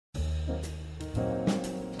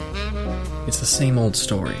It's the same old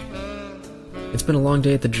story. It's been a long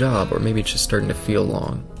day at the job, or maybe it's just starting to feel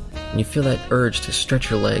long, and you feel that urge to stretch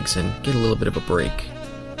your legs and get a little bit of a break.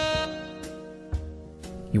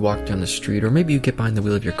 You walk down the street, or maybe you get behind the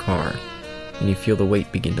wheel of your car, and you feel the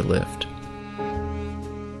weight begin to lift.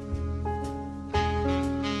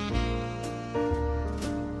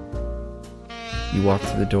 You walk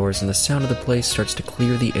through the doors, and the sound of the place starts to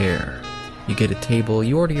clear the air. You get a table,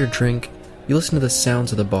 you order your drink, you listen to the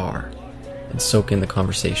sounds of the bar, and soak in the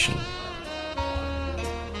conversation.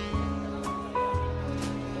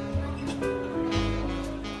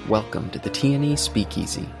 Welcome to the TNE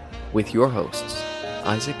Speakeasy, with your hosts,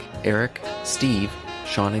 Isaac, Eric, Steve,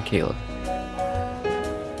 Sean, and Caleb.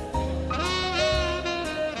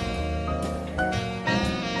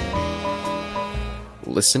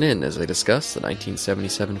 Listen in as I discuss the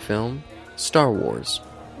 1977 film, Star Wars.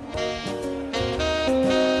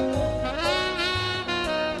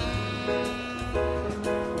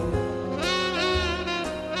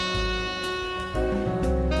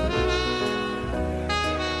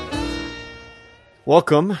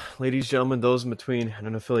 Welcome, ladies and gentlemen, those in between and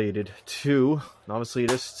unaffiliated, to Novice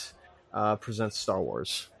Elitist presents Star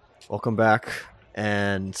Wars. Welcome back,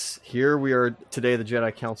 and here we are today. The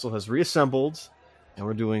Jedi Council has reassembled, and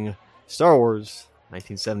we're doing Star Wars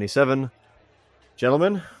 1977.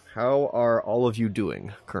 Gentlemen, how are all of you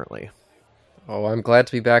doing currently? Oh, I'm glad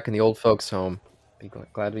to be back in the old folks' home.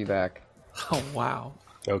 Glad to be back. Oh, wow.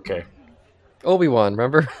 Okay. Obi-Wan,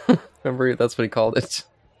 remember? Remember, that's what he called it.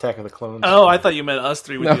 Attack of the Clones. Oh, I thought you meant us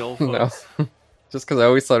three with the old folks. No. Just because I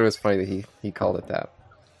always thought it was funny that he called it that.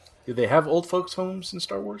 Do they have old folks' homes in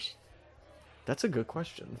Star Wars? That's a good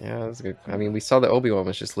question. Yeah, that's good. I mean, we saw that Obi-Wan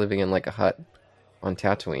was just living in like a hut on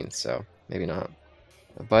Tatooine, so maybe not.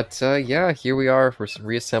 But yeah, here we are. We're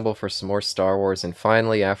reassembled for some more Star Wars, and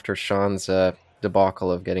finally, after Sean's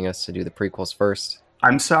debacle of getting us to do the prequels first,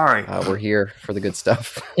 I'm sorry. we're here for the good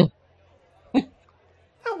stuff.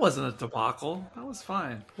 That wasn't a debacle. That was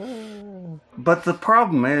fine. But the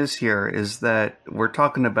problem is that we're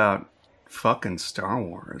talking about fucking Star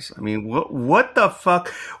Wars. I mean, what the fuck?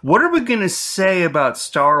 What are we going to say about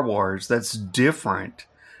Star Wars that's different,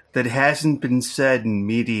 that hasn't been said in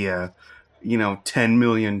media, 10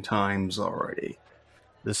 million times already?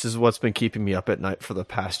 This is what's been keeping me up at night for the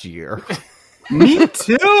past year. Me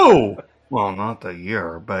too! Well, not the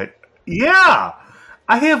year, but yeah!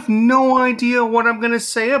 I have no idea what I'm going to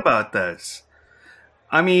say about this.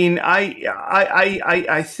 I mean,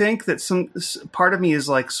 I think that some part of me is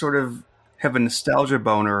like sort of have a nostalgia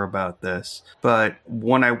boner about this. But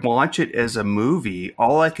when I watch it as a movie,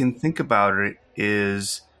 all I can think about it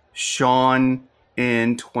is Sean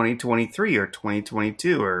in 2023 or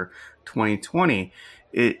 2022 or 2020.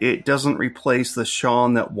 It doesn't replace the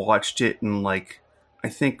Sean that watched it in I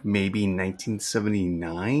think maybe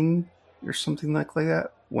 1979. Or something like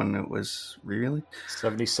that when it was really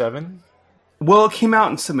 77. Well, it came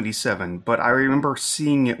out in 77, but I remember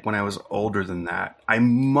seeing it when I was older than that. I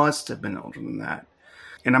must have been older than that.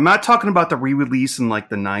 And I'm not talking about the re-release in the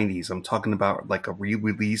 90s. I'm talking about a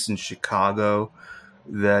re-release in Chicago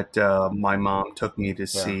that my mom took me to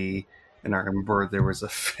see. And I remember there was a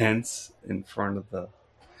fence in front of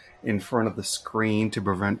the screen to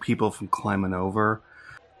prevent people from climbing over.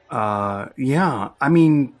 Yeah, I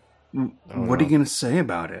mean, what are you going to say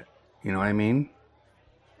about it? You know what I mean?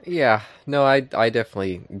 Yeah, no, I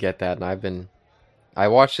definitely get that, and I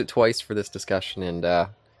watched it twice for this discussion, and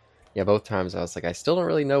yeah, both times I was like, I still don't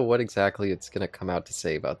really know what exactly it's going to come out to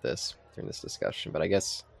say about this during this discussion, but I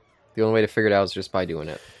guess the only way to figure it out is just by doing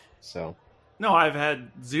it, so. No, I've had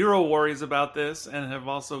zero worries about this, and have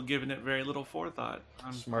also given it very little forethought.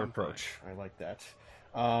 Smart approach. I like that.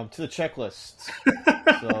 To the checklist.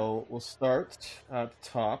 So we'll start at the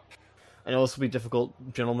top. I know this will be difficult,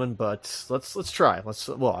 gentlemen, but let's try.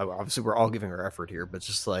 Well, obviously we're all giving our effort here, but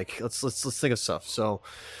just let's think of stuff. So,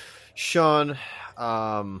 Sean,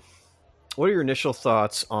 what are your initial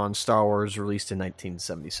thoughts on Star Wars released in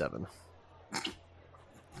 1977?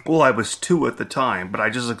 Well, I was 2 at the time, but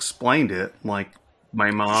I just explained it. My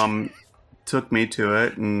mom took me to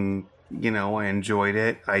it, and I enjoyed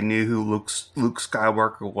it. I knew who Luke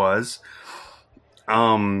Skywalker was.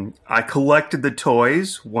 I collected the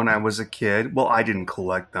toys when I was a kid. Well, I didn't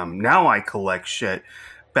collect them. Now I collect shit.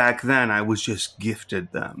 Back then, I was just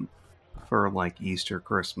gifted them for Easter,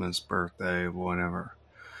 Christmas, birthday, whatever.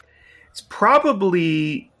 It's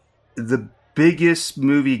probably the biggest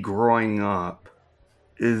movie growing up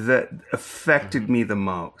that affected me the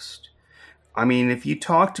most. I mean, if you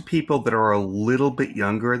talk to people that are a little bit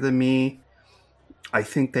younger than me, I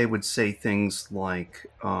think they would say things like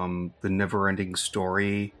The Never-Ending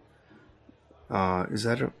Story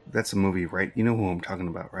That's a movie, right? You know who I'm talking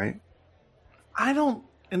about, right? I don't,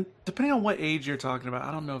 and depending on what age you're talking about,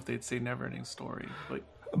 I don't know if they'd say Neverending Story, but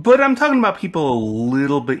But I'm talking about people a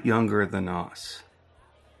little bit younger than us.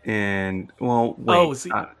 And well, wait. oh,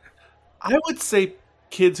 see, I would say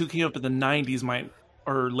kids who came up in the '90s might,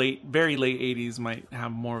 or very late '80s, might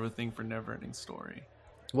have more of a thing for Neverending Story.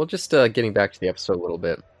 Well, just getting back to the episode a little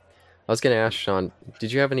bit, I was going to ask Sean,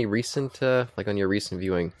 did you have any recent, like on your recent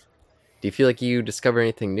viewing, do you feel like you discovered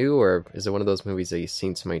anything new, or is it one of those movies that you've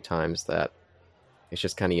seen so many times that it's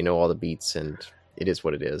just kind of, all the beats and it is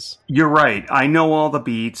what it is? You're right. I know all the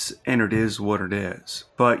beats, and it is what it is.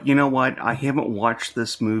 But you know what? I haven't watched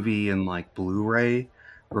this movie in like Blu-ray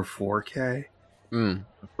or 4K.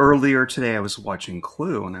 Earlier today, I was watching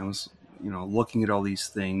Clue, and I was, looking at all these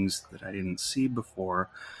things that I didn't see before.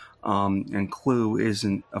 And Clue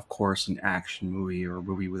isn't, of course, an action movie or a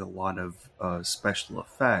movie with a lot of special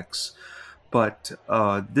effects. But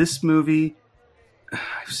this movie,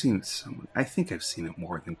 I've seen it I think I've seen it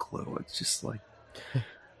more than Clue. It's just like,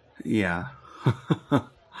 yeah.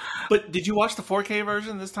 But did you watch the 4K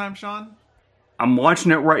version this time, Sean? I'm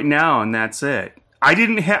watching it right now, and that's it. I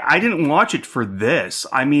didn't watch it for this.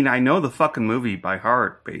 I mean, I know the fucking movie by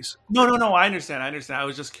heart, basically. No. I understand. I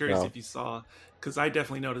was just curious if you saw, because I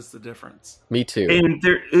definitely noticed the difference. Me too. And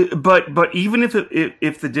there, but even if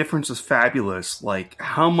the difference is fabulous, like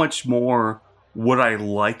how much more would I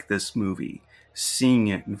like this movie seeing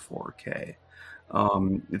it in 4K?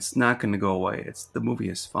 It's not going to go away. The movie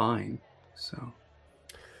is fine. So,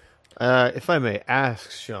 if I may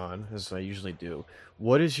ask, Sean, as I usually do,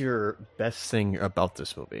 what is your best thing about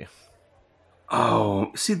this movie?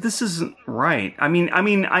 oh, see, this isn't right. I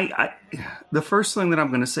the first thing that I'm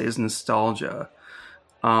going to say is nostalgia.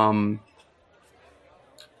 I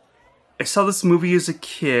saw this movie as a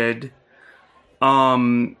kid.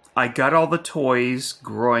 I got all the toys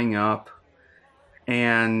growing up,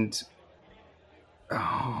 and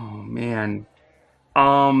oh man,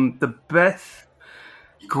 the best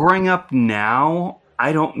growing up now.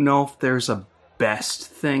 I don't know if there's a best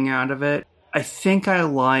thing out of it. I think I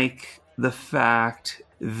like the fact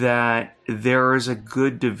that there is a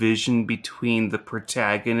good division between the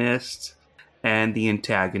protagonists and the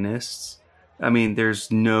antagonists. I mean, there's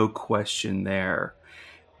no question there.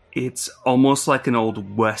 It's almost like an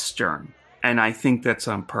old Western, and I think that's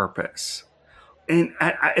on purpose. And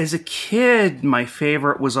as a kid, my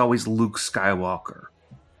favorite was always Luke Skywalker.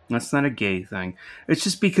 That's not a gay thing. It's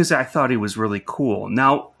just because I thought he was really cool.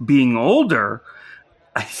 Now, being older,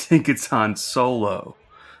 I think it's Han Solo,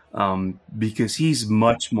 because he's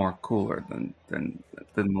much more cooler than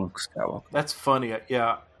Luke Skywalker. That's funny.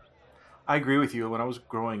 Yeah, I agree with you. When I was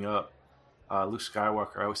growing up, Luke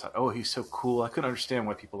Skywalker, I always thought, oh, he's so cool. I couldn't understand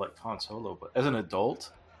why people liked Han Solo. But as an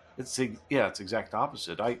adult, it's exact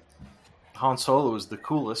opposite. Han Solo is the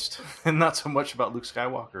coolest, and not so much about Luke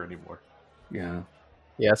Skywalker anymore. Yeah.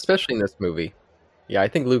 Yeah, especially in this movie. Yeah, I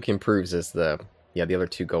think Luke improves as the other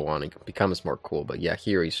two go on and becomes more cool. But yeah,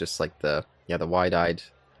 here he's just like the wide-eyed,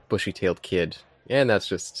 bushy-tailed kid. And that's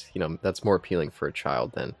just, that's more appealing for a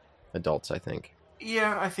child than adults, I think.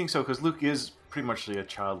 Yeah, I think so, because Luke is pretty much a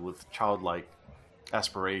child with childlike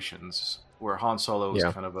aspirations, where Han Solo is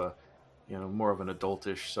kind of a, more of an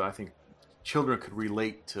adultish. So I think children could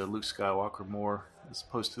relate to Luke Skywalker more, as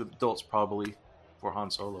opposed to adults probably for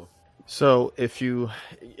Han Solo. So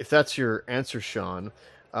if that's your answer, Sean,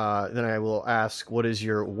 then I will ask, what is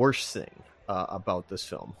your worst thing about this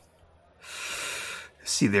film?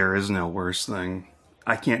 See, there is no worst thing.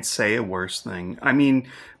 I can't say a worst thing. I mean,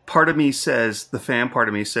 part of me says, the fan part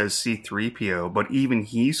of me says C-3PO, but even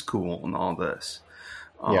he's cool in all this.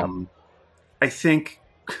 I think,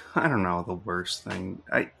 I don't know, the worst thing.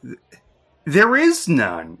 There is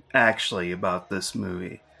none, actually, about this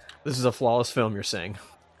movie. This is a flawless film, you're saying?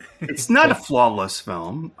 It's not a flawless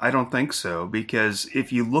film. I don't think so, because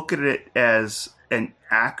if you look at it as an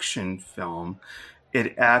action film,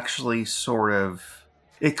 it actually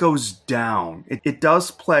it goes down. It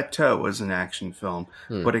does plateau as an action film,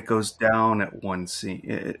 but it goes down at one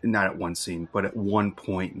scene, not at one scene, but at one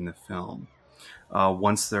point in the film.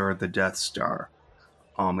 Once they're at the Death Star.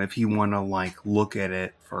 If you want to look at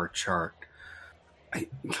it for a chart.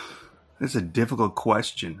 It's a difficult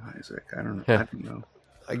question, Isaac. I don't know.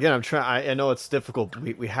 Again, I'm trying. I know it's difficult.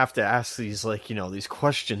 We have to ask these these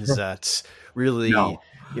questions that really No.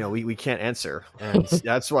 we can't answer, and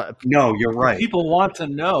that's why No, you're right. People want to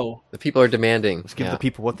know. The people are demanding. let's give Yeah. the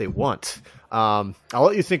people what they want. I'll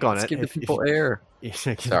let you think on Let's it. give the If- people air. Give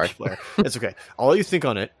the Sorry. people air. It's okay. I'll let you think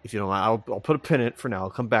on it if you don't mind. I'll put a pin in it for now.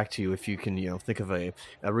 I'll come back to you if you can think of a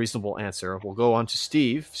reasonable answer. We'll go on to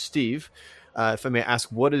Steve. Steve, if I may ask,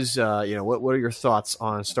 what is what are your thoughts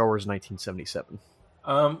on Star Wars 1977?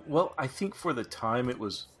 Well, I think for the time it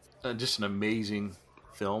was just an amazing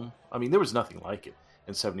film. I mean, there was nothing like it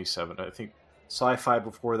in '77. I think sci-fi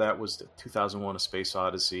before that was the 2001: A Space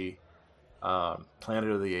Odyssey,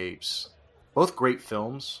 Planet of the Apes, both great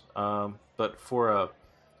films. But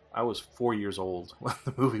I was 4 years old when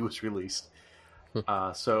the movie was released.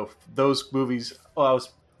 So those movies, I was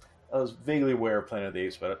vaguely aware of Planet of the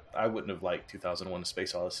Apes, but I wouldn't have liked 2001: A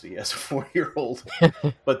Space Odyssey as a 4-year-old.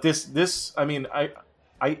 But this, I mean,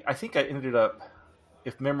 I think I ended up,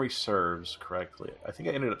 if memory serves correctly, I think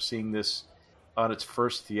I ended up seeing this on its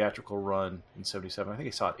first theatrical run in '77. I think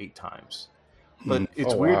I saw it 8 times. But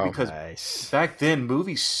it's weird wow. because Nice. back then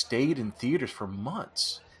movies stayed in theaters for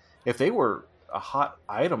months. If they were a hot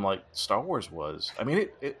item like Star Wars was, I mean,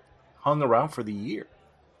 it hung around for the year.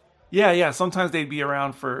 Yeah. Sometimes they'd be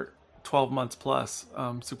around for 12 months plus.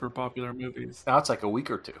 Super popular movies. Now it's like a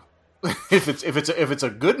week or two. if it's a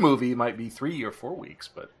good movie, it might be 3 or 4 weeks,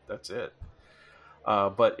 but that's it.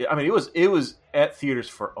 But I mean, it was at theaters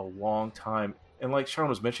for a long time, and like Sharon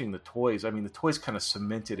was mentioning, the toys. I mean, the toys kind of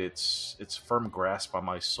cemented its firm grasp on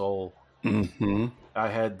my soul. Mm-hmm. I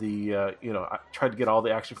had I tried to get all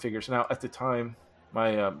the action figures. Now at the time,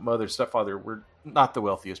 my mother and stepfather were not the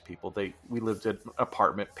wealthiest people. We lived in an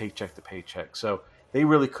apartment, paycheck to paycheck, so they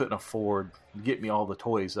really couldn't afford to get me all the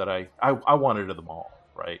toys that I wanted of them all.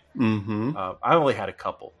 Right. Mm-hmm. I only had a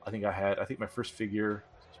couple. I think my first figure,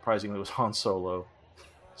 surprisingly, was Han Solo.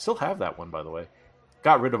 Still have that one, by the way.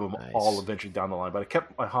 Got rid of them Nice. all eventually down the line, but I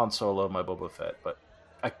kept my Han Solo, my Boba Fett, but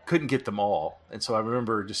I couldn't get them all. And so I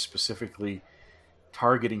remember just specifically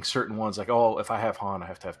targeting certain ones, like, oh, if I have Han, I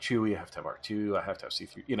have to have Chewie, I have to have R2, I have to have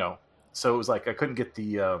C3, So it was like I couldn't get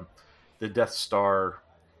the Death Star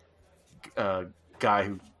guy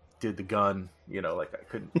who did the gun, like I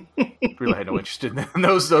couldn't really had no interest in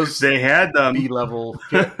those They had them. B level.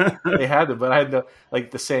 They had them, but I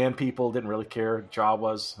had the Sand people didn't really care.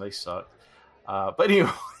 Jawas, they sucked. But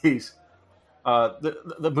anyways,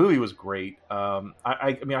 the movie was great. I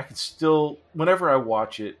mean, I can still, whenever I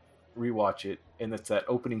rewatch it, and it's that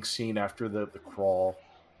opening scene after the crawl,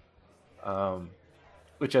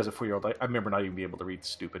 which as a 4-year-old, I remember not even being able to read the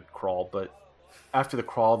stupid crawl, but after the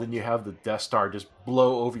crawl, then you have the Death Star just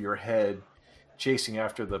blow over your head, chasing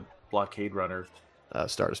after the blockade runner.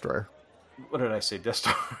 Star Destroyer. What did I say? Death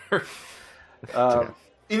Star.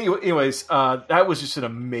 Anyways, that was just an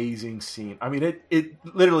amazing scene. I mean, it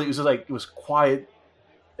literally, it was quiet,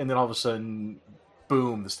 and then all of a sudden,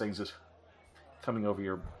 boom! This thing's just coming over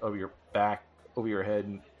your back, over your head,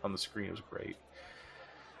 and on the screen. It was great.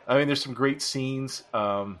 I mean, there's some great scenes.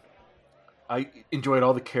 I enjoyed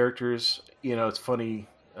all the characters. It's funny.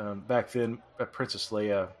 Back then, Princess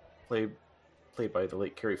Leia, played by the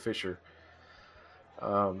late Carrie Fisher.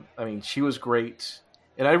 I mean, she was great.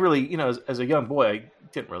 And I really, as a young boy, I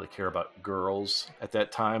didn't really care about girls at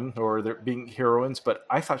that time or their being heroines, but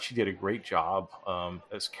I thought she did a great job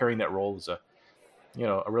as carrying that role as a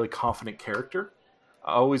really confident character.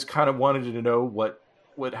 I always kind of wanted to know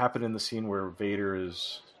what happened in the scene where Vader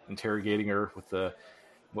is interrogating her with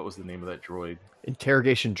what was the name of that droid?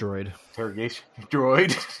 Interrogation droid. Interrogation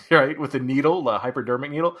droid, right? With the needle, the hypodermic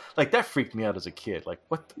needle. Like, that freaked me out as a kid. Like,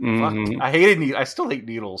 what the fuck? I hated needles. I still hate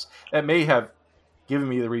needles. That may have given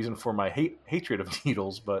me the reason for my hatred of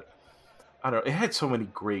needles, but I don't know. It had so many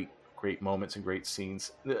great moments and great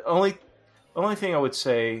scenes. The only thing I would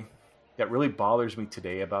say that really bothers me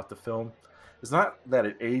today about the film is not that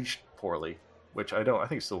it aged poorly, which I don't. I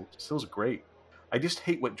think it still is great. I just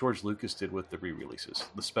hate what George Lucas did with the re-releases,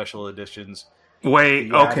 the special editions.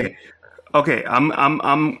 Wait, okay.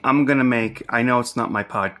 I'm gonna make. I know it's not my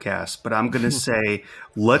podcast, but I'm gonna say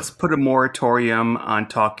let's put a moratorium on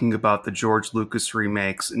talking about the George Lucas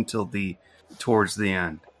remakes until towards the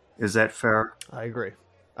end. Is that fair? I agree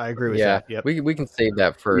with Yeah, that. Yep. we can save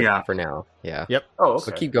that for Yeah. now. Yeah. Yep. Oh, okay.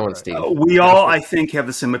 So keep going, All right. Steve. We all, I think, have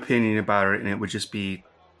the same opinion about it, and it would just be,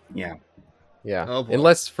 yeah. Yeah. Oh, boy.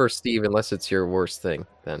 Unless it's your worst thing,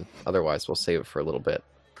 then otherwise we'll save it for a little bit.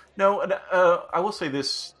 No, and I will say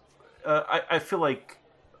this. I feel like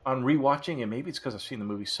on rewatching, and maybe it's because I've seen the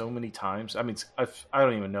movie so many times. I mean, I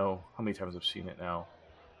don't even know how many times I've seen it now.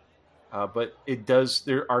 But it does.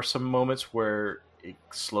 There are some moments where it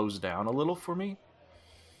slows down a little for me,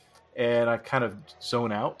 and I kind of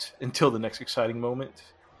zone out until the next exciting moment.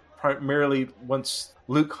 Primarily once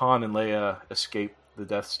Luke, Han, and Leia escape the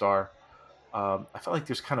Death Star, I felt like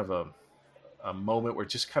there's kind of a moment where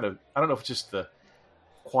just kind of, I don't know if it's just the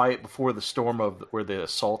quiet before the storm of where the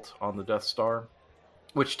assault on the Death Star,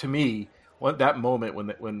 which to me, that moment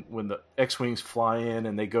when the X-wings fly in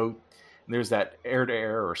and they go, and there's that air to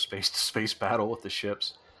air or space to space battle with the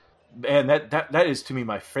ships, and that is to me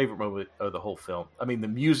my favorite moment of the whole film. I mean, the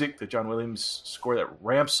music, the John Williams score that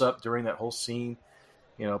ramps up during that whole scene,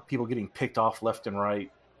 people getting picked off left and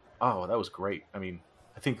right. Oh, that was great. I mean,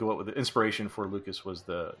 I think what the inspiration for Lucas was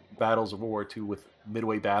the battles of World War II with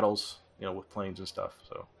midway battles, with planes and stuff.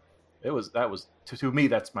 So that was to me,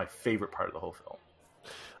 that's my favorite part of the whole film.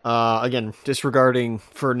 Again, disregarding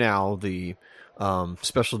for now the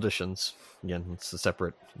special editions. Again, it's a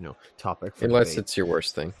separate topic. Unless it's your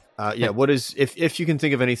worst thing. What is if you can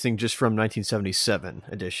think of anything just from 1977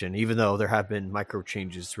 edition, even though there have been micro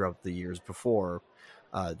changes throughout the years before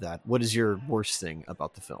that, what is your worst thing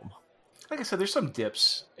about the film? Like I said, there's some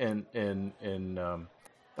dips, and the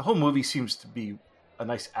whole movie seems to be a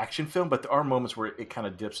nice action film, but there are moments where it kind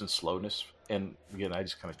of dips in slowness, and again, I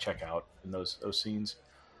just kind of check out in those scenes.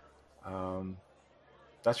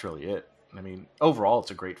 That's really it. I mean, overall,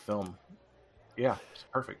 it's a great film. Yeah, it's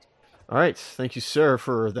perfect. All right, thank you, sir,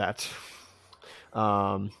 for that.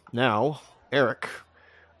 Now, Eric,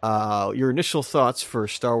 your initial thoughts for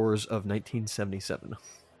Star Wars of 1977.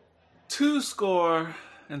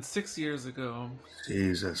 6 years ago.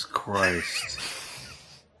 Jesus Christ.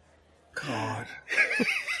 God.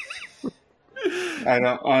 I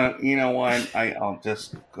don't. You know what? I'll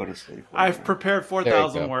just go to sleep. I've prepared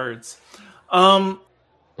 4,000 words.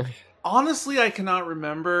 Honestly, I cannot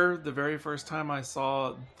remember the very first time I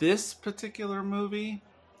saw this particular movie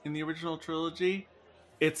in the original trilogy.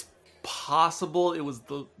 It's possible it was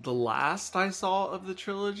the last I saw of the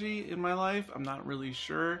trilogy in my life. I'm not really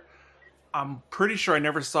sure. I'm pretty sure I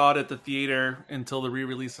never saw it at the theater until the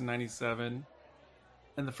re-release in 97.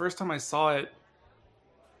 And the first time I saw it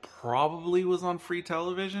probably was on free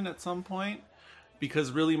television at some point,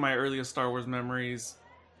 because really my earliest Star Wars memories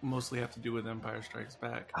mostly have to do with Empire Strikes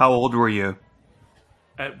Back. How old were you?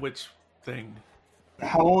 At which thing?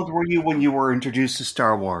 How old were you when you were introduced to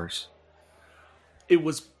Star Wars? It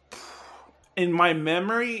was, in my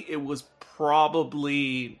memory, it was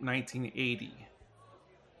probably 1980.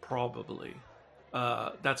 Probably.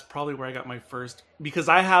 That's probably where I got my first, because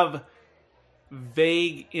I have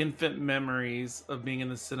vague infant memories of being in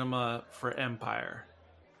the cinema for Empire,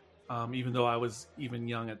 even though I was even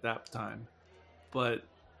young at that time. But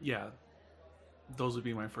yeah, those would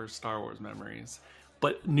be my first Star Wars memories.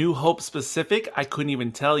 But New Hope specific, I couldn't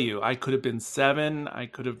even tell you. I could have been 7. I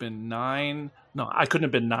could have been 9. No, I couldn't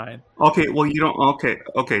have been 9. Okay, well, you don't.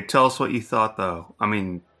 Okay. Tell us what you thought, though. I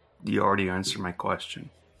mean, you already answered my question.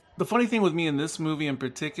 The funny thing with me in this movie in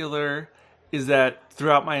particular is that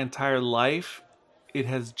throughout my entire life, it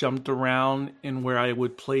has jumped around in where I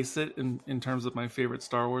would place it in terms of my favorite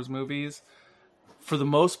Star Wars movies. For the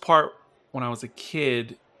most part, when I was a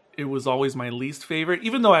kid, it was always my least favorite.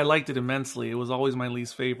 Even though I liked it immensely, it was always my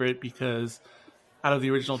least favorite because out of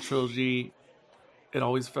the original trilogy, it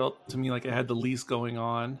always felt to me like it had the least going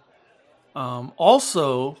on.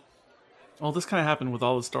 Also, this kind of happened with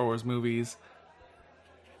all the Star Wars movies.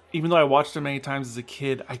 Even though I watched them many times as a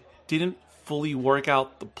kid, I didn't fully work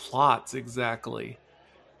out the plots exactly.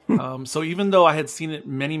 So even though I had seen it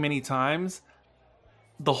many, many times,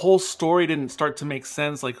 the whole story didn't start to make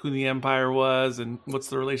sense, like who the Empire was and what's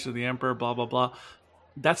the relation to the Emperor, blah, blah, blah.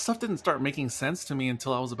 That stuff didn't start making sense to me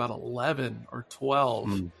until I was about 11 or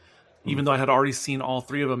 12, even though I had already seen all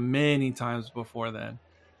 3 of them many times before then.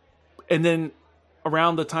 And then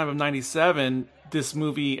around the time of 97, this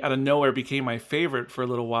movie out of nowhere became my favorite for a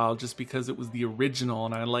little while just because it was the original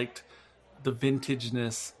and I liked the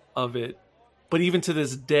vintageness of it. But even to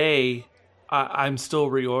this day, I'm still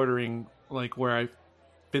reordering like where I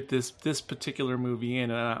fit this particular movie in,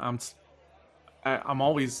 and I'm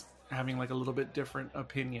always having like a little bit different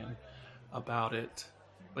opinion about it.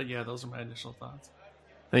 But yeah, those are my initial thoughts.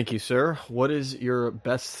 Thank you, sir. What is your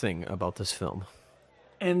best thing about this film?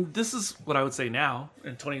 And this is what I would say now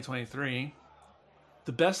in 2023.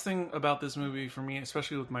 The best thing about this movie for me,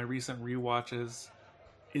 especially with my recent rewatches,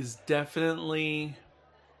 is definitely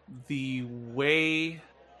the way,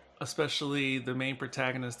 especially the main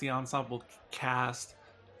protagonist, the ensemble cast,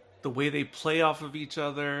 the way they play off of each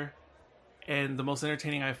other, and the most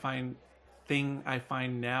entertaining thing I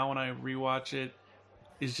find now when I rewatch it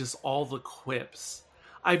is just all the quips.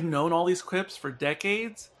 I've known all these quips for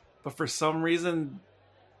decades, but for some reason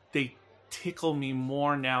they tickle me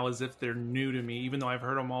more now as if they're new to me, even though I've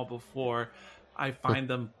heard them all before. I find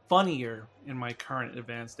them funnier in my current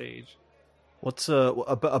advanced age. What's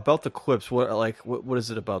about the quips? What is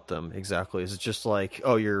it about them exactly? Is it just like,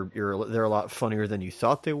 oh, they're a lot funnier than you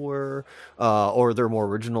thought they were, or they're more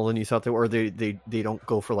original than you thought they were, or they don't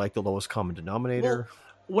go for like the lowest common denominator?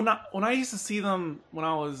 Well, when I used to see them when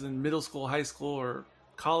I was in middle school, high school, or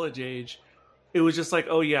college age, it was just like,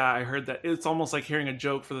 oh yeah, I heard that. It's almost like hearing a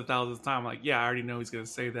joke for the thousandth time. Like, yeah, I already know he's gonna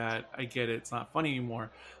say that. I get it. It's not funny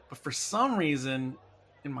anymore. But for some reason,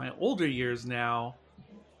 in my older years now,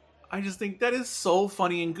 I just think that is so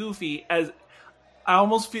funny and goofy. As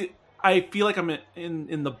I feel like I'm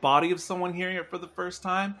in the body of someone hearing it for the first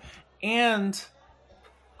time, and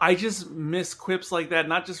I just miss quips like that.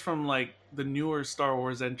 Not just from like the newer Star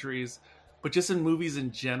Wars entries, but just in movies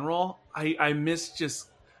in general. I miss just.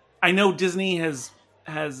 I know Disney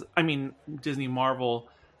Disney Marvel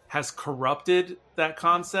has corrupted that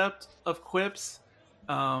concept of quips.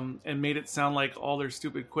 And made it sound like all their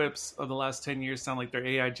stupid quips of the last 10 years sound like they're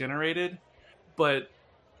AI generated. But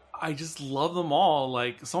I just love them all.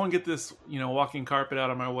 Like, someone get this, walking carpet out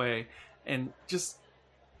of my way. And just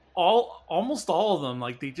almost all of them,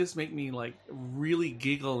 like, they just make me, like, really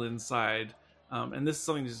giggle inside. And this is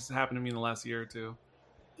something that just happened to me in the last year or two.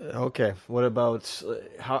 Okay. What about,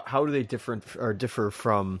 how do they differ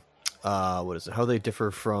from, what is it? How do they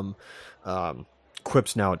differ from,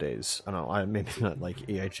 quips nowadays? I don't know. Maybe not like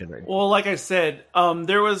AI generated. Well, like I said,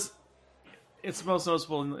 it's most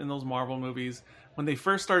noticeable in those Marvel movies when they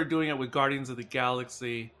first started doing it with Guardians of the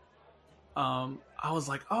Galaxy. I was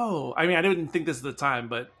like, oh, I didn't think this at the time,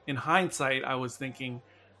 but in hindsight, I was thinking,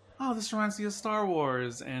 oh, this reminds me of Star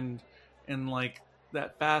Wars and like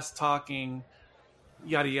that fast talking,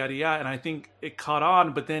 yada yada yada. And I think it caught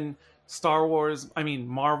on, but then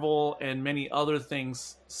Marvel and many other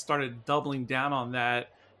things started doubling down on that,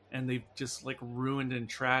 and they've just like ruined and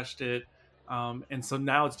trashed it. And so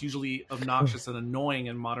now it's usually obnoxious and annoying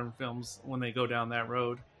in modern films when they go down that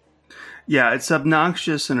road. Yeah, it's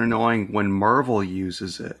obnoxious and annoying when Marvel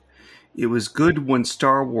uses it. It was good when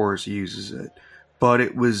Star Wars uses it, but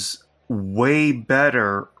it was way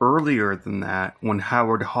better earlier than that when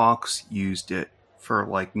Howard Hawks used it for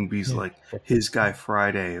like movies like His Guy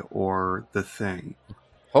Friday or The Thing.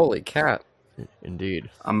 Holy cat!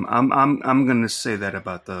 Indeed. I'm gonna say that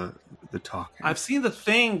about the talking. I've seen The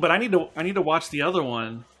Thing, but I need to watch the other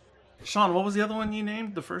one. Sean, what was the other one you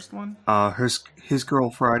named? The first one? His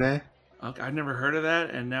Girl Friday. Okay, I've never heard of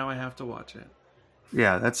that, and now I have to watch it.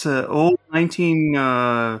 Yeah, that's a old 19.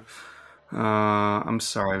 I'm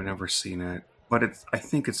sorry, I've never seen it, but I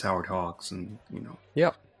think it's Howard Hawks, and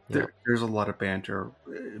Yep. There's a lot of banter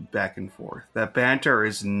back and forth. That banter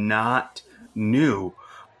is not new,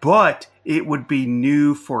 but it would be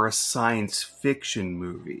new for a science fiction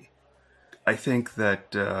movie. I think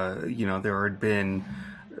that, there had been,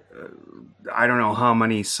 I don't know how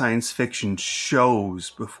many science fiction shows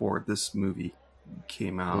before this movie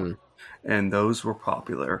came out, and those were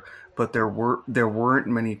popular. But there weren't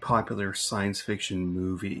many popular science fiction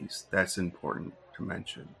movies. That's important to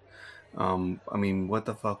mention. What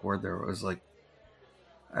the fuck were there? It was like,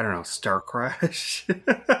 I don't know, Star Crash.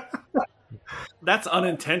 That's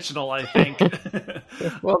unintentional, I think.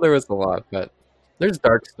 Well, there was a lot, but there's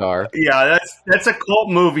Dark Star. Yeah, that's a cult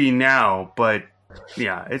movie now, but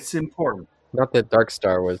yeah, it's important. Not that Dark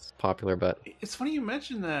Star was popular, but it's funny you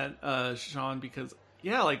mentioned that, Sean, because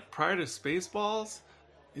like prior to Spaceballs,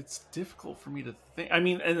 it's difficult for me to think.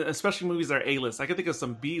 And especially movies that are A-list. I can think of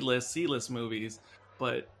some B-list, C-list movies,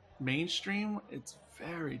 but mainstream, it's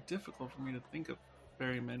very difficult for me to think of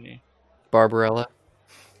very many. Barbarella.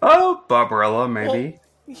 Oh, Barbarella, maybe.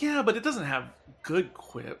 Well, yeah, but it doesn't have good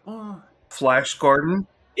quip. Flash Gordon.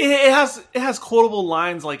 It has quotable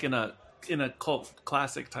lines like in a cult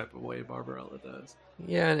classic type of way. Barbarella does.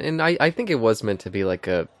 Yeah, and I think it was meant to be like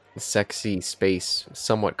a sexy space,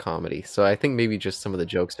 somewhat comedy. So I think maybe just some of the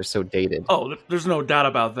jokes are so dated. Oh, there's no doubt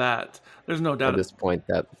about that. There's no doubt at this point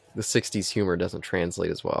that the 60s humor doesn't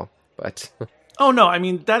translate as well. But oh no,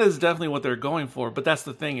 that is definitely what they're going for. But that's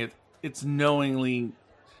the thing; it's knowingly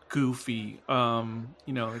goofy.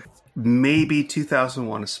 Maybe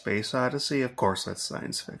 2001: A Space Odyssey. Of course, that's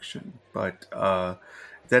science fiction, but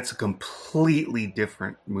that's a completely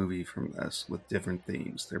different movie from this with different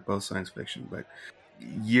themes. They're both science fiction, but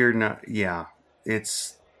you're not. Yeah,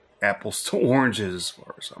 it's apples to oranges as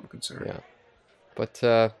far as I'm concerned. Yeah,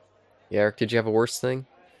 but Eric, did you have a worse thing?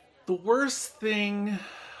 The worst thing,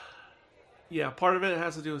 part of it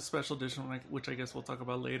has to do with special edition, which I guess we'll talk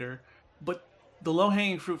about later. But the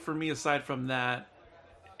low-hanging fruit for me, aside from that,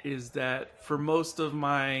 is that for most of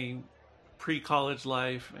my pre-college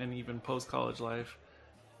life and even post-college life,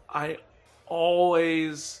 I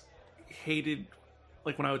always hated,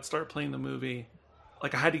 like when I would start playing the movie,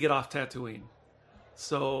 like I had to get off Tatooine.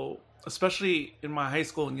 So, especially in my high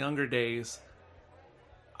school and younger days,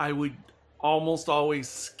 I would almost always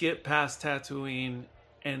skip past Tatooine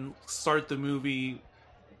and start the movie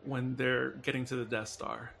when they're getting to the Death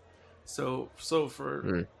Star. So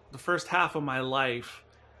for the first half of my life,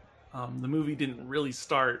 the movie didn't really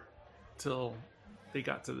start till they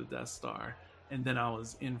got to the Death Star, and then I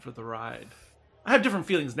was in for the ride. I have different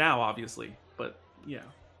feelings now, obviously, but yeah.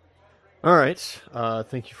 All right.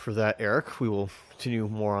 Thank you for that, Eric. We will continue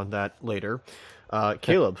more on that later.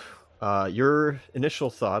 Caleb, your initial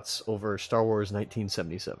thoughts over Star Wars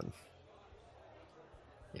 1977.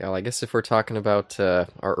 Yeah, well, I guess if we're talking about our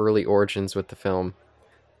early origins with the film,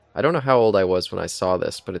 I don't know how old I was when I saw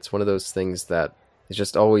this, but it's one of those things that has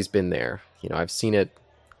just always been there. You know, I've seen it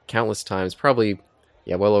countless times, probably,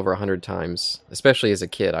 yeah, well over 100 times, especially as a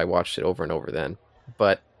kid. I watched it over and over then.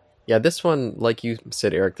 But yeah, this one, like you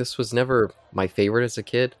said, Eric, this was never my favorite as a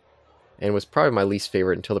kid, and was probably my least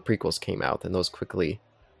favorite until the prequels came out. And those quickly,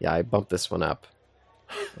 yeah, I bumped this one up.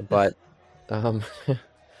 But,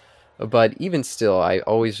 but even still, I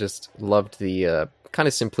always just loved the kind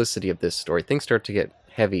of simplicity of this story. Things start to get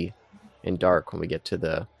heavy and dark when we get to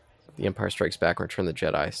the Empire Strikes Back and Return of the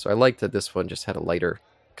Jedi. So I liked that this one just had a lighter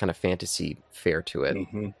kind of fantasy fare to it.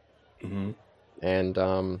 And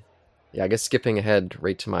yeah, I guess skipping ahead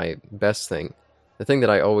right to my best thing, the thing that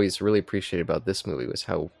I always really appreciated about this movie was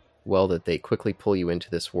how well that they quickly pull you into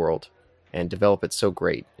this world and develop it so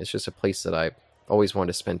great. It's just a place that I always wanted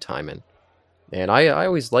to spend time in. And I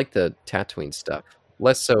always liked the Tatooine stuff.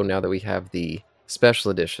 Less so now that we have the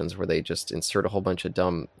special editions where they just insert a whole bunch of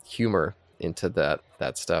dumb humor into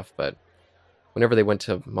that stuff. But whenever they went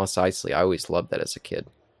to Mos Eisley, I always loved that as a kid.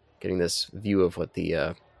 Getting this view of what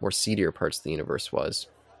the more seedier parts of the universe was.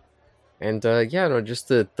 And yeah, no, just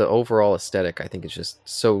the overall aesthetic, I think, is just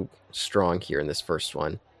so strong here in this first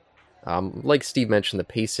one. Like Steve mentioned, the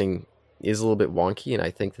pacing is a little bit wonky, and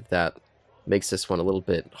I think that makes this one a little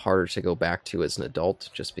bit harder to go back to as an adult,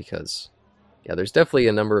 just because, yeah, there's definitely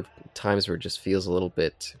a number of times where it just feels a little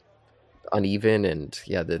bit uneven, and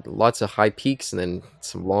yeah, lots of high peaks and then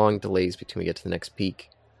some long delays between we get to the next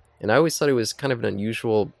peak. And I always thought it was kind of an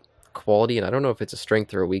unusual quality, and I don't know if it's a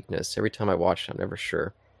strength or a weakness. Every time I watch it, I'm never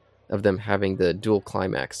sure, of them having the dual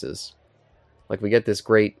climaxes. Like, we get this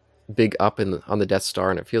great big up on the Death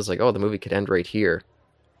Star, and it feels like, oh, the movie could end right here.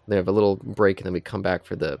 They have a little break, and then we come back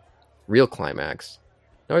for the real climax.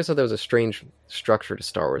 I always thought that was a strange structure to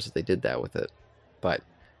Star Wars that they did that with it. But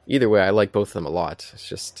either way, I like both of them a lot. It's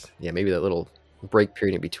just, yeah, maybe that little break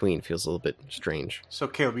period in between feels a little bit strange. So,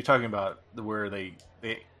 Caleb, you're talking about where they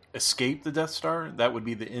escape the Death Star? That would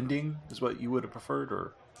be the ending, is what you would have preferred,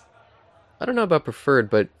 or? I don't know about preferred,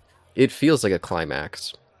 but it feels like a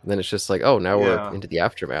climax. And then it's just like, oh, now we're into the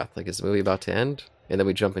aftermath. Like, is the movie about to end? And then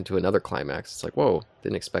we jump into another climax. It's like, whoa,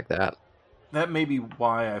 didn't expect that. That may be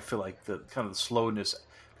why I feel like the kind of the slowness,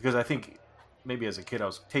 because I think maybe as a kid I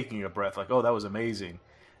was taking a breath, like, oh, that was amazing.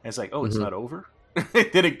 And it's like, oh, it's not over? Then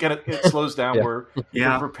it slows down.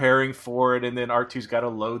 Yeah. We're preparing for it, and then R2's got to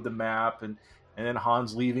load the map, and then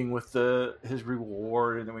Han's leaving with his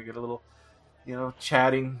reward, and then we get a little, more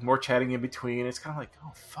chatting in between. It's kind of like,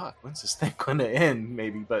 oh, fuck, when's this thing going to end?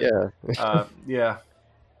 Maybe, but yeah.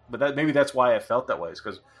 But maybe that's why I felt that way, is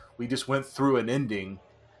because we just went through an ending,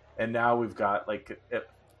 and now we've got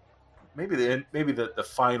maybe the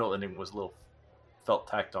final ending was a little felt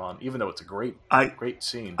tacked on, even though it's a great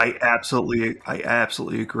scene. I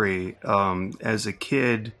absolutely agree. As a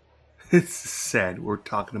kid, it's sad we're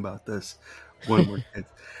talking about this when we're kids.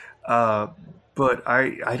 But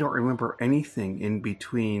I don't remember anything in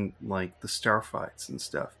between, like the starfights and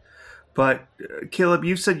stuff. But Caleb,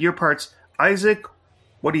 you said your parts. Isaac,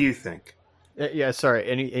 what do you think? Yeah, sorry.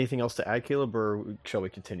 Anything else to add, Caleb, or shall we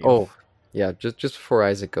continue? Oh, yeah. Just before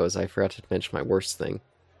Isaac goes, I forgot to mention my worst thing.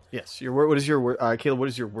 Yes. Caleb? What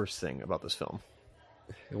is your worst thing about this film?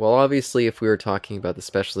 Well, obviously, if we were talking about the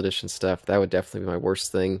special edition stuff, that would definitely be my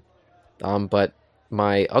worst thing. But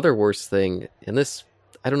my other worst thing, and this,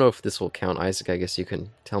 I don't know if this will count, Isaac. I guess you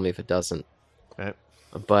can tell me if it doesn't. Okay.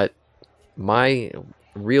 But my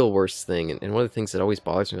real worst thing, and one of the things that always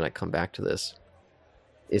bothers me when I come back to this,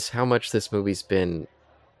 is how much this movie's been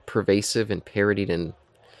pervasive and parodied in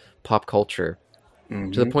pop culture,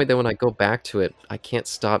 to the point that when I go back to it, I can't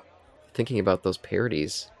stop thinking about those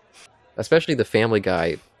parodies. Especially the Family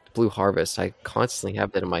Guy Blue Harvest. I constantly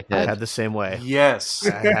have that in my I head, had the same way. Yes,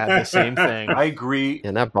 I had the same thing. I agree.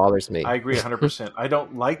 and that bothers me. I agree 100%. I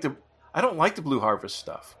don't like the Blue Harvest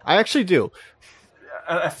stuff. I actually do.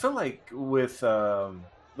 I feel like with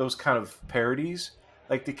those kind of parodies,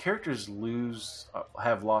 like the characters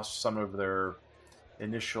have lost some of their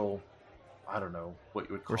initial, I don't know what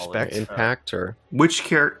you would call Respect. it, Impact or Which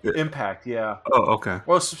character? impact. Yeah. Oh, okay.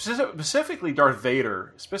 Well, specifically Darth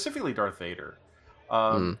Vader.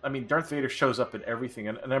 Hmm. I mean, Darth Vader shows up in everything,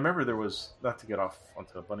 and I remember there was, not to get off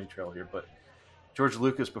onto a bunny trail here, but George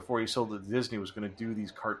Lucas, before he sold it to Disney, was going to do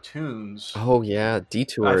these cartoons. oh yeah,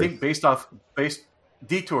 Detour. I think based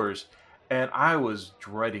detours, and I was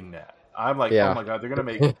dreading that. I'm like, Yeah. oh my god, they're gonna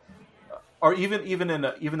make, or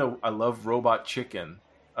even though I love Robot Chicken,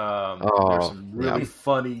 there's some really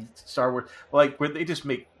funny Star Wars, like where they just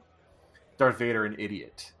make Darth Vader an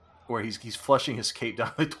idiot, where he's flushing his cape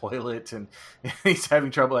down the toilet and he's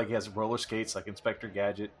having trouble, like he has roller skates like Inspector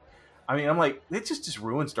Gadget. I mean, I'm like, it just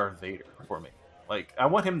ruins Darth Vader for me. Like, I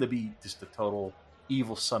want him to be just a total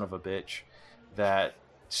evil son of a bitch that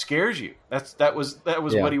scares you. That was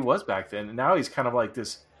what he was back then. And now he's kind of like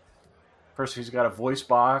this person who's got a voice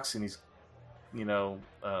box, and he's,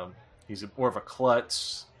 he's more of a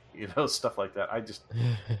klutz, stuff like that. I just,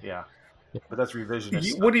 yeah. But that's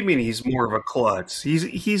revisionist. What do you mean he's more of a klutz?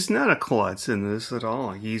 He's not a klutz in this at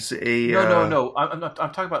all. He's a no. I'm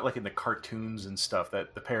talking about like in the cartoons and stuff,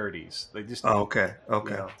 that the parodies. They just okay.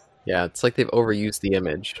 Yeah, it's like they've overused the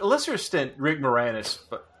image. A lesser extent, Rick Moranis,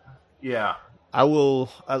 but yeah. I will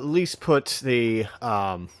at least put the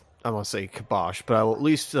I won't say kibosh, but I will at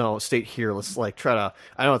least state here. Let's try to.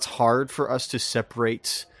 I know it's hard for us to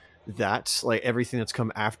separate that, everything that's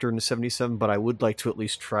come after in the 77, but I would like to at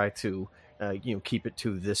least try to keep it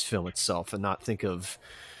to this film itself and not think of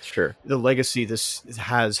the legacy this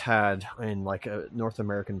has had in a North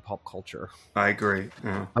American pop culture. I agree.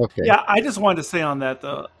 Yeah. Okay. Yeah, I just wanted to say on that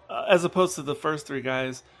though, as opposed to the first three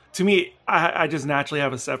guys, to me, I just naturally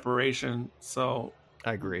have a separation. So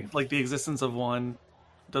I agree. Like the existence of one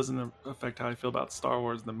doesn't affect how I feel about Star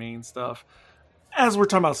Wars, the main stuff. As we're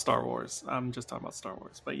talking about Star Wars, I'm just talking about Star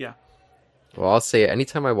Wars. But yeah. Well, I'll say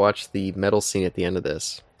anytime I watch the metal scene at the end of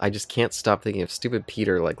this, I just can't stop thinking of stupid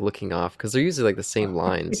Peter looking off, because they're usually the same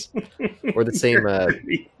lines or the same.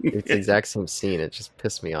 It's the exact same scene. It just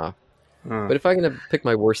pissed me off. But if I'm gonna pick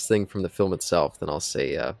my worst thing from the film itself, then I'll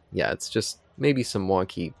say, it's just maybe some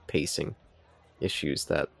wonky pacing issues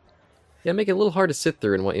that make it a little hard to sit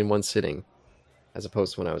through in one sitting, as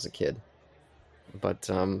opposed to when I was a kid. But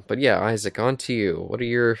yeah, Isaac, on to you. What are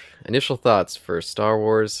your initial thoughts for Star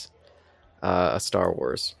Wars? Star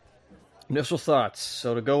Wars. Initial thoughts.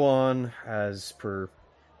 So to go on as per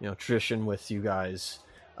tradition with you guys,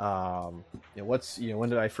 when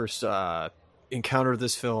did I first encounter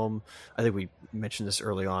this film? I think we mentioned this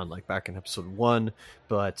early on, back in episode 1,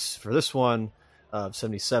 but for this one of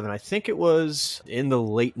 77, I think it was in the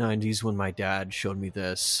late 90s when my dad showed me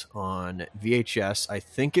this on VHS. I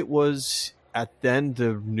think it was at then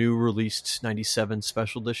the new released 97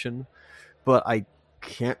 special edition, but I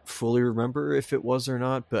can't fully remember if it was or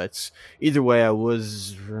not. But either way, I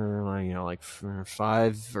was 5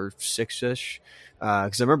 or 6ish,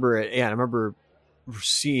 because I remember it. Yeah, I remember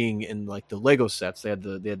seeing in the Lego sets, they had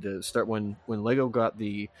to start when Lego got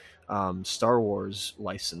the Star Wars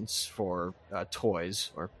license for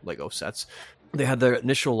toys or Lego sets. They had their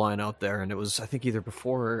initial line out there, and it was, I think, either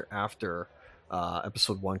before or after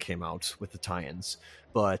episode 1 came out with the tie-ins.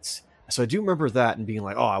 But so I do remember that and being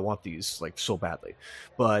like, oh, I want these so badly.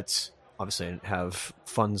 But obviously I didn't have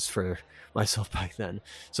funds for myself back then.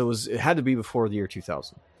 So it had to be before the year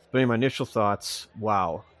 2000. But anyway, my initial thoughts,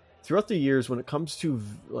 wow. Throughout the years, when it comes to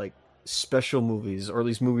special movies, or at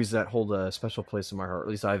least movies that hold a special place in my heart, at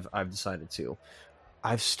least I've decided to,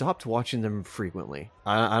 I've stopped watching them frequently.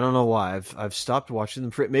 I don't know why. I've stopped watching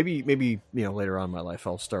them. Maybe later on in my life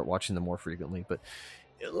I'll start watching them more frequently, but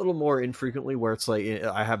a little more infrequently, where it's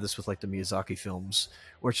I have this with the Miyazaki films,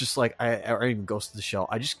 where it's just or even Ghost of the Shell.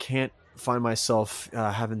 I just can't find myself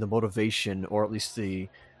having the motivation, or at least the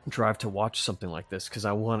drive, to watch something like this, because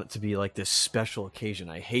I want it to be this special occasion.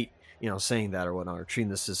 I hate saying that or whatnot, or treating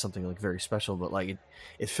this as something very special, but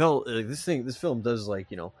it felt this film does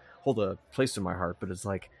hold a place in my heart, but it's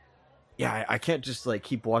I can't just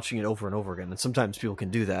keep watching it over and over again, and sometimes people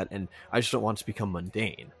can do that, and I just don't want it to become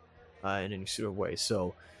mundane in any sort of way.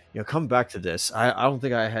 So come back to this, I don't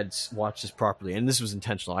think I had watched this properly, and this was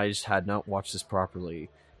intentional. I just had not watched this properly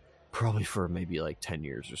probably for maybe 10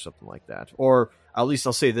 years or something like that. Or at least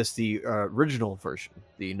I'll say this, the original version,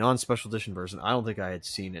 the non-special edition version, I don't think I had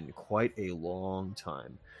seen in quite a long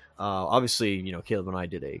time. Obviously, Caleb and I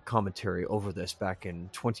did a commentary over this back in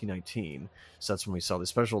 2019, so that's when we saw the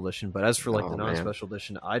special edition. But as for like the Oh, man. non-special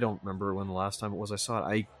edition, I don't remember when the last time it was I saw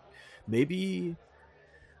it. Maybe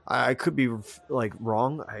I could be like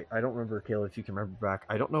wrong. I don't remember, Caleb, if you can remember back.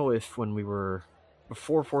 I don't know if when we were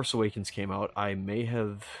before Force Awakens came out, I may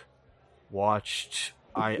have watched.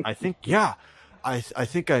 I think yeah. I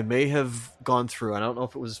think I may have gone through. I don't know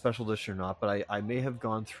if it was a special edition or not, but I may have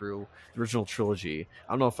gone through the original trilogy.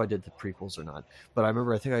 I don't know if I did the prequels or not, but I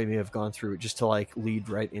remember I think I may have gone through just to like lead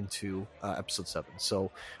right into episode 7. So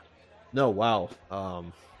no, wow,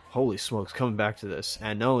 holy smokes, coming back to this,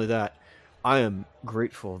 and not only that, I am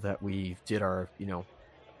grateful that we did our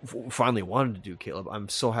finally wanted to do, Caleb. I'm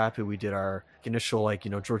so happy we did our initial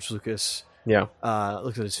George Lucas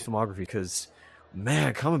looked at his filmography, because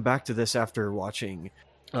man, coming back to this after watching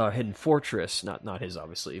Hidden Fortress, not his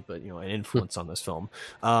obviously, but an influence on this film,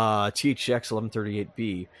 THX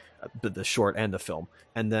 1138B, the short and the film,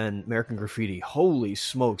 and then American Graffiti. Holy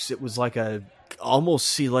smokes, it was like almost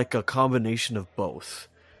see like a combination of both.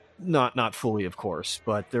 Not fully, of course,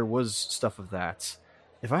 but there was stuff of that.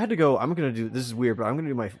 If I had to go, I'm going to do, this is weird, but I'm going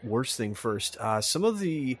to do my worst thing first. Some of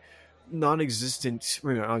the non-existent,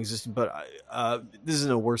 but this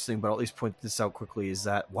isn't a worst thing, but I'll at least point this out quickly, is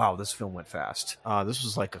that, wow, this film went fast. This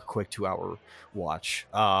was like a quick 2-hour watch.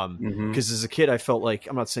 Because as a kid, I felt like,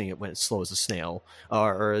 I'm not saying it went as slow as a snail,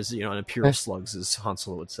 or as, an imperial slugs, as Han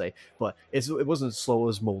Solo would say, but it wasn't as slow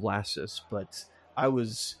as molasses, but I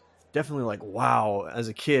was definitely like, wow, as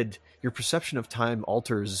a kid, your perception of time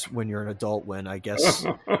alters when you're an adult, when I guess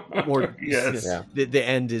more Yes. the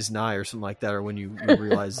end is nigh or something like that, or when you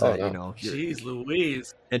realize that Jeez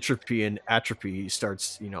Louise, entropy and atrophy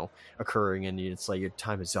starts occurring, and it's like your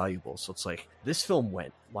time is valuable. So it's like this film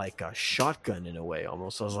went like a shotgun in a way,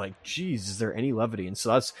 almost. I was like, geez, is there any levity? And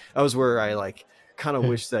so that was where I like kind of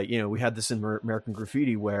wish that we had this in American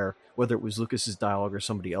Graffiti, where whether it was Lucas's dialogue or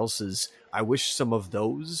somebody else's, I wish some of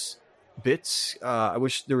those bits, I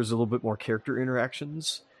wish there was a little bit more character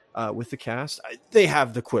interactions with the cast. They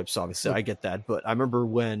have the quips, obviously, I get that, but I remember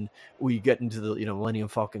when we get into the Millennium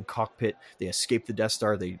Falcon cockpit, they escape the Death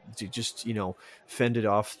Star, they just fended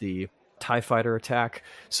off the TIE fighter attack.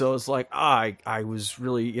 So it's like I was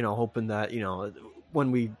really hoping that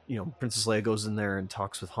when we Princess Leia goes in there and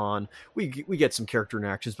talks with Han, we get some character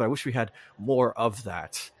interactions, but I wish we had more of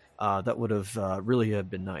that. That would have really have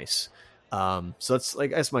been nice. So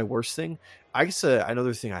that's my worst thing. I guess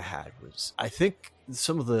another thing I had was, I think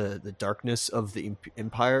some of the darkness of the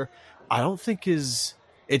Empire, I don't think it's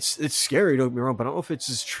scary, don't get me wrong, but I don't know if it's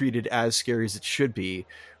just treated as scary as it should be,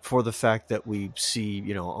 for the fact that we see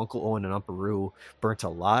Uncle Owen and Aunt Beru burnt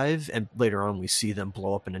alive, and later on we see them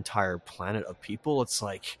blow up an entire planet of people. It's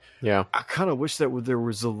like, I kind of wish that there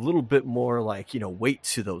was a little bit more like weight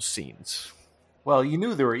to those scenes. Well, you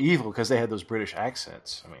knew they were evil because they had those British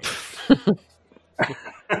accents. I mean,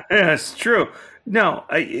 yeah, it's true. No,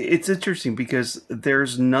 it's interesting because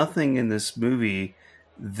there's nothing in this movie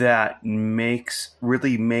that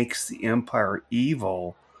really makes the Empire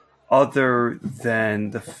evil, other than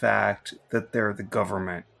the fact that they're the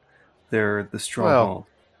government. They're the stronghold. Well,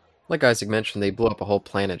 like Isaac mentioned, they blew up a whole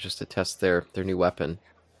planet just to test their new weapon.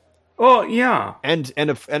 Oh yeah, and in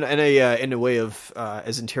a way of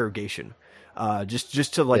as interrogation.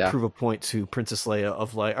 Just to prove a point to Princess Leia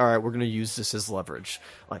of like, all right, we're going to use this as leverage.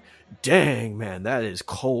 Like, dang, man, that is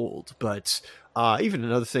cold. But even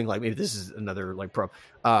another thing, like maybe this is another like problem.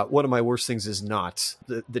 One of my worst things is not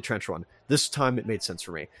the trench run. This time it made sense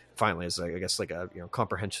for me. Finally, as I guess like a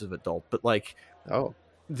comprehensive adult. But like,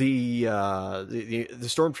 the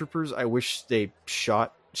stormtroopers, I wish they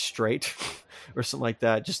shot straight or something like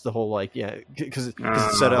that. Just the whole because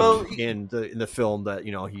it's set up in the film that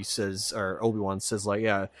he says, or Obi-Wan says like,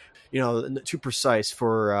 too precise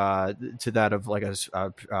for to that of like a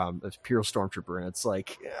Imperial stormtrooper, and it's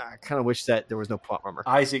like I kind of wish that there was no plot armor.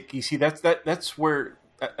 Isaac, you see, that's where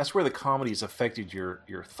the comedies affected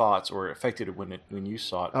your thoughts, or affected it when you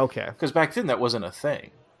saw it. Okay, because back then that wasn't a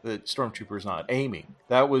thing. The stormtroopers not aiming.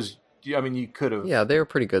 That was, I mean, you could have. Yeah, they were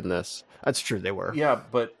pretty good in this. That's true, they were. Yeah,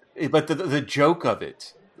 but the joke of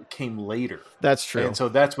it came later. That's true. And so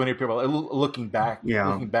that's when people looking back,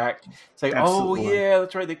 it's like, absolutely. Oh yeah,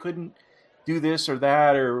 that's right. They couldn't do this or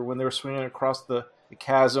that, or when they were swinging across the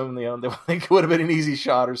chasm, they think it would have been an easy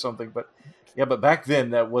shot or something. But back then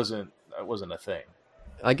that wasn't a thing.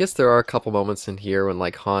 I guess there are a couple moments in here when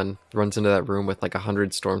like Han runs into that room with like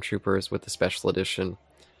 100 stormtroopers with the special edition.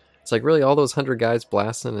 It's like, really, all those 100 guys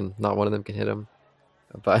blasting and not one of them can hit him.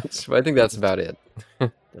 But I think that's about it.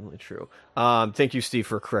 Definitely true. Thank you, Steve,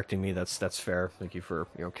 for correcting me. That's fair. Thank you for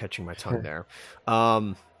catching my tongue there.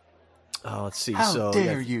 let's see. How so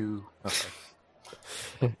dare you? Okay.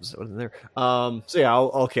 So in there. So yeah,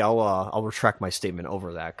 I'll retract my statement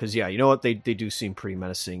over that because yeah, you know what, they do seem pretty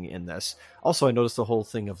menacing in this. Also, I noticed the whole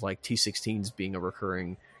thing of like T16s being a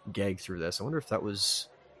recurring gag through this. I wonder if that was.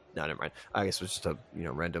 No, never mind. I guess it was just a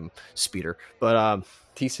random speeder. But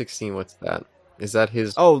T16, what's that? Is that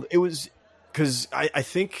his? oh, it was because I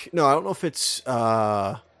think no, I don't know if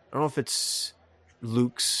it's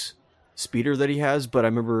Luke's speeder that he has, but I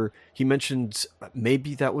remember he mentioned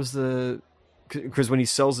maybe that was the. Because when he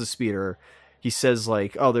sells the speeder, he says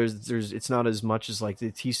like, "Oh, there's it's not as much as like the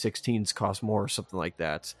T16s cost more or something like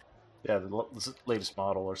that." Yeah, the latest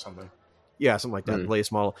model or something. Yeah, something like that, the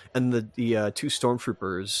latest model. And the two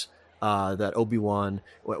stormtroopers that Obi-Wan,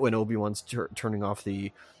 when Obi-Wan's turning off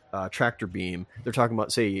the tractor beam, they're talking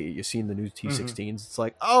about, say, you seen the new T16s? It's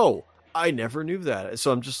like, oh, I never knew that.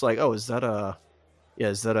 So I'm just like, oh, is that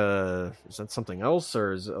something else,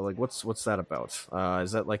 or is it, like what's that about?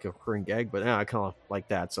 Is that like a recurring gag? But I kind of like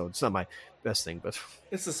that, so it's not my best thing. But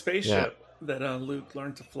It's a spaceship that Luke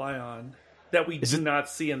learned to fly on that we do not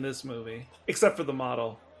see in this movie, except for the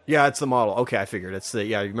model. yeah, it's the model. Okay, I figured it's the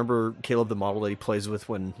you remember Caleb, the model that he plays with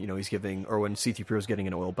when he's giving, or when C-3PO is getting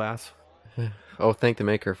an oil bath. Oh, thank the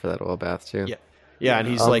maker for that oil bath too. Yeah, and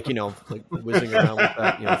he's like like whizzing around with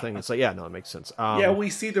that thing. It's like, yeah, no, it makes sense. Yeah, we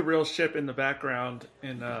see the real ship in the background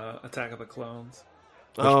in Attack of the Clones.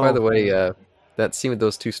 Which, by the way, that scene with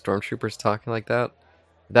those two stormtroopers talking like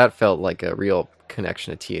that felt like a real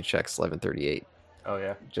connection to THX 1138. Oh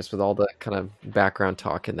yeah, just with all the kind of background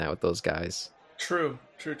talk in that with those guys. True.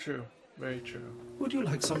 Very true. Would you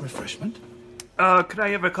like some refreshment? Could I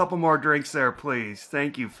have a couple more drinks there, please?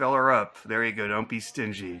 Thank you. Fill her up. There you go. Don't be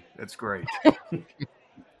stingy. That's great.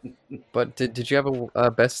 But did you have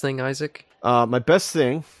a best thing, Isaac? My best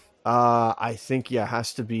thing, I think,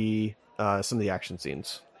 has to be some of the action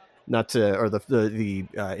scenes, or the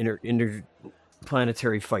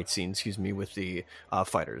interplanetary fight scene. Excuse me, with the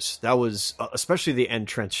fighters. That was especially the end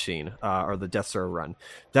trench scene, or the Death Star run.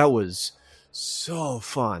 That was so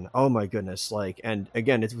fun. Oh my goodness! Like, and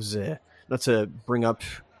again, it was not to bring up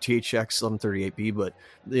THX 1138B, but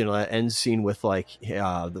that end scene with like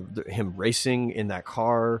him racing in that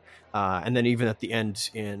car, and then even at the end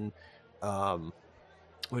in what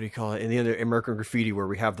do you call it, in the other American Graffiti, where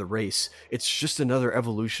we have the race. It's just another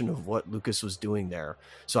evolution of what Lucas was doing there.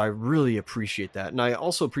 So I really appreciate that, and I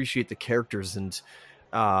also appreciate the characters. And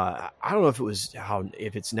I don't know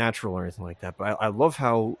if it's natural or anything like that, but I love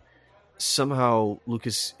how somehow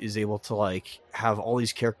Lucas is able to like have all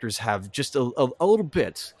these characters have just a little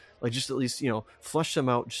bit, like just at least flesh them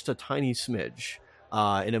out just a tiny smidge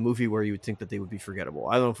in a movie where you would think that they would be forgettable.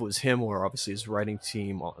 I don't know if it was him or obviously his writing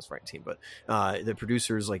team, but the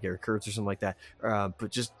producers like Eric Kurtz or something like that,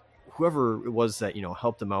 but just whoever it was that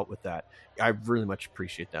helped them out with that. I really much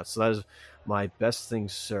appreciate that. So that is my best thing,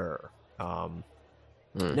 sir.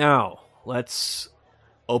 Now let's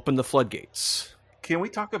open the floodgates. Can we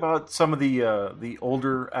talk about some of the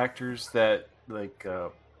older actors that like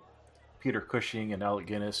Peter Cushing and Alec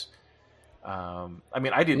Guinness? I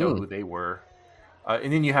mean, I didn't know who they were,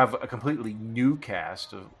 and then you have a completely new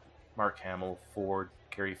cast of Mark Hamill, Ford,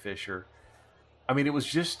 Carrie Fisher. I mean, it was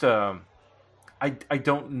just I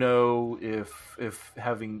don't know if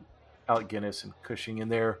having Alec Guinness and Cushing in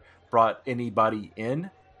there brought anybody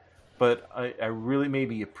in, but I really made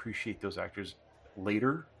me appreciate those actors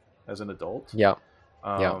later as an adult. Yeah.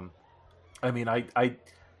 I mean, I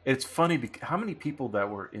it's funny because how many people that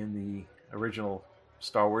were in the original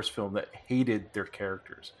Star Wars film that hated their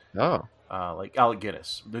characters. Oh. Like Alec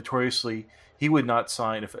Guinness, notoriously, he would not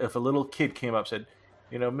sign if a little kid came up and said,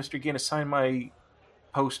 Mr. Guinness, sign my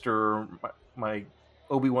poster or my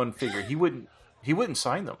Obi-Wan figure. He wouldn't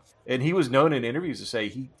sign them, and he was known in interviews to say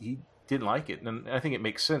he didn't like it, and I think it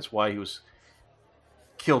makes sense why he was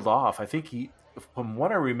killed off. I think from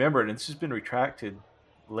what I remember, and this has been retracted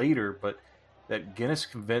later, but that Guinness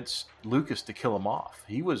convinced Lucas to kill him off. I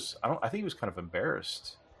think he was kind of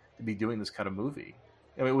embarrassed to be doing this kind of movie.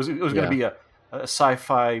 I mean, it was going to be a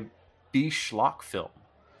sci-fi B schlock film,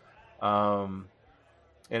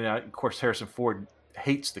 and of course Harrison Ford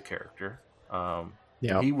hates the character.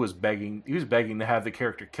 He was begging to have the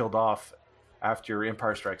character killed off after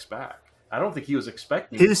Empire Strikes Back. I don't think he was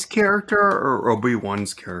expecting his character or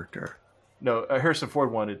Obi-Wan's character. No, Harrison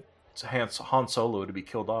Ford wanted Han Solo to be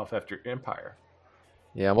killed off after Empire.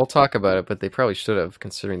 Yeah, we'll talk about it, but they probably should have,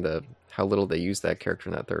 considering how little they used that character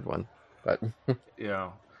in that third one. But yeah,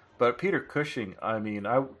 but Peter Cushing, I mean,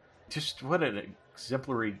 what an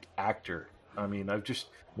exemplary actor. I mean, I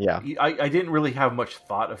didn't really have much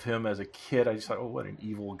thought of him as a kid. I just thought, oh, what an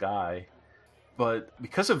evil guy. but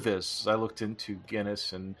because of this, I looked into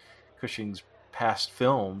Guinness and Cushing's past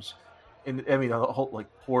films, and I mean the whole like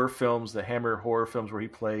horror films, the Hammer horror films where he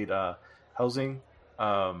played Helsing,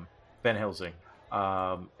 Van Helsing,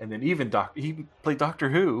 and then even he played Doctor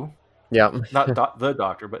Who, Yeah. not the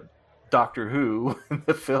Doctor, but Doctor Who in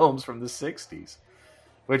the films from the '60s,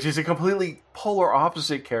 which is a completely polar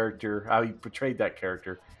opposite character. How he portrayed that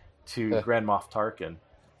character to Grand Moff Tarkin.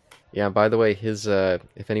 Yeah, by the way, his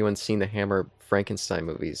if anyone's seen the Hammer Frankenstein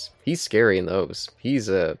movies, he's scary in those. He's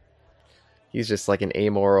just like an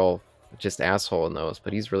amoral just asshole in those,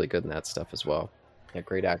 but he's really good in that stuff as well. Yeah,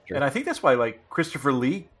 great actor. And I think that's why like Christopher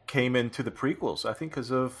Lee came into the prequels. I think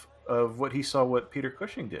because of what he saw what Peter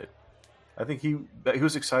Cushing did. I think he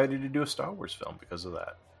was excited to do a Star Wars film because of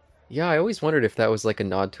that. Yeah, I always wondered if that was like a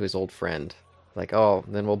nod to his old friend. Like, oh,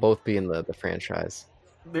 then we'll both be in the franchise.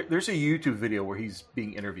 There's a YouTube video where he's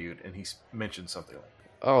being interviewed and he's mentioned something like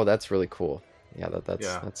that. Oh, that's really cool. Yeah,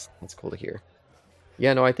 that's cool to hear.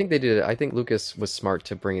 Yeah, no, I think they did. I think Lucas was smart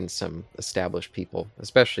to bring in some established people,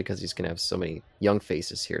 especially because he's going to have so many young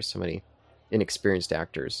faces here, so many inexperienced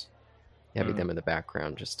actors. Having them in the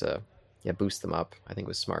background just to boost them up, I think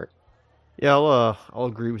was smart. Yeah, I'll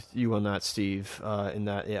agree with you on that, Steve. In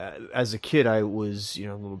that, yeah, as a kid, I was a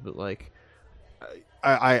little bit like.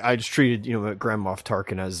 I just treated Grand Moff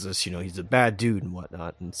Tarkin as this he's a bad dude and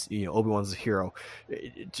whatnot, and Obi-Wan's a hero.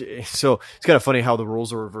 So it's kind of funny how the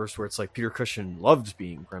roles are reversed, where it's like Peter Cushing loved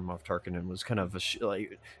being Grand Moff Tarkin and was kind of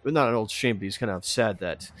not an old shame, but he's kind of sad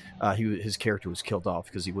that his character was killed off,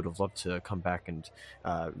 because he would have loved to come back and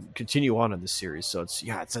continue on in this series. So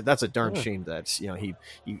that's a darn shame that he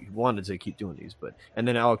wanted to keep doing these, and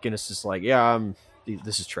then Alec Guinness is like,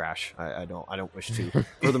 this is trash. I don't wish to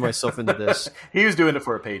further myself into this. He was doing it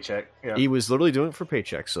for a paycheck. Yeah. He was literally doing it for a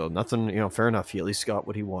paycheck. So nothing, fair enough. He at least got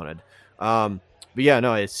what he wanted. But yeah,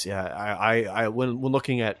 no, it's I when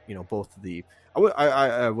looking at both of the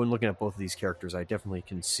when looking at both of these characters, I definitely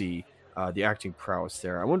can see the acting prowess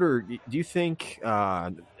there. I wonder, do you think?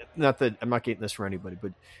 Not that I'm not getting this from anybody,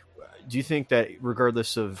 but do you think that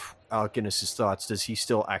regardless of Alec Guinness's thoughts, does he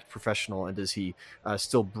still act professional, and does he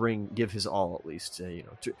still give his all, at least to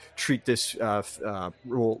treat this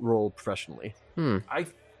role professionally? I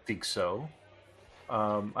think so.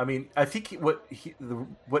 I mean, I think what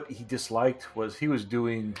he disliked was he was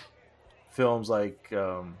doing films like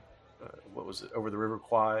what was it, Over the River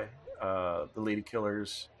Kwai, The Lady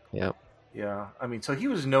Killers. Yeah. I mean, so he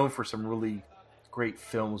was known for some really great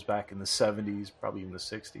films back in the 70s, probably in the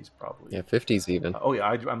 60s, probably. Yeah, 50s even. Oh yeah,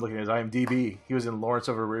 I'm looking at his IMDb. He was in Lawrence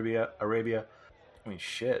of Arabia. I mean,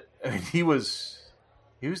 shit. I mean, he was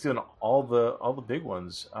doing all the big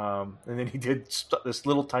ones. And then he did this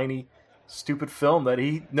little tiny stupid film that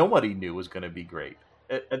nobody knew was going to be great.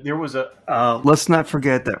 There was a let's not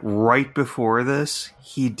forget that right before this,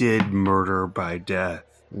 he did Murder by Death.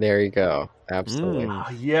 There you go. Absolutely.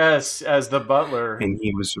 Yes, as the butler. And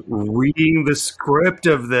he was reading the script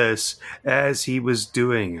of this as he was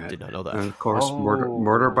doing it. Did not know that. And of course,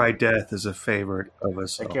 Murder by Death is a favorite of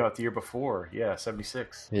us all. That came out the year before. Yeah,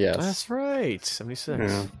 76. Yes. That's right. 76.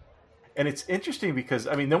 Yeah. And it's interesting because,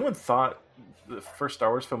 I mean, no one thought the first Star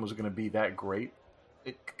Wars film was going to be that great.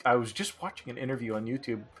 I was just watching an interview on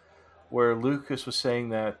YouTube where Lucas was saying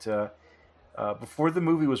that before the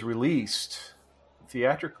movie was released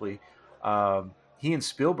theatrically, he and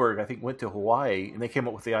Spielberg, I think, went to Hawaii, and they came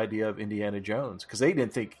up with the idea of Indiana Jones because they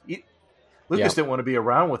didn't think Lucas didn't want to be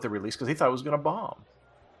around with the release because he thought it was going to bomb.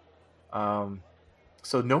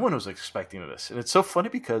 So no one was expecting this, and it's so funny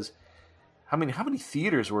because how many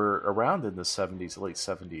theaters were around in the 70s, late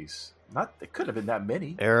 70s? It could have been that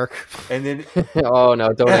many. Eric, and then oh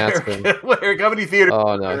no, don't ask him. Eric, how many theaters?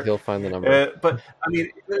 Oh no, he'll find the number. But I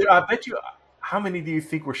mean, I bet you. How many do you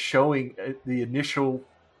think were showing the initial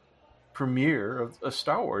premiere of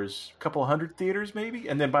Star Wars? A couple hundred theaters, maybe,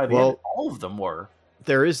 and then by the end, all of them were.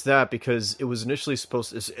 There is that, because it was initially supposed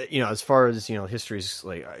to, as far as, history's,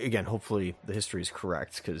 like, again, hopefully the history is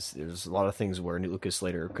correct, because there's a lot of things where Lucas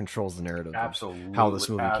later controls the narrative of how this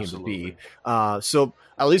movie came to be. So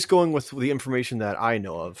at least going with the information that I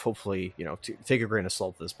know of, hopefully, to take a grain of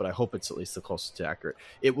salt with this, but I hope it's at least the closest to accurate.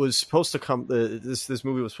 It was supposed to come, this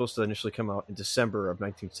movie was supposed to initially come out in December of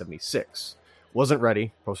 1976. Wasn't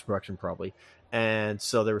ready, post-production probably. And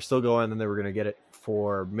so they were still going, and they were going to get it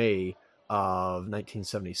for May of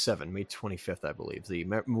 1977, May 25th, I believe, the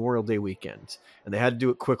Memorial Day weekend. And they had to do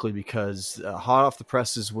it quickly because hot off the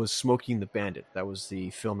presses was Smoking the Bandit. That was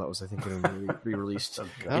the film that was, I think, going to be re-released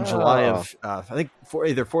in July of, I think, for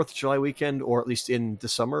either 4th of July weekend or at least in the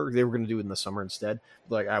summer. They were going to do it in the summer instead.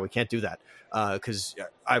 Like, we can't do that because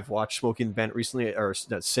I've watched Smoking the Bandit recently or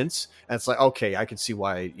since, and it's like, okay, I can see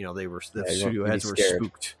why the studio heads were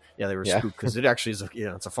spooked. Yeah, they were spooked because it actually is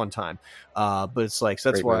it's a fun time. But it's like,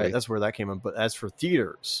 so that's where that came in. But as for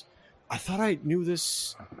theaters, I thought I knew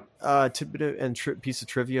this tidbit and piece of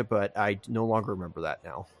trivia, but I no longer remember that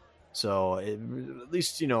now. So at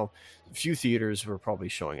least a few theaters were probably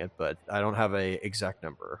showing it, but I don't have a exact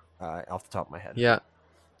number off the top of my head. Yeah,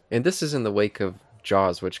 and this is in the wake of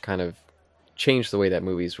Jaws, which kind of changed the way that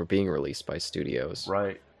movies were being released by studios.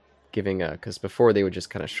 Right. Giving because before they would just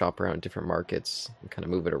kind of shop around different markets and kind of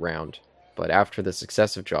move it around. But after the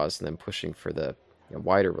success of Jaws and then pushing for the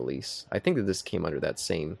wider release, I think that this came under that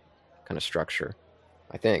same kind of structure.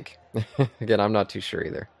 I think. Again, I'm not too sure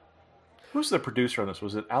either. Who's the producer on this?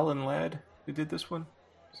 Was it Alan Ladd who did this one?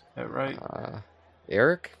 Is that right?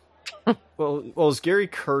 Eric? Well, it was Gary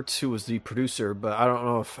Kurtz who was the producer, but I don't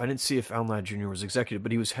know I didn't see if Alan Ladd Jr. was executive,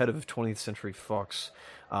 but he was head of 20th Century Fox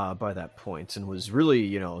by that point, and was really,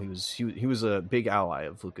 he was a big ally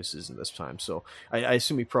of Lucas's in this time. So I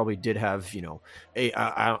assume he probably did have,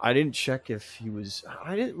 I didn't check if he was.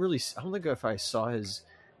 I don't think if I saw his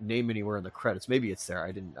name anywhere in the credits. Maybe it's there.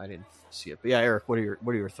 I didn't see it. But yeah, Eric, what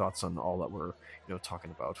are your thoughts on all that we're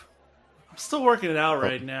talking about? I'm still working it out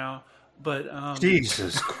right now. But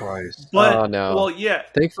Jesus Christ! But oh no! Well, yeah.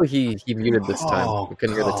 Thankfully, he muted this time. We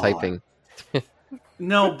couldn't hear the typing.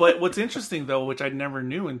 No, but what's interesting though, which I never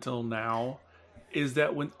knew until now, is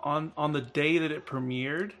that when on the day that it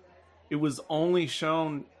premiered, it was only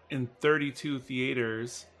shown in 32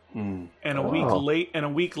 theaters, and a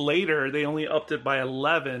week later they only upped it by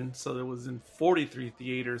 11, so it was in 43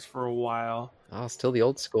 theaters for a while. Oh, still the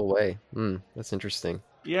old school way. That's interesting.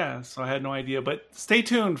 Yeah, so I had no idea, but stay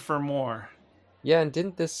tuned for more. Yeah, and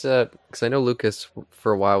didn't this, because I know Lucas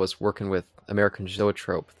for a while was working with American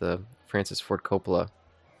Zoetrope, the Francis Ford Coppola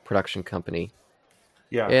production company.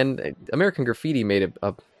 Yeah. And American Graffiti made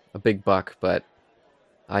a big buck, but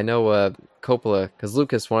I know Coppola, because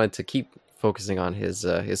Lucas wanted to keep focusing on his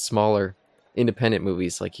smaller independent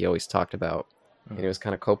movies like he always talked about. And it was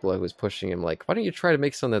kind of Coppola who was pushing him like, why don't you try to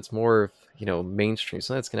make something that's more, mainstream,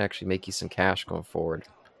 something that's going to actually make you some cash going forward.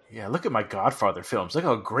 Yeah, look at my Godfather films. Look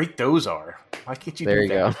how great those are. Why can't you there do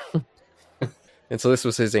that? There you go. And so this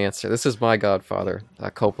was his answer. This is my Godfather,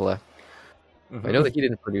 Coppola. Mm-hmm. I know that he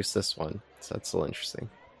didn't produce this one, so that's still interesting.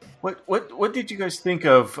 What did you guys think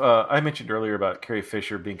of? I mentioned earlier about Carrie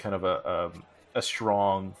Fisher being kind of a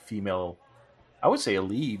strong female. I would say a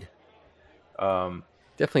lead.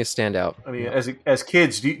 Definitely a standout. I mean, as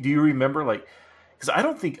kids, do you remember because I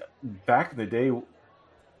don't think back in the day.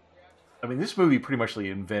 I mean, this movie pretty much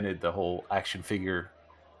invented the whole action figure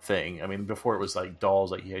thing. I mean, before it was like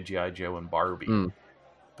dolls, like you had G.I. Joe and Barbie.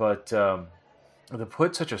 But to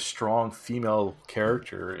put such a strong female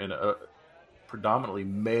character in a predominantly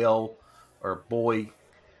male or boy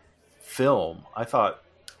film, I thought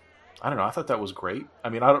that was great. I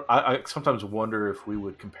mean, I sometimes wonder if we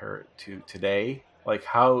would compare it to today, like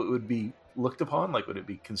how it would be looked upon. Like, would it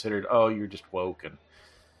be considered, oh, you're just woke and,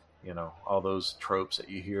 all those tropes that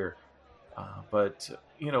you hear. But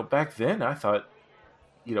back then I thought,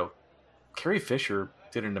 Carrie Fisher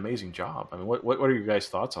did an amazing job. I mean, what are your guys'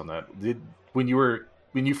 thoughts on that? When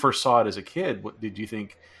you first saw it as a kid, what did you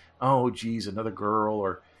think? Oh, geez, another girl,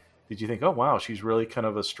 or did you think, oh wow, she's really kind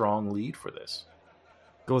of a strong lead for this?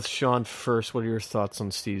 Go with Sean first. What are your thoughts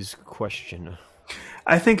on Steve's question?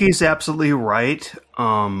 I think he's absolutely right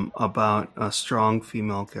about a strong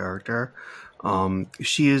female character.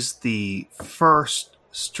 She is the first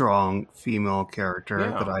strong female character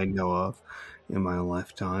that I know of in my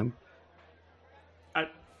lifetime.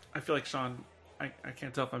 I feel like Sean, I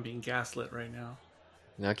can't tell if I'm being gaslit right now.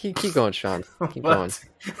 No, keep going, Sean. Keep going.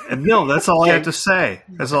 No, that's all I have to say.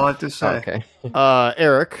 That's all I have to say. Okay.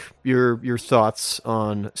 Eric, your thoughts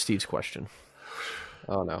on Steve's question?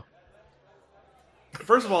 Oh no.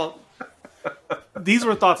 First of all, these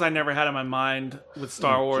were thoughts I never had in my mind with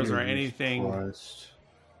Star Wars or anything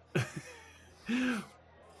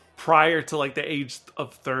prior to like the age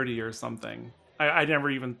of 30 or something. I never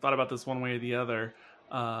even thought about this one way or the other.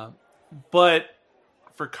 But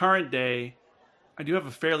for current day, I do have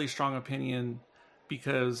a fairly strong opinion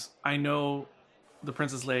because I know the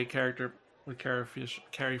Princess Leia character with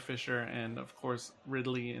Carrie Fisher and, of course,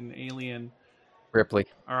 Ridley and Alien Ripley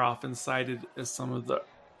are often cited as some of the...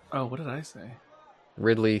 Oh, what did I say?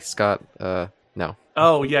 Ridley Scott. No.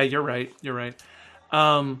 Oh yeah, you're right. You're right.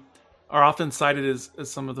 Are often cited as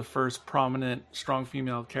some of the first prominent strong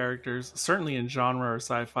female characters, certainly in genre or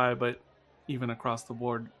sci-fi, but even across the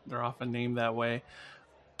board, they're often named that way.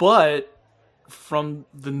 But from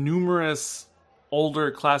the numerous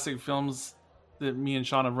older classic films that me and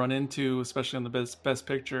Sean have run into, especially on the Best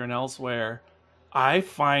Picture and elsewhere, I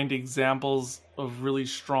find examples of really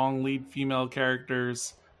strong lead female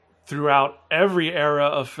characters throughout every era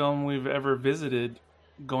of film we've ever visited,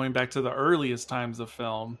 going back to the earliest times of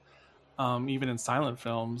film, even in silent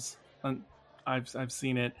films. And I've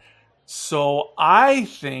seen it. So I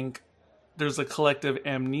think there's a collective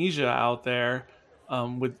amnesia out there,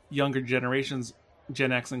 with younger generations,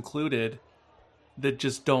 Gen X included, that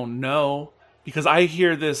just don't know, because I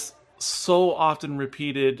hear this so often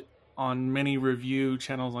repeated on many review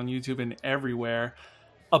channels on YouTube and everywhere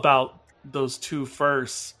about those two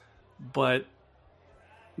firsts, but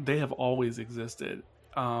they have always existed.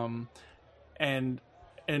 And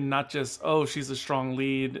not just, oh, she's a strong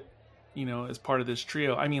lead, as part of this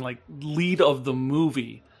trio. I mean, like, lead of the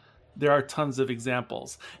movie. There are tons of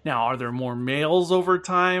examples. Now, are there more males over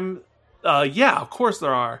time? Yeah, of course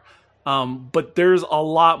there are. But there's a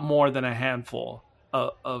lot more than a handful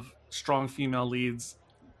of strong female leads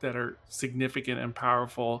that are significant and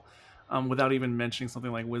powerful, without even mentioning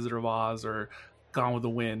something like Wizard of Oz or Gone with the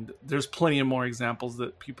Wind. There's plenty of more examples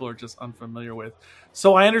that people are just unfamiliar with.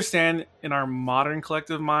 So I understand in our modern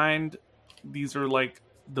collective mind, these are like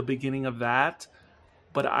the beginning of that,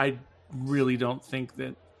 but I really don't think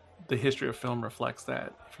that the history of film reflects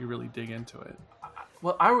that if you really dig into it.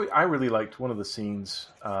 Well, I really liked one of the scenes,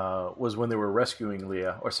 was when they were rescuing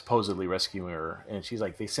Leia, or supposedly rescuing her, and she's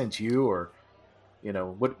like, "They sent you," or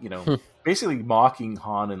basically mocking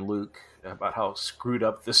Han and Luke about how screwed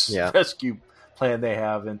up this rescue plan they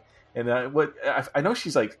have, and I know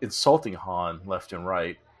she's like insulting Han left and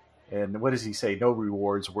right, and what does he say? No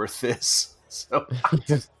reward's worth this. So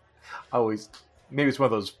I always, maybe it's one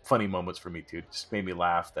of those funny moments for me too. It just made me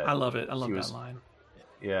laugh. That I love it. I love that line.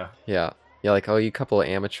 Yeah. Yeah. Yeah, like, oh, you couple of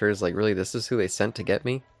amateurs, like, really, this is who they sent to get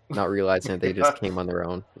me? Not realizing that they just came on their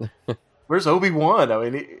own. Where's Obi-Wan? I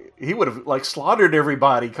mean, he would have, like, slaughtered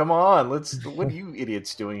everybody. Come on, what are you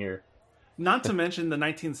idiots doing here? Not to mention the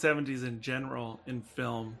 1970s in general in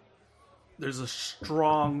film. There's a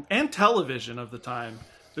strong, and television of the time,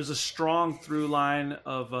 there's a strong through line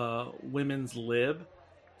of women's lib.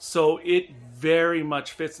 So it very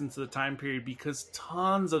much fits into the time period, because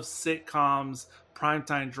tons of sitcoms,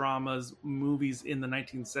 primetime dramas, movies in the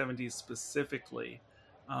 1970s specifically,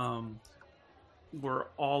 were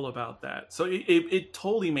all about that. So it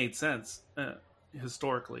totally made sense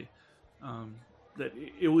historically, that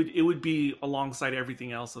it would be alongside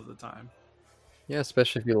everything else of the time. Yeah,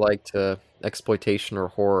 especially if you liked exploitation or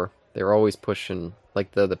horror. They were always pushing,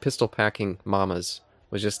 like, the pistol packing mamas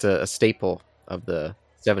was just a staple of the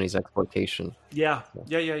 70s exploitation. Yeah.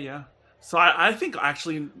 So I think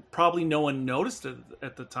actually probably no one noticed it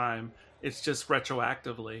at the time. It's just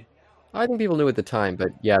retroactively. I think people knew at the time, but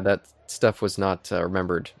yeah, that stuff was not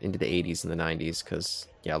remembered into the 80s and the 90s because,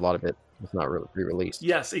 yeah, a lot of it was not re-released.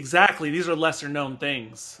 Yes, exactly. These are lesser known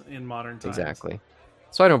things in modern times. Exactly.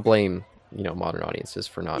 So I don't blame, modern audiences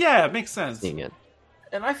for not it makes sense. seeing it.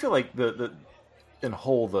 And I feel like the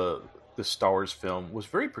Star Wars film was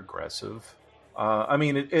very progressive. I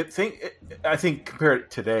mean, I think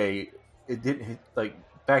compared to today, it didn't hit, like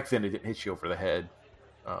back then, it didn't hit you over the head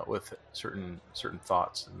with certain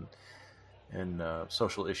thoughts and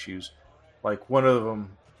social issues. Like one of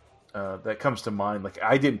them that comes to mind, like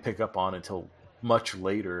I didn't pick up on until much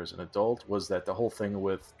later as an adult, was that the whole thing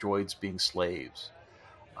with droids being slaves.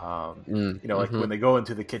 Like when they go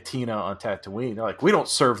into the cantina on Tatooine, they're like, "We don't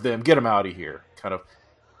serve them. Get them out of here." Kind of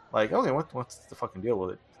like, okay, what's the fucking deal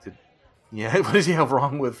with it? What does he have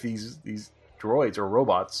wrong with these droids or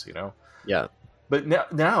robots? Yeah. But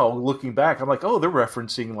now looking back, I'm like, oh, they're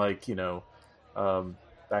referencing like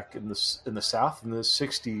back in the South in the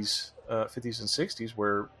 60s, 50s and 60s,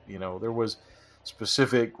 where there was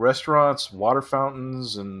specific restaurants, water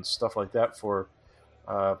fountains, and stuff like that for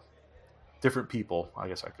different people. I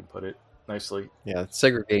guess I could put it nicely. Yeah,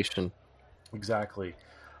 segregation. Exactly.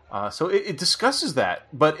 So it discusses that,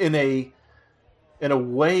 but in a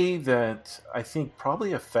way that I think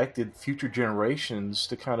probably affected future generations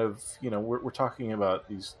to kind of, we're talking about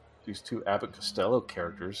these two Abbott Costello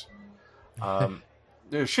characters.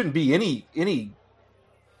 There shouldn't be any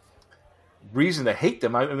reason to hate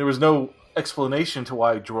them. There was no explanation to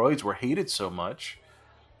why droids were hated so much,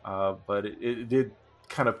 but it did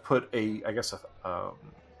kind of put a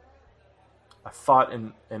thought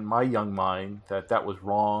in my young mind that was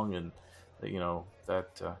wrong, and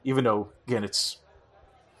that even though again it's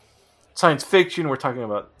science fiction, we're talking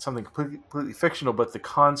about something completely fictional, but the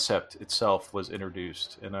concept itself was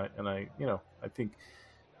introduced, and I I think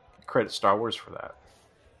credit Star Wars for that.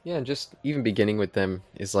 Yeah, and just even beginning with them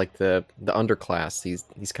is like the underclass,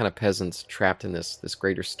 these kind of peasants trapped in this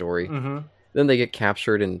greater story. Mm-hmm. Then they get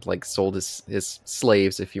captured and like sold as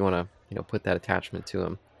slaves, if you want to put that attachment to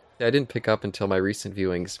them. I didn't pick up until my recent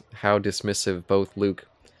viewings how dismissive both Luke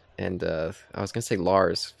and I was gonna say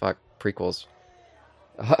Lars, fuck prequels,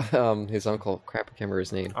 his uncle, crap, I can't remember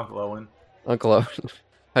his name, Uncle Owen. Uncle Owen.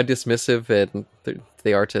 How dismissive and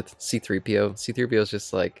they are to C-3PO. C-3PO is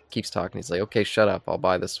just like keeps talking. He's like, okay, shut up, I'll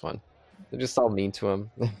buy this one. They're just all mean to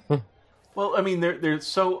him. Well, I mean, they're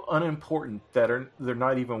so unimportant that they're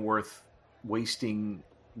not even worth wasting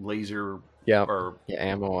laser or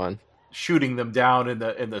ammo on. Shooting them down in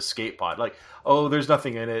the escape pod. Like, oh, there's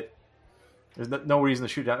nothing in it. There's no reason to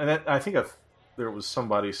shoot down. And I think if there was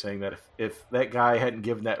somebody saying that if that guy hadn't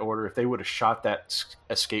given that order, if they would have shot that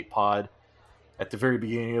escape pod at the very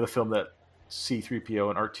beginning of the film that C-3PO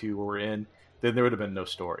and R2 were in, then there would have been no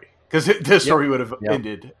story, because the story would have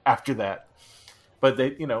ended after that. But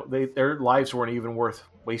their lives weren't even worth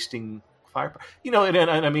wasting fire. And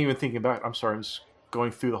I'm even thinking back. I'm sorry, I'm just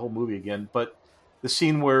going through the whole movie again. But the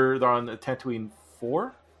scene where they're on the Tatooine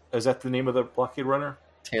 4, is that the name of the blockade runner?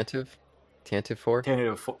 Tantive 4.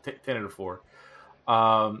 Tantive 4.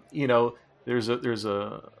 There's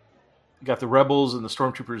a got the rebels and the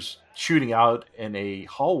stormtroopers shooting out in a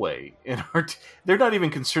hallway, and they're not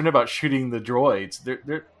even concerned about shooting the droids.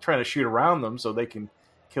 They're trying to shoot around them so they can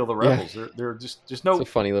kill the rebels. Yeah. They're just no. It's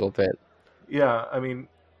a funny little bit. Yeah, I mean,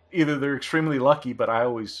 either they're extremely lucky, but I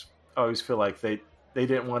always feel like they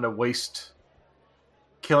didn't want to waste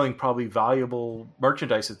killing probably valuable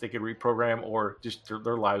merchandise that they could reprogram, or just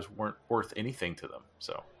their lives weren't worth anything to them.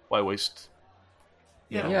 So why waste?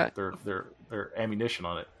 Their ammunition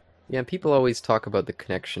on it. Yeah, and people always talk about the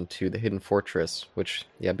connection to the Hidden Fortress, which,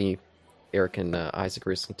 me, Eric, and Isaac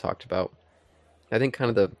recently talked about. I think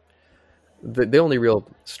kind of the only real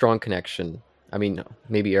strong connection, I mean,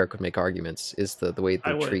 maybe Eric would make arguments, is the way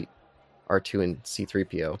they treat R2 and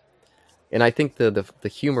C-3PO. And I think the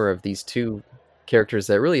humor of these two characters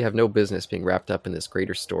that really have no business being wrapped up in this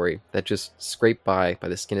greater story, that just scrape by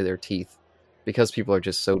the skin of their teeth, because people are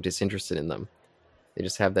just so disinterested in them. They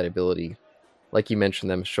just have that ability. Like you mentioned,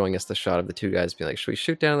 them showing us the shot of the two guys being like, should we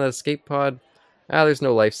shoot down that escape pod? There's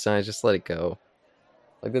no life signs, just let it go.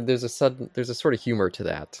 Like, there's a sort of humor to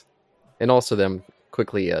that. And also them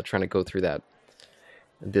quickly trying to go through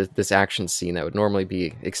this action scene that would normally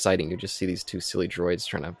be exciting. You just see these two silly droids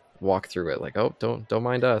trying to walk through it, like, oh, don't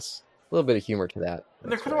mind us. A little bit of humor to that. And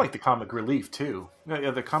they're kind of like the comic relief too.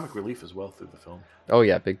 Yeah, the comic relief as well through the film. Oh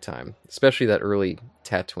yeah, big time. Especially that early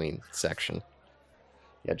Tatooine section.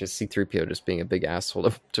 Yeah, just C-3PO just being a big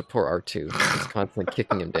asshole to poor R2. Just constantly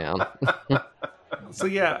kicking him down. So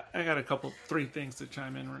yeah, I got three things to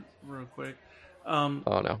chime in real quick. Oh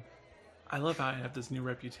no. I love how I have this new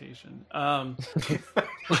reputation.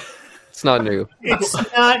 It's not new. It's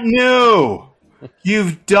not new.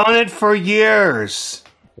 You've done it for years.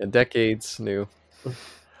 Yeah, decades new.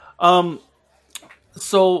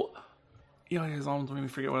 So... it's almost made me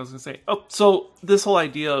forget what I was going to say. Oh, so this whole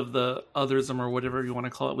idea of the otherism, or whatever you want to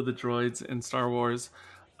call it, with the droids in Star Wars,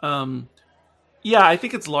 I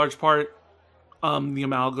think it's a large part the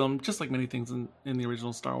amalgam, just like many things in the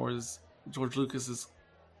original Star Wars. George Lucas is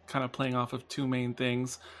kind of playing off of two main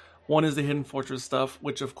things. One is the Hidden Fortress stuff,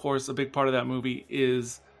 which, of course, a big part of that movie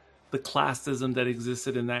is the classism that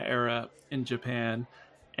existed in that era in Japan.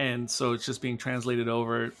 And so it's just being translated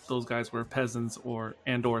over. Those guys were peasants or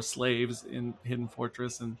slaves in Hidden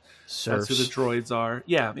Fortress, and Serfs. That's who the droids are.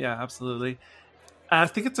 Yeah, absolutely. I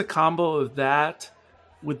think it's a combo of that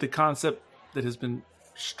with the concept that has been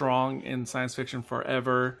strong in science fiction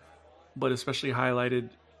forever, but especially highlighted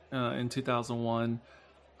in 2001,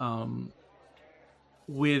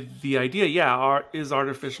 with the idea, is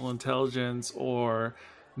artificial intelligence or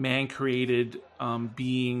man-created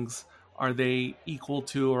beings, are they equal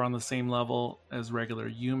to or on the same level as regular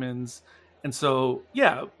humans? And so,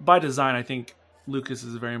 by design, I think Lucas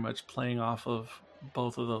is very much playing off of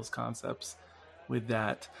both of those concepts with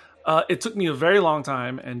that. It took me a very long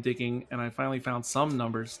time and digging, and I finally found some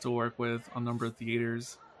numbers to work with on number of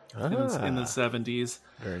theaters in the 70s.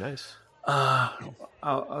 Very nice.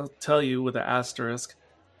 I'll tell you with an asterisk.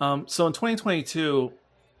 So in 2022,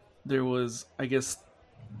 there was, I guess,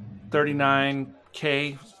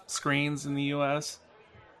 39K screens in the US,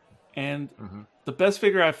 and the best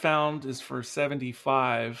figure I found is for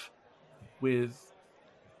 75, with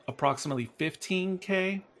approximately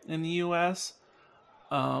 15K in the US.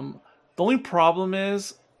 The only problem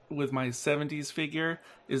is with my 70s figure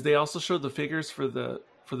is they also showed the figures for the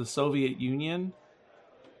Soviet Union,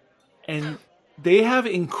 and they have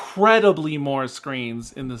incredibly more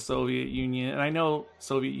screens in the Soviet Union. And I know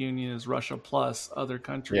Soviet Union is Russia plus other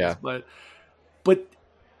countries, Yeah. but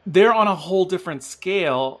they're on a whole different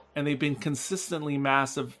scale, and they've been consistently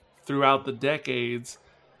massive throughout the decades.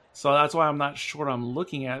 So that's why I'm not sure I'm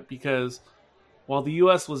looking at, because while the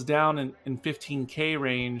US was down in 15K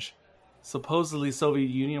range, supposedly Soviet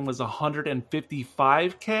Union was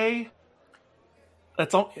 155K.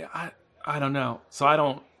 That's all. I don't know. So I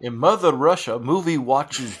don't. In Mother Russia, movie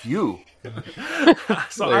watches you.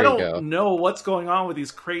 So There I you don't go. know what's going on with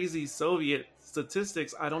these crazy Soviet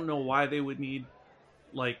statistics. I don't know why they would need,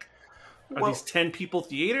 like, are Well- these 10 people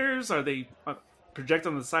theaters? Are they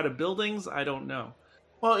projected on the side of buildings? I don't know.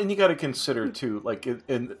 Well, and you got to consider too, like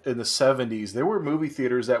in the 70s, there were movie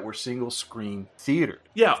theaters that were single screen theater.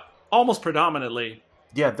 Yeah, almost predominantly.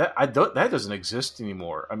 Yeah, that doesn't exist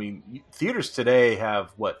anymore. I mean, theaters today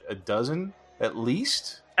have what, a dozen at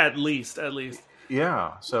least. At least.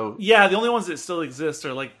 Yeah, so Yeah, the only ones that still exist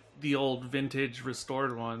are like the old vintage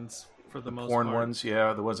restored ones for the most porn part. ones,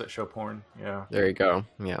 yeah, the ones that show porn, yeah, There you go.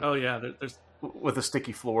 Yeah. Oh yeah, there's with the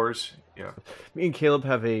sticky floors, yeah. Me and Caleb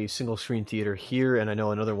have a single screen theater here, and I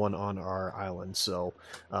know another one on our island. So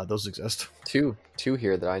those exist. Two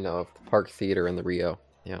here that I know of: the Park Theater and the Rio.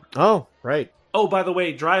 Yeah. Oh, right. Oh, by the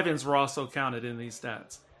way, drive-ins were also counted in these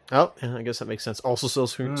stats. Oh, yeah, I guess that makes sense. Also, still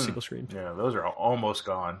single screen. Yeah, those are almost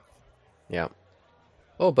gone. Yeah.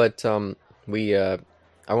 Oh, but we I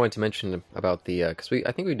wanted to mention about the because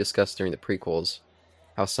I think we discussed during the prequels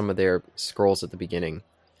how some of their scrolls at the beginning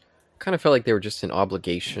kind of felt like they were just an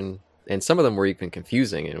obligation, and some of them were even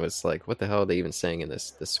confusing. And it was like, what the hell are they even saying in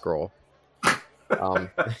this scroll? I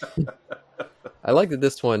like that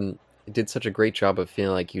this one did such a great job of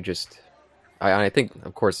feeling like you just. I think,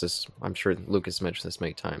 of course, this. I'm sure Lucas mentioned this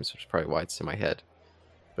many times, which is probably why it's in my head.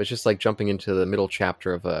 But it's just like jumping into the middle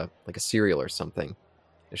chapter of a serial or something.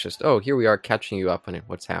 It's just, oh, here we are catching you up on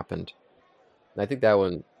what's happened. And I think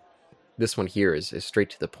this one here is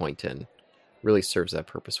straight to the point and really serves that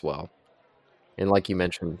purpose well. And like you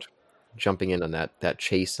mentioned, jumping in on that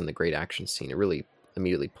chase and the great action scene, it really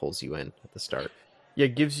immediately pulls you in at the start. Yeah,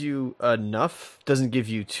 it gives you enough. Doesn't give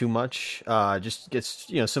you too much. Just gets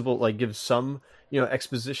simple. Like gives some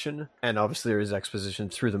exposition, and obviously there is exposition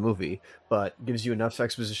through the movie, but gives you enough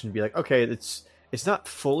exposition to be like, okay, it's not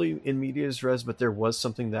fully in medias res, but there was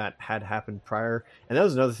something that had happened prior, and that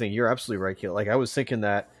was another thing. You're absolutely right, Keel. Like I was thinking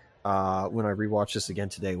that when I rewatched this again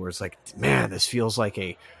today, where it's like, man, this feels like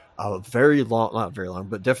a very long, not very long,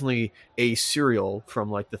 but definitely a serial from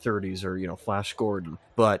like the 30s or Flash Gordon,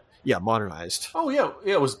 but yeah, modernized. Oh yeah,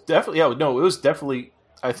 it was definitely. Yeah, no, it was definitely.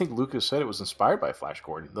 I think Lucas said it was inspired by Flash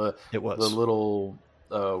Gordon. It was the little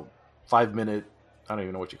 5-minute. I don't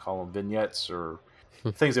even know what you call them, vignettes or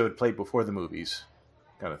things that would play before the movies,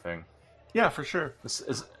 kind of thing. Yeah, for sure.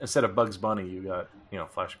 Instead of Bugs Bunny, you got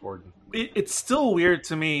Flash Gordon. It's still weird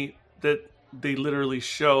to me that they literally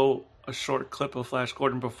show a short clip of Flash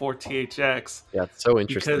Gordon before THX. Yeah, it's so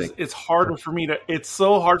interesting. Because it's so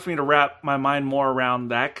hard for me to wrap my mind more around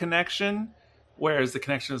that connection, whereas the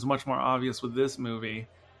connection is much more obvious with this movie.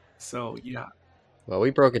 So yeah. Well, we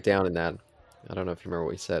broke it down in that. I don't know if you remember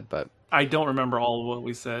what we said, but I don't remember all of what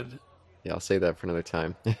we said. yeah, I'll save that for another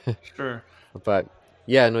time. Sure. But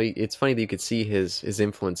yeah, no, it's funny that you could see his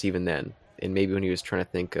influence even then, and maybe when he was trying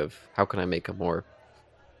to think of how can I make a more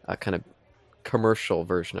kind of commercial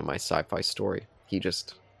version of my sci-fi story, he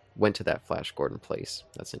just went to that Flash Gordon place.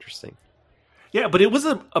 That's interesting. Yeah, but it was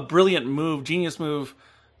a brilliant move, genius move,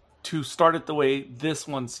 to start it the way this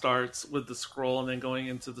one starts with the scroll and then going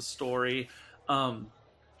into the story.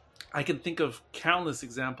 I can think of countless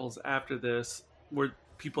examples after this where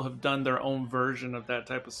people have done their own version of that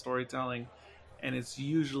type of storytelling, and it's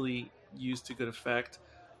usually used to good effect.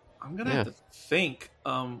 I'm gonna have to think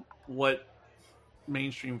what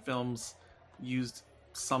mainstream films used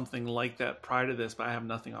something like that prior to this, but I have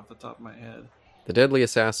nothing off the top of my head. The Deadly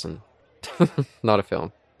Assassin. Not a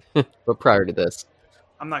film. But prior to this.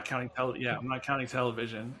 I'm not counting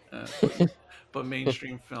television, but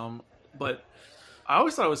mainstream film. But I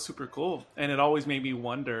always thought it was super cool, and it always made me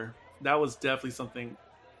wonder. That was definitely something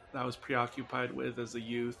that I was preoccupied with as a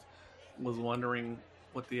youth, was wondering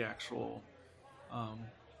what the actual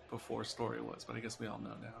before story was. But I guess we all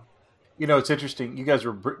know now. It's interesting. You guys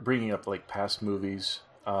were bringing up like past movies,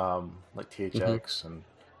 like THX and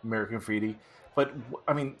American Graffiti. But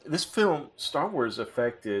I mean, this film, Star Wars,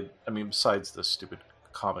 affected. I mean, besides the stupid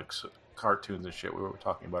comics cartoons and shit we were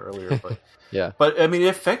talking about earlier. But Yeah. but I mean, it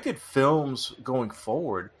affected films going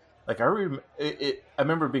forward. Like I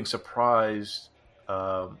remember being surprised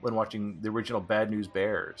when watching the original Bad News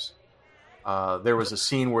Bears. There was a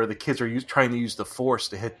scene where the kids are trying to use the force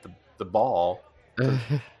to hit the ball.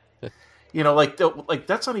 Like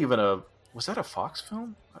that's not even was that a Fox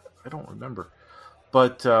film? I don't remember.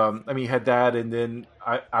 But I mean, you had that, and then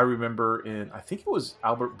I remember I think it was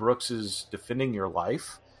Albert Brooks's Defending Your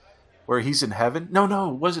Life, where he's in heaven. No,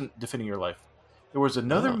 it wasn't Defending Your Life. There was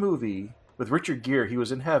another movie with Richard Gere. He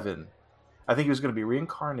was in heaven. I think he was going to be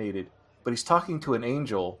reincarnated, but he's talking to an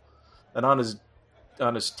angel, and on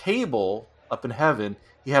his table up in heaven,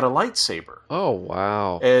 he had a lightsaber. Oh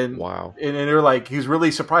wow! And wow! And they're like, he's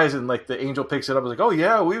really surprised, and like the angel picks it up, and is like, oh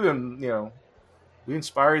yeah, we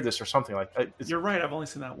inspired this or something like that. You're right. I've only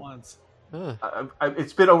seen that once.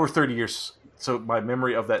 It's been over 30 years, so my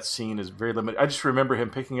memory of that scene is very limited. I just remember him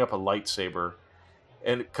picking up a lightsaber,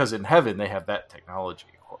 and because in heaven they have that technology,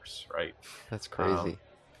 of course, right? That's crazy.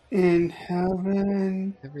 In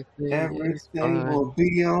heaven, everything will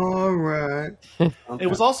be all right. Okay. It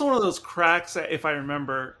was also one of those cracks, if I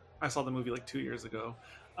remember. I saw the movie like 2 years ago.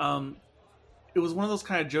 It was one of those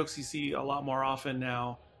kind of jokes you see a lot more often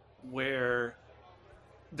now, where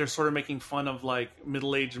they're sort of making fun of like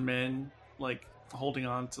middle-aged men, like holding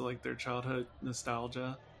on to like their childhood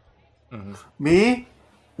nostalgia. Mm-hmm. Me?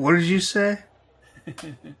 What did you say?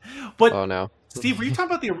 But oh no, Steve, were you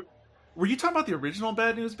talking about the original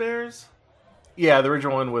Bad News Bears? Yeah, the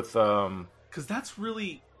original one with because that's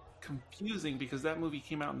really confusing because that movie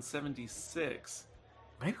came out in '76.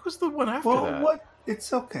 Maybe it was the one after that. What?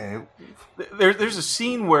 It's okay. There's a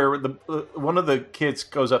scene where one of the kids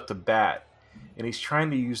goes up to bat, and he's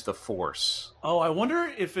trying to use the force. Oh, I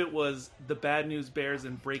wonder if it was the Bad News Bears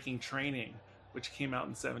in Breaking Training, which came out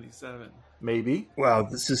in '77. Maybe. Wow,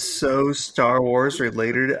 this is so Star Wars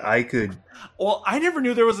related. Well, I never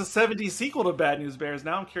knew there was a '70s sequel to Bad News Bears.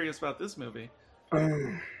 Now I'm curious about this movie.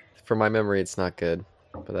 From my memory, it's not good,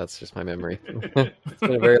 but that's just my memory. It's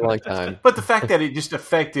been a very long time. But the fact that it just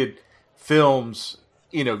affected films,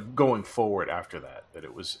 going forward after that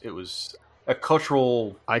it was a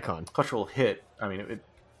cultural hit. I mean,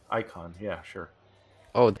 icon. Yeah, sure.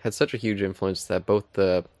 Oh, it had such a huge influence that both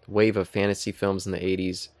the wave of fantasy films in the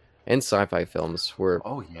 80s and sci-fi films were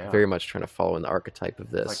very much trying to follow in the archetype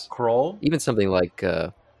of this. Like Kroll? Even something like,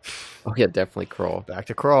 oh yeah, definitely Kroll. Back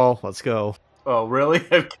to Kroll. Let's go. Oh, really?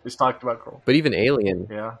 I just talked about Kroll. But even Alien.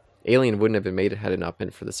 Yeah. Alien wouldn't have been made had it not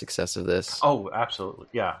been for the success of this. Oh, absolutely.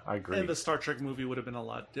 Yeah, I agree. And the Star Trek movie would have been a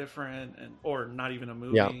lot different, or not even a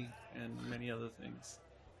movie, and many other things.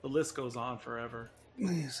 The list goes on forever.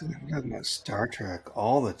 I'm talking about Star Trek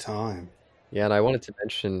all the time. Yeah, and I wanted to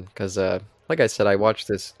mention, because, like I said, I watched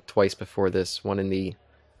this twice before this, one in the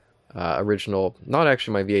original, not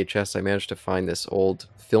actually my VHS, I managed to find this old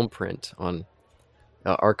film print on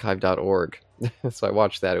archive.org. So I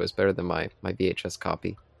watched that. It was better than my VHS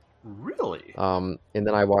copy. Really? And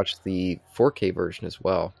then I watched the 4K version as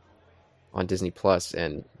well on Disney Plus,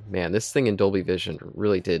 and man, this thing in Dolby Vision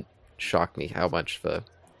really did shock me how much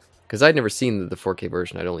because I'd never seen the 4K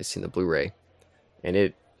version, I'd only seen the Blu-ray, and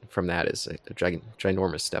it from that is a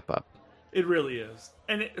ginormous step up. It really is,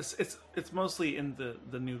 and it's mostly in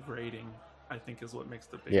the new grading, I think, is what makes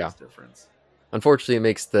the biggest difference. Unfortunately, it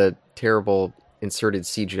makes the terrible inserted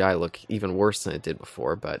CGI look even worse than it did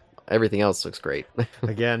before, but everything else looks great.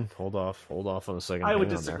 Again, hold off on a second. I would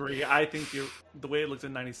disagree. I think the way it looked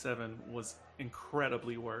in '97 was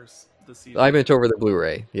incredibly worse. The CGI. I meant over the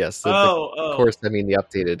Blu-ray. Yes. Of course, I mean the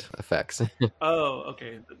updated effects. Oh,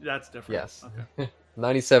 okay, that's different. Yes. Okay.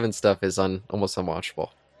 97 stuff is almost unwatchable.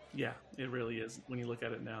 Yeah, it really is when you look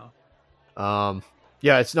at it now.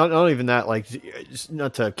 Yeah, it's not even that. Like, just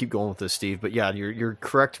not to keep going with this, Steve, but yeah, you're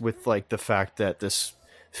correct with like the fact that this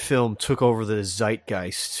film took over the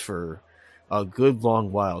zeitgeist for a good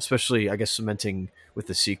long while, especially I guess cementing with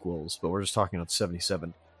the sequels. But we're just talking about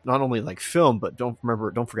 '77. Not only like film, but don't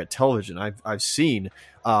forget television. I've seen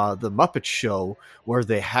the Muppet Show where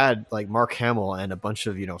they had like Mark Hamill and a bunch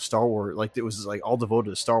of Star Wars, like it was like all devoted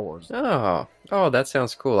to Star Wars. Oh, that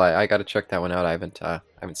sounds cool. I got to check that one out. I haven't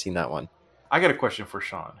seen that one. I got a question for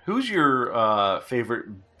Sean. Who's your favorite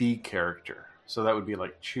B character? So that would be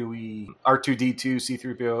like Chewie, R2D2,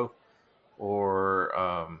 C3PO, or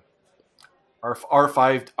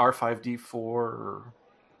R5D4.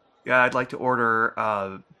 Yeah, I'd like to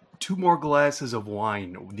order 2 more glasses of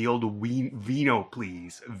wine. The old vino,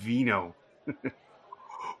 please. Vino.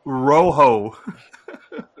 Rojo.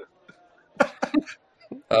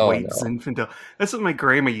 White Zinfandel. That's what my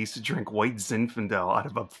grandma used to drink, white Zinfandel out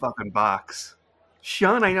of a fucking box.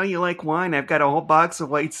 Sean, I know you like wine. I've got a whole box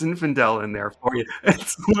of white Zinfandel in there for you.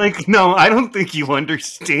 It's like, no, I don't think you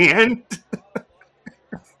understand.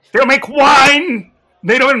 They'll make wine.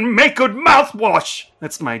 They don't make good mouthwash.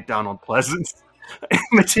 That's my Donald Pleasance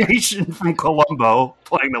imitation from Columbo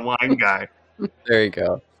playing the wine guy. There you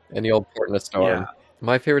go. And the old port in a storm. Yeah.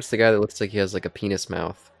 My favorite's the guy that looks like he has like a penis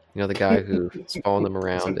mouth. You know, the guy who's following them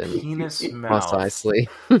around and Penis Mos mouth. Eisley.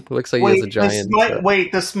 Looks like he has a giant.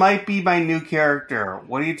 This might be my new character.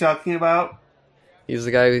 What are you talking about? He's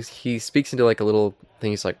the guy he speaks into like a little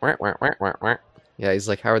thing. He's like, wah, wah, wah, wah, wah. Yeah, he's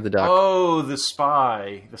like Howard the Duck. Oh, the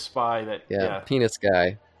spy that. Yeah, penis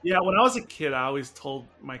guy. Yeah, when I was a kid, I always told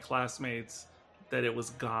my classmates that it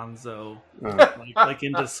was Gonzo, like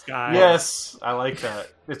in disguise. Yes, I like that.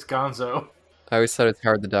 It's Gonzo. I always thought it was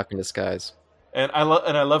Howard the Duck in disguise. And I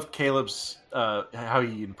love Caleb's how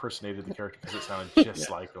he impersonated the character because it sounded just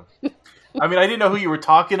like him. I mean, I didn't know who you were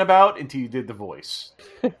talking about until you did the voice.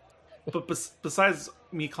 But besides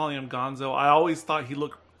me calling him Gonzo, I always thought he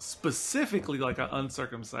looked specifically like an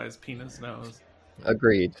uncircumcised penis nose.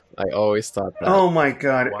 Agreed. I always thought that. Oh my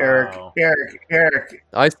God, Wow. Eric.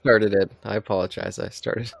 I started it. I apologize. I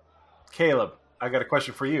started. Caleb, I got a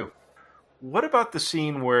question for you. What about the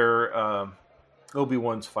scene where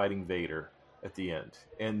Obi-Wan's fighting Vader at the end,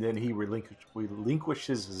 and then he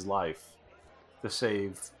relinquishes his life to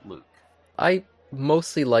save Luke? I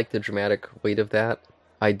mostly like the dramatic weight of that.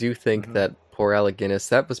 I do think that poor Alec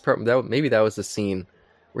Guinness, maybe that was the scene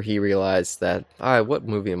where he realized that, what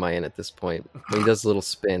movie am I in at this point? When he does a little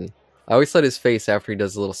spin. I always thought his face after he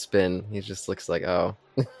does a little spin, he just looks like, oh.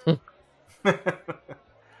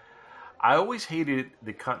 I always hated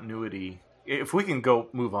the continuity. If we can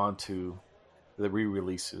move on to the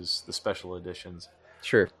re-releases, the special editions.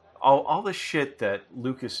 Sure. All the shit that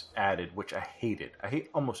Lucas added, which I hated. I hate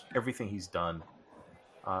almost everything he's done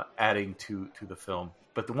adding to the film.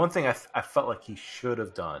 But the one thing I felt like he should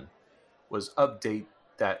have done was update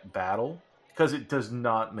that battle, because it does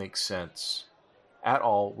not make sense at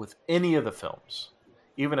all with any of the films.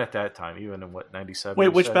 Even at that time, even in 97. Wait,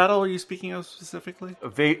 which battle are you speaking of specifically?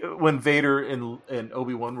 When Vader and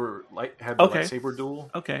Obi-Wan had the lightsaber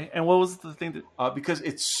duel. Okay, and what was the thing that? Because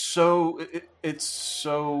it's so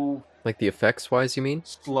like the effects wise, you mean?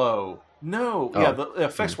 Slow. No, yeah, the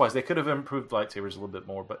effects wise, they could have improved lightsabers a little bit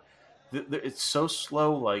more, but it's so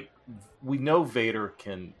slow. Like, we know Vader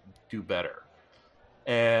can do better,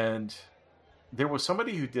 and there was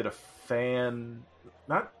somebody who did a fan.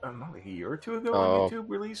 Not like a year or two ago on YouTube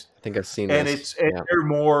released. I think I've seen and this. They're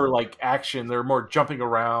more like action. They're more jumping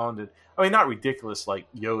around. And, I mean, not ridiculous like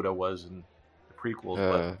Yoda was in the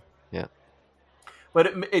prequels, but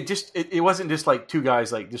it wasn't just like two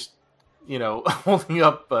guys like just holding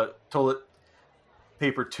up a toilet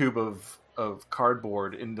paper tube of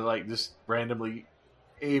cardboard and like just randomly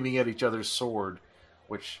aiming at each other's sword,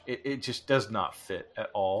 which it just does not fit at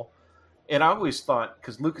all. And I always thought,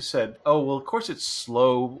 because Lucas said, oh, well, of course it's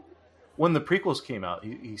slow. When the prequels came out,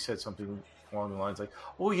 he said something along the lines like,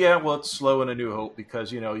 oh, yeah, well, it's slow in A New Hope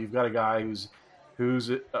because, you've got a guy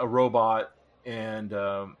who's a robot and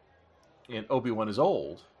Obi-Wan is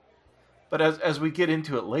old. But as we get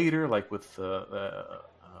into it later, like with the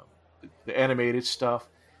animated stuff,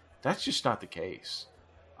 that's just not the case.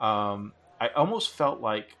 I almost felt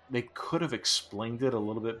like they could have explained it a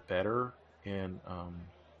little bit better in...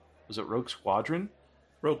 was it Rogue Squadron?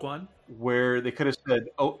 Rogue One? Where they could have said,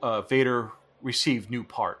 Vader received new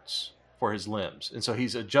parts for his limbs. And so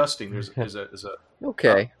he's adjusting. There's a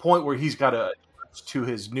point where he's got to adjust to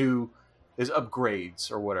his upgrades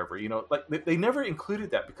or whatever. Like they never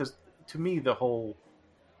included that because to me, the whole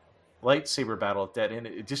lightsaber battle at that end,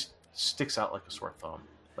 it just sticks out like a sore thumb.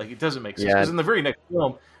 Like it doesn't make sense. Because in the very next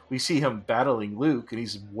film, we see him battling Luke, and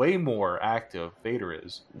he's way more active. Vader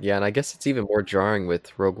is. Yeah, and I guess it's even more jarring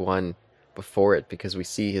with Rogue One before it because we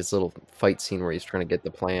see his little fight scene where he's trying to get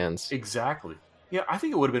the plans. Exactly. Yeah, I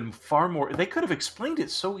think it would have been far more. They could have explained it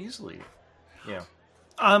so easily. Yeah.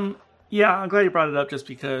 Yeah, I'm glad you brought it up just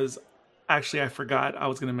because actually I forgot I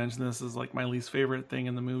was going to mention this as like my least favorite thing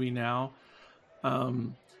in the movie now.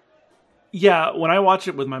 Yeah, when I watch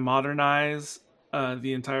it with my modern eyes,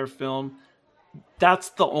 the entire film,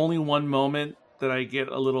 that's the only one moment that I get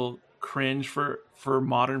a little cringe for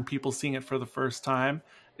modern people seeing it for the first time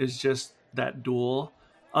is just that duel.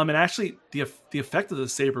 And actually the effect of the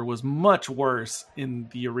saber was much worse in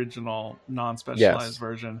the original non-specialized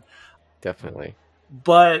version. Definitely.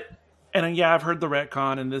 But, and yeah, I've heard the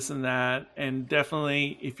retcon and this and that, and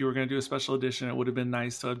definitely if you were going to do a special edition, it would have been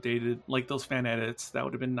nice to update it, like those fan edits, that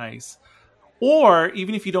would have been nice. Or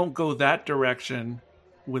even if you don't go that direction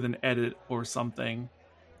with an edit or something,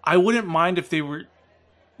 I wouldn't mind if they were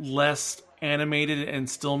less animated and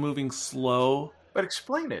still moving slow. But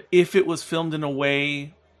explain it. If it was filmed in a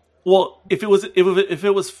way, well, if it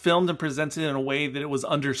was filmed and presented in a way that it was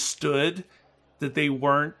understood that they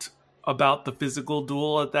weren't about the physical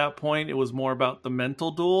duel at that point, it was more about the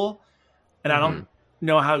mental duel. And I don't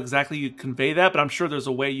know how exactly you convey that, but I'm sure there's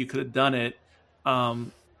a way you could have done it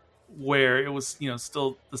where it was,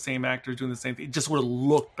 still the same actors doing the same thing. It just would have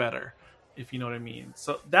looked better, if you know what I mean.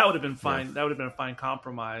 So that would have been fine. Yeah. That would have been a fine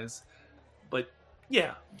compromise. But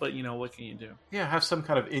what can you do? Yeah, have some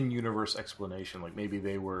kind of in-universe explanation. Like maybe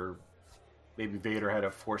Vader had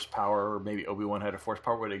a force power, or maybe Obi-Wan had a force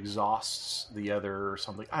power where it exhausts the other or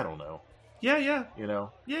something. I don't know. Yeah.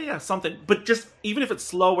 Yeah, something. But just, even if it's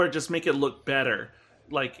slower, just make it look better.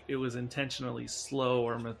 Like it was intentionally slow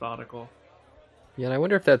or methodical. Yeah, and I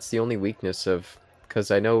wonder if that's the only weakness of...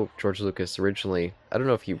 Because I know George Lucas originally... I don't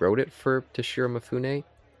know if he wrote it for Toshiro Mifune,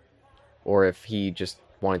 or if he just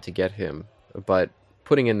wanted to get him. But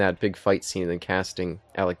putting in that big fight scene and then casting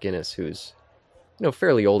Alec Guinness, who's,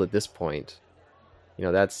 fairly old at this point,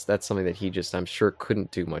 that's something that he just, I'm sure,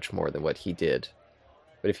 couldn't do much more than what he did.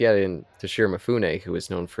 But if you had in Toshiro Mifune, who is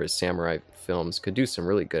known for his samurai films, could do some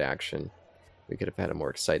really good action, we could have had a more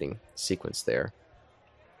exciting sequence there.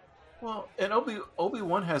 Well, and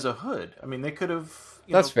Obi-Wan has a hood. I mean, they could have...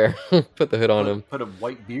 That's fair. Put the hood on him. Put a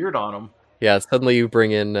white beard on him. Yeah, suddenly you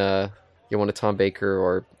bring in... you want a Tom Baker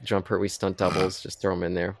or John Pertwee stunt doubles, just throw them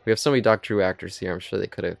in there. We have so many Doctor Who actors here, I'm sure they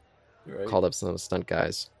could have called up some of the stunt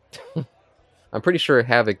guys. I'm pretty sure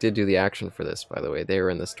Havoc did do the action for this, by the way. They were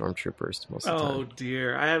in the Stormtroopers most of the time. Oh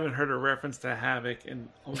dear, I haven't heard a reference to Havoc in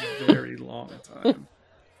a very long time.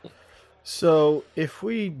 So if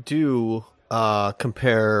we do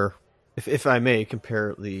compare... If I may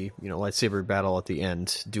compare the lightsaber battle at the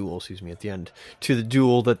end, at the end, to the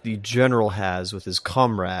duel that the general has with his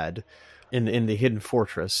comrade in the hidden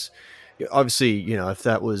fortress, obviously, if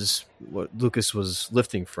that was what Lucas was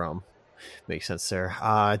lifting from, makes sense there.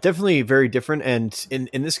 Definitely very different, and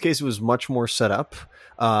in this case, it was much more set up,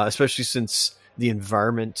 especially since the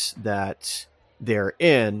environment that they're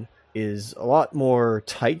in is a lot more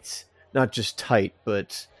tight. Not just tight,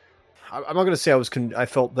 but I'm not going to say I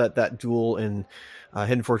felt that duel in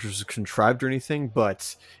Hidden Fortress was contrived or anything,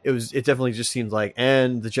 but it definitely just seemed like,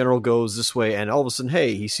 and the general goes this way, and all of a sudden,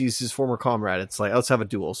 hey, he sees his former comrade. It's like, let's have a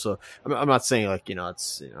duel. So I'm not saying like,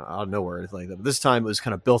 it's out of nowhere or anything like that, but this time it was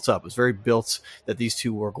kind of built up. It was very built that these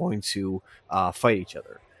two were going to fight each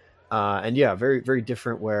other. And yeah, very, very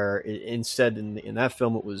different where instead in that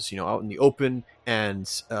film, it was, out in the open, and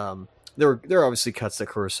there are obviously cuts that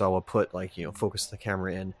Kurosawa put, like, focus the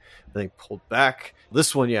camera in, then he pulled back.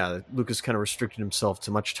 This one, yeah, Lucas kind of restricted himself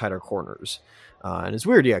to much tighter corners. And it's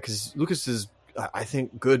weird, yeah, because Lucas is, I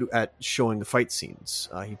think, good at showing the fight scenes.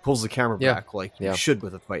 He pulls the camera back like you should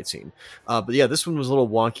with a fight scene. But yeah, this one was a little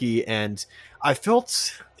wonky, and I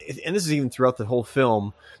felt, and this is even throughout the whole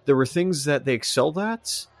film, there were things that they excelled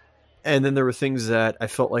at, and then there were things that I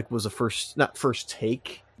felt like was not first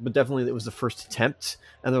take, but definitely it was the first attempt.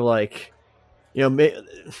 And they're like, they're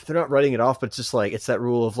not writing it off, but it's just like, it's that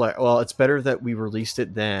rule of like, well, it's better that we released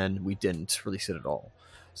it than we didn't release it at all.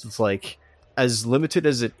 So it's like, as limited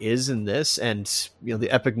as it is in this, and the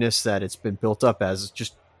epicness that it's been built up as,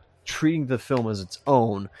 just treating the film as its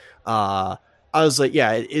own, I was like,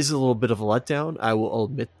 yeah, it is a little bit of a letdown. I will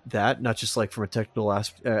admit that, not just like from a technical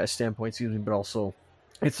standpoint, but also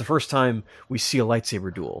it's the first time we see a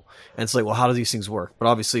lightsaber duel, and it's like, well, how do these things work? But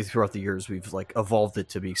obviously, throughout the years, we've like evolved it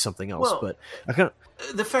to be something else. But I kind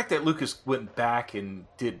of the fact that Lucas went back and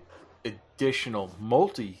did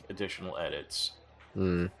multi-additional edits.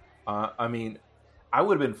 I mean, I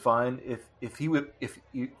would have been fine if you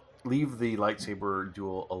leave the lightsaber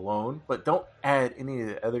duel alone, but don't add any of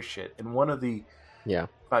the other shit. And one of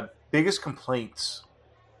my biggest complaints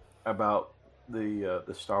about the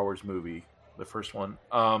Star Wars movie, the first one,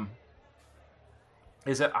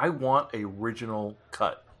 is that I want a original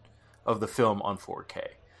cut of the film on 4K.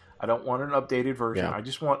 I don't want an updated version. I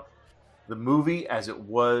just want the movie as it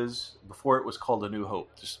was before it was called A New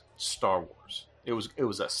Hope, just Star Wars. It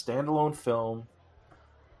was a standalone film.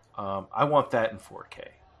 I want that in 4K.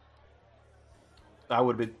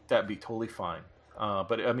 That'd be totally fine.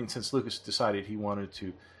 But I mean, since Lucas decided he wanted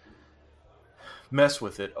to mess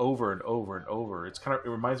with it over and over and over, it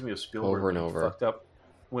reminds me of Spielberg over and over. Fucked up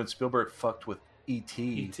when Spielberg fucked with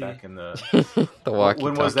E.T. back in the the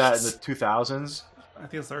when was that, in the 2000s? I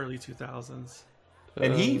think it's the early 2000s.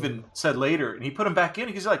 And he even said later, and he put him back in.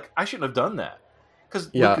 He's like, I shouldn't have done that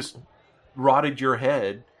because Lucas rotted your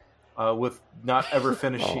head with not ever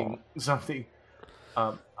finishing something.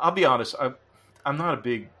 I'll be honest. I'm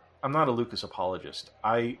not a Lucas apologist.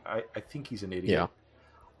 I think he's an idiot. Yeah.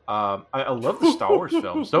 I love the Star Wars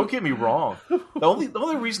films. Don't get me wrong. The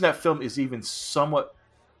only reason that film is even somewhat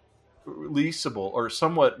releasable or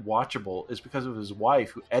somewhat watchable is because of his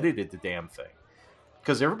wife who edited the damn thing.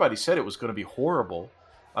 Because everybody said it was going to be horrible.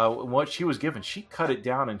 What she was given, she cut it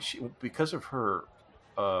down, and because of her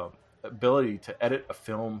ability to edit a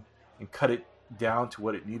film and cut it down to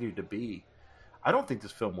what it needed to be, I don't think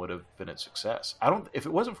this film would have been a success. If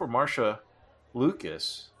it wasn't for Marsha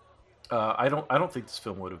Lucas, I don't think this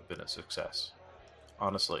film would have been a success.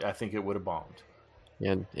 Honestly, I think it would have bombed.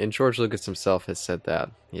 And George Lucas himself has said that.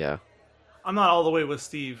 Yeah. I'm not all the way with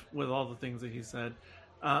Steve with all the things that he said.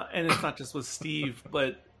 And it's not just with Steve,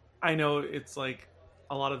 but I know it's like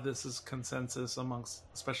a lot of this is consensus amongst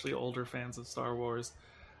especially older fans of Star Wars.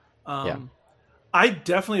 I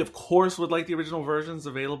definitely, of course, would like the original versions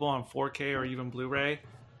available on 4K or even Blu-ray.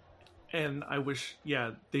 And I wish,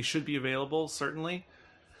 they should be available, certainly.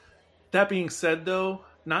 That being said, though,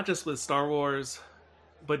 not just with Star Wars,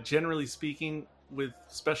 but generally speaking, with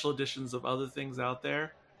special editions of other things out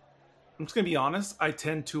there, I'm just going to be honest, I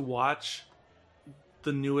tend to watch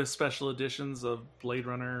the newest special editions of Blade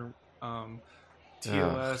Runner,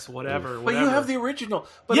 TOS, whatever. But you have the original.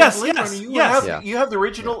 But yes. You have the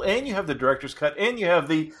original, and you have the director's cut, and you have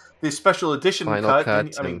the special edition Final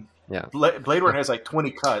cut. Blade Runner has like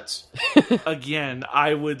 20 cuts. Again,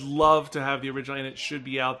 I would love to have the original, and it should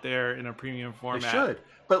be out there in a premium format. It should.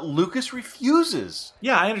 But Lucas refuses.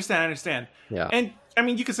 Yeah, I understand. Yeah. And, I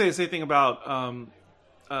mean, you could say the same thing about,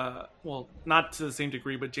 well, not to the same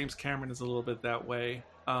degree, but James Cameron is a little bit that way,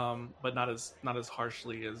 but not as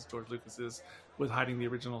harshly as George Lucas is with hiding the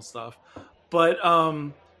original stuff. But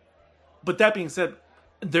that being said,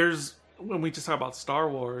 when we just talk about Star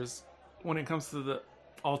Wars, when it comes to the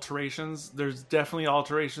alterations, there's definitely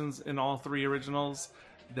alterations in all three originals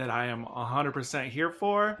that I am 100% here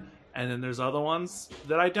for, and then there's other ones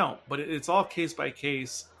that I don't. But it's all case by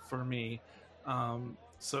case for me,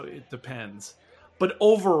 so it depends. But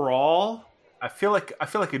overall, I feel like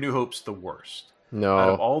A New Hope's the worst. No, out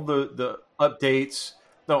of all the updates.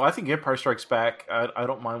 No, I think Empire Strikes Back. I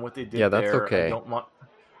don't mind what they did. Yeah, that's there. okay.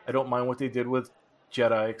 I don't mind what they did with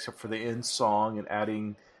Jedi, except for the end song and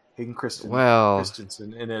adding Hayden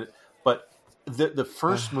Christensen in it. But the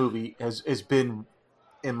first movie has been,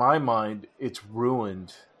 in my mind, it's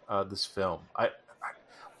ruined this film.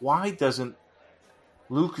 Why doesn't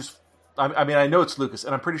Lucas? I mean, I know it's Lucas,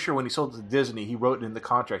 and I'm pretty sure when he sold it to Disney, he wrote it in the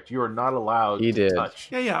contract, you are not allowed to touch.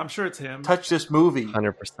 Yeah, I'm sure it's him. Touch this movie.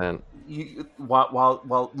 100%.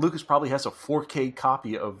 While Lucas probably has a 4K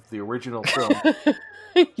copy of the original film.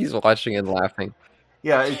 He's watching and laughing.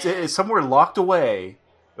 Yeah, it's somewhere locked away,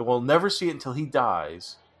 and we'll never see it until he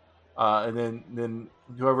dies. And then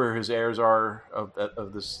whoever his heirs are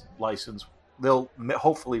of this license, they'll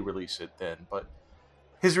hopefully release it then. But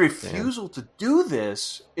his refusal to do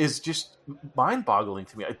this is just mind-boggling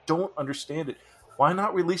to me. I don't understand it. Why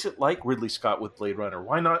not release it like Ridley Scott with Blade Runner?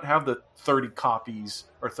 Why not have the 30 copies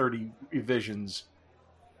or 30 revisions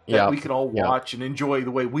that we can all watch and enjoy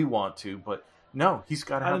the way we want to? But no, he's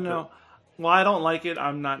got to have. I don't know. Well, I don't like it.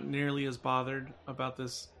 I'm not nearly as bothered about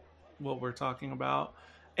this, what we're talking about.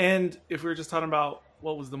 And if we were just talking about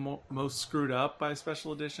what was the most screwed up by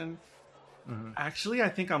Special Edition, actually, I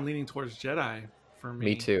think I'm leaning towards Jedi for me.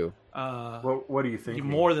 Me too. What do you think?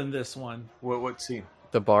 More than this one. What scene?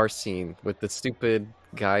 The bar scene with the stupid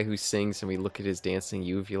guy who sings and we look at his dancing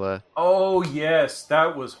uvula. Oh, yes.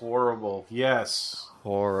 That was horrible. Yes.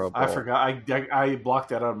 Horrible. I forgot. I blocked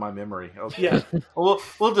that out of my memory. Okay. Yeah.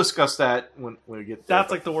 We'll discuss that when we get there.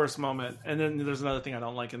 That's like the worst moment. And then there's another thing I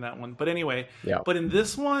don't like in that one. But anyway, but in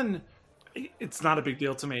this one, it's not a big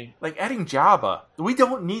deal to me. Like adding Jabba. We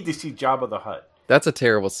don't need to see Jabba the Hutt. That's a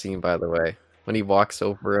terrible scene, by the way. When he walks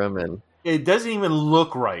over him and... It doesn't even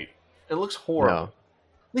look right. It looks horrible. No.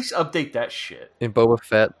 At least update that shit. In Boba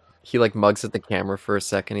Fett, he like mugs at the camera for a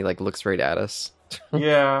second. He like looks right at us.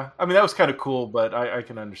 Yeah. I mean, that was kind of cool, but I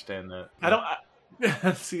can understand that. I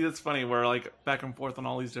don't... See, that's funny. We're like back and forth on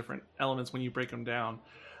all these different elements when you break them down.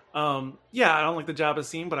 Yeah, I don't like the Jabba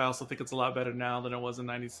scene, but I also think it's a lot better now than it was in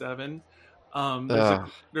 97.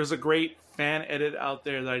 There's a great fan edit out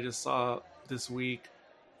there that I just saw this week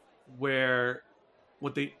where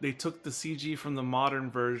they took the CG from the modern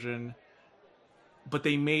version, but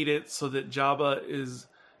they made it so that Jabba is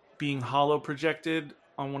being hollow projected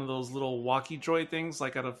on one of those little walkie droid things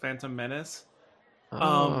like out of Phantom Menace.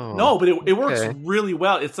 No, but it works really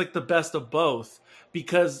well. It's like the best of both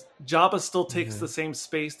because Jabba still takes the same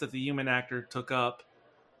space that the human actor took up,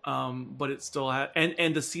 but it still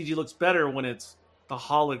and the CG looks better when it's the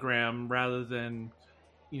hologram rather than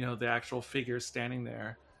the actual figure standing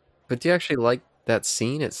there. But do you actually like that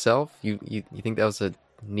scene itself? You think that was a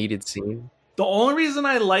needed scene? The only reason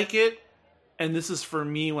I like it, and this is for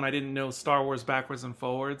me when I didn't know Star Wars backwards and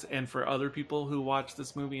forwards, and for other people who watch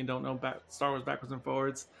this movie and don't know Star Wars backwards and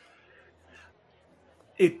forwards,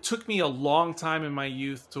 it took me a long time in my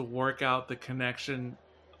youth to work out the connection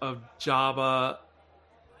of Jabba,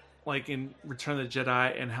 like in Return of the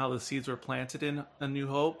Jedi, and how the seeds were planted in A New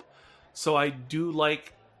Hope. So I do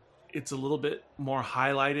like it's a little bit more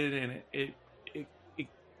highlighted, and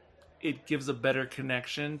it gives a better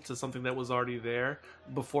connection to something that was already there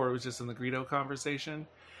before it was just in the Greedo conversation.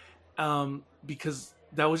 Because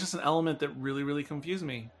that was just an element that really, really confused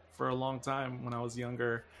me for a long time when I was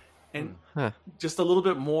younger. And just a little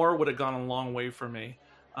bit more would have gone a long way for me.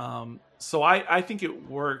 So I think it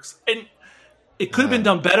works. And it could have been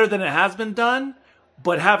done better than it has been done,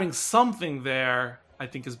 but having something there, I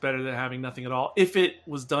think, is better than having nothing at all, if it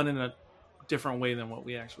was done in a different way than what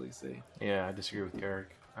we actually see. Yeah, I disagree with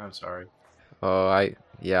Eric. I'm sorry. Oh, I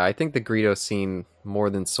think the Greedo scene more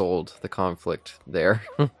than sold the conflict there.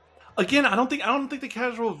 Again, I don't think the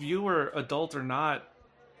casual viewer, adult or not,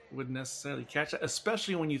 would necessarily catch that,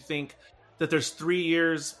 especially when you think that there's 3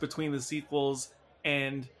 years between the sequels,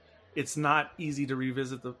 and it's not easy to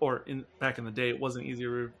revisit back in the day, it wasn't easy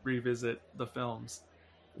to revisit the films.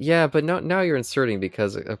 Yeah, but now you're inserting,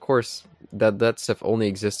 because of course that stuff only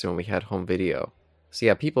existed when we had home video. So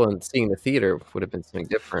yeah, people seeing the theater would have been something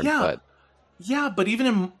different. But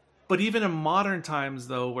even in modern times,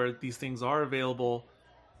 though, where these things are available,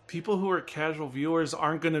 people who are casual viewers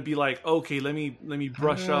aren't going to be like, okay, let me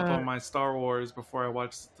brush up on my Star Wars before I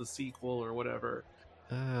watch the sequel or whatever.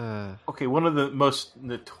 Okay, one of the most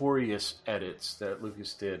notorious edits that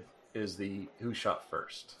Lucas did is the "Who Shot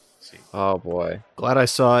First" scene. Oh boy, Glad I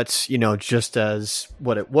saw it, just as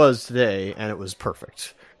what it was today, and it was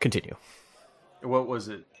perfect. Continue. What was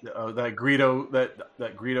it? That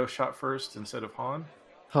Greedo shot first instead of Han?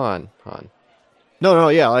 Han. No,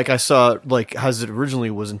 yeah, like I saw, like as it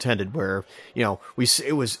originally was intended, where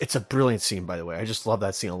it's a brilliant scene, by the way. I just love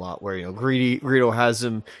that scene a lot, where Greedo has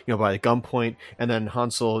him, by the gunpoint, and then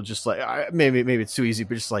Han Solo just like maybe it's too easy,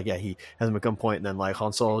 but just like he has him at gunpoint, and then like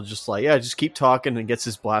Han Solo just like just keep talking and gets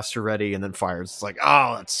his blaster ready, and then fires. It's like,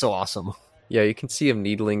 oh, that's so awesome. Yeah, you can see him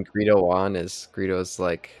needling Greedo on as Greedo's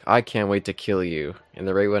like, I can't wait to kill you. And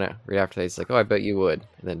then right after that, he's like, oh, I bet you would.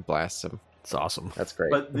 And then blasts him. It's awesome. That's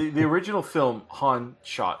great. But the original film, Han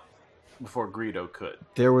shot before Greedo could.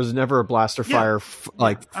 There was never a blaster fire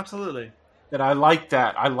Absolutely. And I like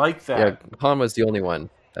that. Yeah, Han was the only one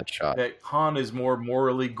that shot. That Han is more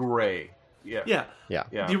morally gray. Yeah.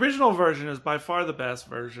 The original version is by far the best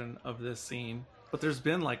version of this scene. But there's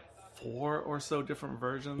been like 4 or so different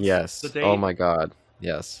versions. Yes. To date. Oh my god.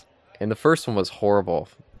 Yes. And the first one was horrible.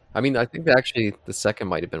 I mean, I think that actually the second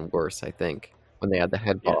might have been worse, I think, when they had the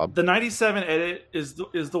head bob. The 97 edit is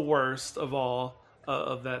the worst of all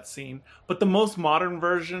of that scene. But the most modern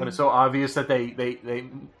version... But it's so obvious that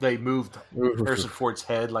they moved Harrison Ford's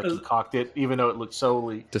head like he cocked it, even though it looked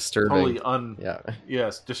solely... Disturbing. Totally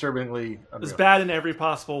Yes, disturbingly... Unreal. It's bad in every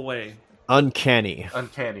possible way. Uncanny,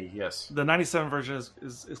 yes. The 97 version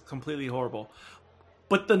is completely horrible.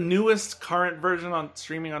 But the newest current version on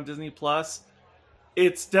streaming on Disney Plus,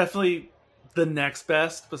 it's definitely the next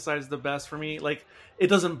best besides the best for me. Like, it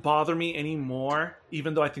doesn't bother me anymore,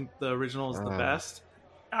 even though I think the original is the best.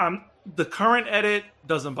 The current edit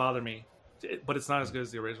doesn't bother me, but it's not as good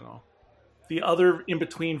as the original. The other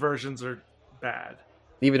in-between versions are bad.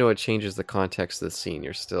 Even though it changes the context of the scene,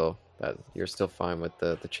 you're still fine with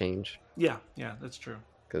the change. Yeah, that's true.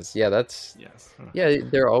 Because that's yes. Yeah,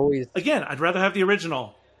 they're always again. I'd rather have the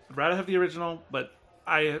original. But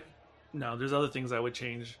there's other things I would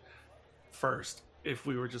change first if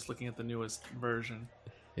we were just looking at the newest version.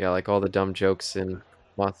 Yeah, like all the dumb jokes in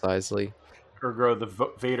Mos Eisley. Or the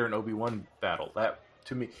Vader and Obi-Wan battle. That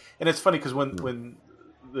to me, and it's funny because when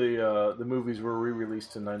the movies were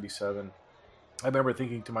re-released in '97, I remember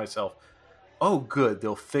thinking to myself, "Oh, good,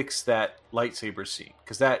 they'll fix that lightsaber scene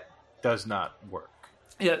because that does not work."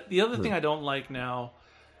 Yeah, the other thing I don't like now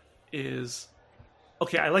is,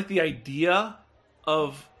 okay, I like the idea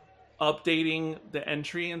of updating the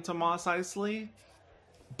entry into Mos Eisley,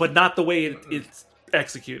 but not the way it's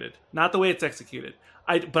executed. Not the way it's executed.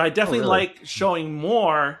 But I definitely like showing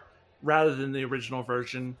more rather than the original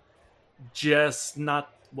version, just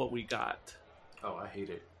not what we got. Oh, I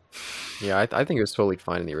hate it. Yeah, I think it was totally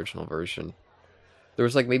fine in the original version. There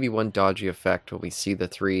was like maybe one dodgy effect when we see the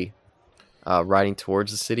 3 riding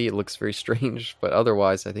towards the city, it looks very strange. But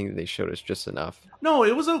otherwise, I think they showed us just enough. No,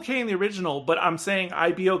 it was okay in the original, but I'm saying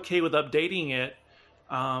I'd be okay with updating it.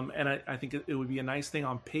 And I think it would be a nice thing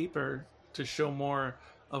on paper to show more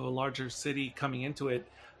of a larger city coming into it.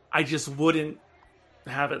 I just wouldn't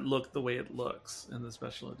have it look the way it looks in the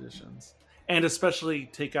special editions. And especially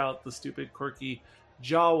take out the stupid, quirky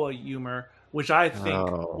Jawa humor, which I think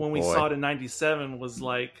when we saw it in 97 was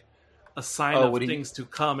like a sign of things to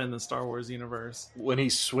come in the Star Wars universe. When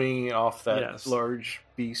he's swinging off that large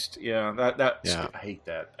beast. Yeah, I hate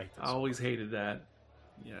that. I always hated that.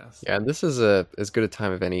 Yes. Yeah, and this is as good a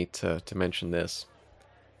time of any to mention this.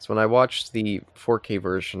 So when I watched the 4K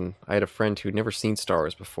version, I had a friend who'd never seen Star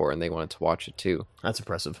Wars before, and they wanted to watch it too. That's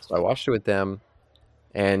impressive. So I watched it with them,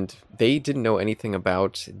 and they didn't know anything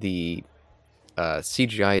about the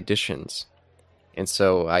CGI additions. And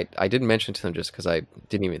so I didn't mention to them just because I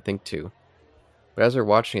didn't even think to. But as they're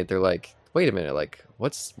watching it, they're like, wait a minute, like,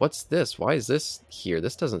 what's this? Why is this here?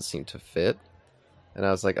 This doesn't seem to fit. And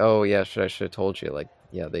I was like, oh yeah, I should have told you. Like,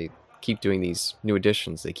 yeah, they keep doing these new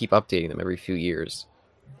additions. They keep updating them every few years,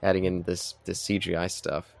 adding in this CGI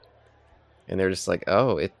stuff. And they're just like,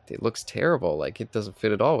 oh, it looks terrible. Like, it doesn't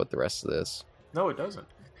fit at all with the rest of this. No, it doesn't.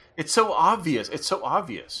 It's so obvious. It's so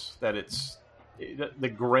obvious that it's the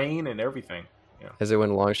grain and everything. Yeah. As it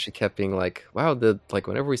went along, she kept being like, wow,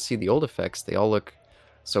 whenever we see the old effects, they all look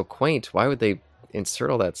so quaint. Why would they insert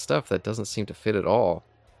all that stuff that doesn't seem to fit at all?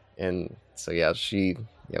 And so, yeah, she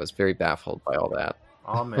was very baffled by all that.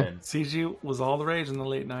 Amen. CG was all the rage in the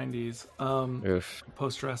late 90s,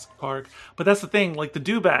 post Jurassic Park. But that's the thing, like the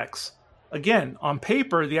dewbacks, again, on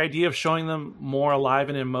paper, the idea of showing them more alive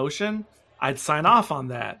and in motion, I'd sign off on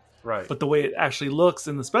that. Right. But the way it actually looks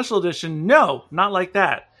in the special edition, no, not like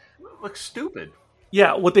that. It looks stupid.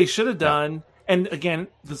 Yeah, what they should have done, and again,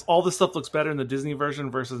 all this stuff looks better in the Disney version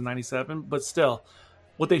versus 97, but still,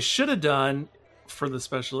 what they should have done for the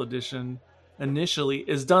special edition initially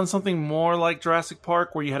is done something more like Jurassic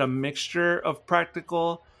Park, where you had a mixture of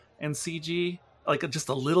practical and CG, like just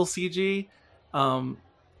a little CG,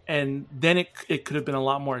 and then it could have been a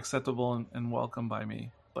lot more acceptable and welcome by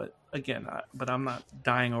me. But again, I'm not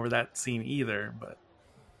dying over that scene either. But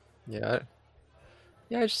I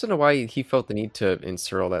just don't know why he felt the need to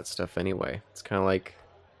insert all that stuff anyway. It's kind of like,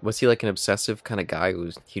 was he like an obsessive kind of guy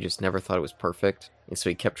he just never thought it was perfect, and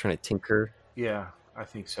so he kept trying to tinker? Yeah, I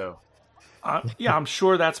think so. Yeah, I'm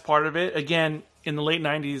sure that's part of it. Again, in the late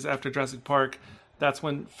 90s after Jurassic Park, that's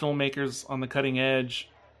when filmmakers on the cutting edge,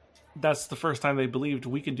 that's the first time they believed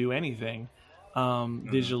we could do anything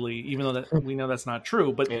visually, even though that we know that's not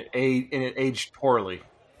true. But it aged poorly.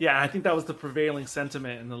 Yeah, I think that was the prevailing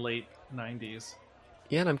sentiment in the late 90s.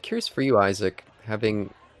 Yeah, and I'm curious for you, Isaac,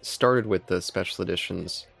 having started with the special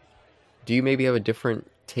editions, do you maybe have a different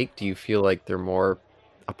take? Do you feel like they're more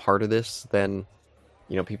a part of this than,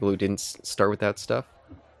 people who didn't start with that stuff?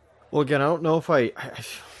 Well, again, I don't know if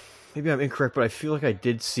maybe I'm incorrect, but I feel like I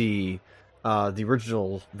did see the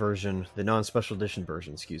original version, the non-special edition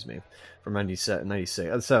version, from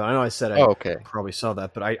 96. So I know I said I probably saw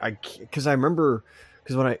that, but because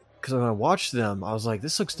when I watched them, I was like,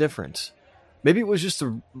 this looks different. Maybe it was just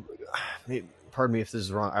pardon me if this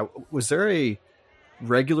is wrong. Was there a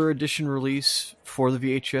regular edition release for the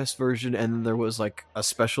VHS version, and then there was like a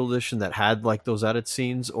special edition that had like those added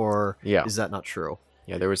scenes, or is that not true?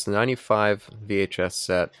 Yeah, there was the 95 VHS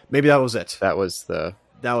set. Maybe that was it. That was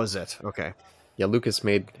it. Okay. Yeah, Lucas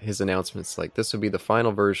made his announcements like, this would be the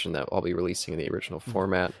final version that I'll be releasing in the original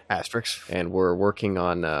format. Asterisk. And we're working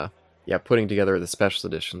on putting together the special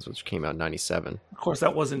editions, which came out in 97. Of course,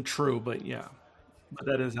 that wasn't true, but but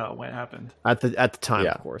that is how it happened at the time,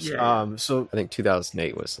 of course. Yeah. So I think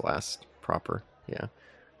 2008 was the last proper. Yeah.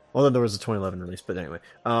 Well, then there was a 2011 release, but anyway.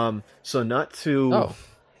 So not to.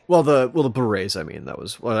 Well, the Blu-rays. I mean, that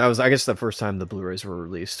was I guess the first time the Blu-rays were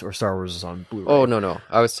released, or Star Wars was on Blu-ray. Oh no!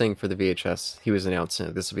 I was saying for the VHS, he was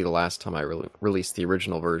announcing this would be the last time I released the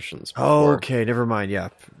original versions. Oh, okay, never mind. Yeah,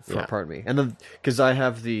 pardon me. And then because I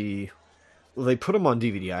have they put them on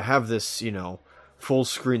DVD. I have this, full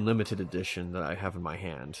screen limited edition that I have in my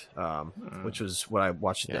hand, which was what I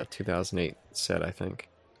watched. Yeah, 2008 set, I think.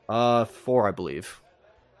 4, I believe.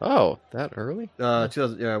 Oh, that early?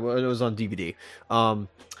 2000. Yeah, well, it was on DVD.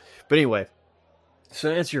 But anyway,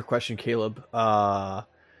 so to answer your question, Caleb,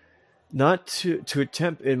 not to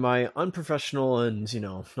attempt in my unprofessional and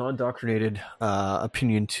non-indoctrinated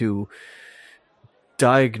opinion to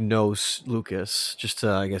diagnose Lucas, just to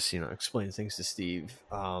I guess explain things to Steve.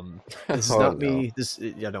 This is not me.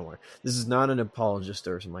 Don't worry. This is not an apologist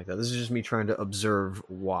or something like that. This is just me trying to observe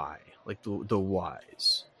why, like the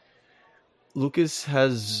whys. Lucas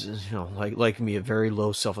has, like me, a very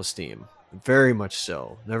low self-esteem. Very much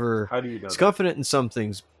so. Never. How do you know He's that? confident in some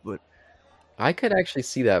things, but I could actually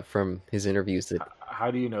see that from his interviews. That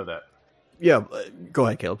How do you know that? yeah. Go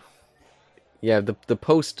ahead, Caleb. yeah, the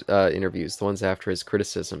post interviews, the ones after his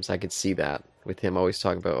criticisms, I could see that with him always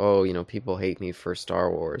talking about, oh, people hate me for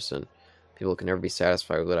Star Wars, and people can never be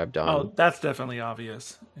satisfied with what I've done, Oh, that's definitely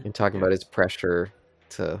obvious. and talking about his pressure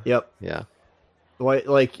to Yep. yeah.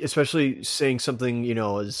 Like, especially saying something,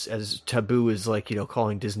 as taboo as, like,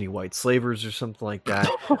 calling Disney white slavers or something like that.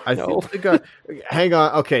 I No. think hang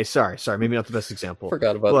on. Okay, sorry. Maybe not the best example.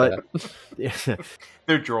 Forgot about But that. yeah,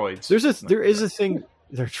 They're droids. there is a thing.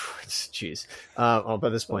 They're droids. Jeez. By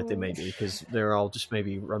this point, they may be, because they're all just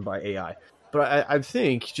maybe run by AI. But I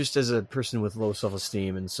think, just as a person with low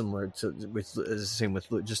self-esteem, and similar to the same with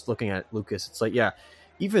just looking at Lucas, it's like, yeah,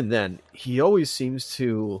 even then, he always seems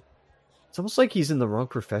to. It's almost like he's in the wrong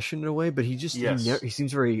profession in a way, but he just he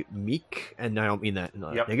seems very meek, and I don't mean that in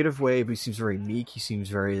a negative way, but he seems very meek. He seems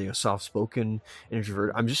very soft-spoken,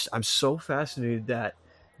 introverted. I'm so fascinated that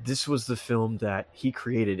this was the film that he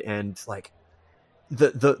created, and like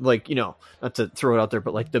the like, not to throw it out there,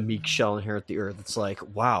 but like the meek shall inherit the earth. It's like,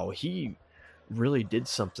 wow, he really did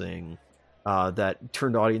something that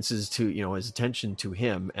turned audiences to his attention to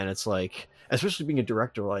him, and it's like, especially being a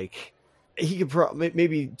director, like. He could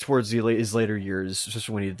maybe towards his later years,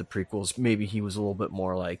 especially when he did the prequels, maybe he was a little bit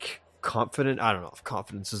more like confident. I don't know if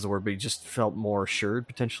confidence is the word, but he just felt more assured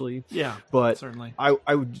potentially. Yeah, but certainly.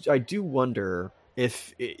 I do wonder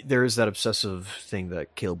if there is that obsessive thing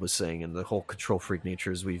that Caleb was saying, and the whole control freak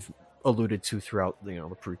nature, as we've alluded to throughout the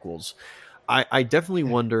prequels. I definitely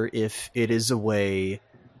wonder if it is a way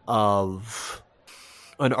of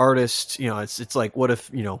an artist, it's like, what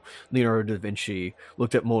if, Leonardo da Vinci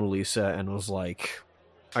looked at Mona Lisa and was like,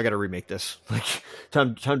 I got to remake this. Like,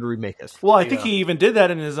 time to remake this. Well, I think he even did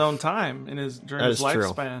that in his own time, during his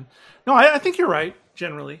lifespan. True. No, I think you're right.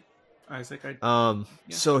 Generally, Isaac.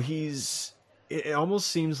 So it almost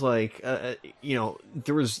seems like,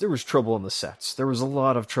 there was trouble on the sets. There was a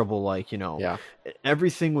lot of trouble. Like,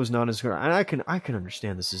 everything was not as good. And I can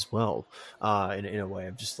understand this as well. In a way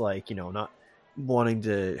of just like, not wanting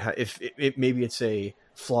to if maybe it's a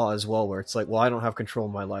flaw as well, where it's like, well, I don't have control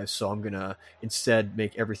of my life, so I'm gonna instead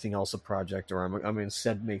make everything else a project, or I'm gonna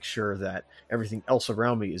instead make sure that everything else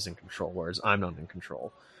around me is in control, whereas I'm not in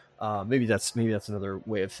control. Maybe that's another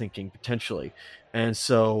way of thinking potentially. And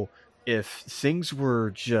so if things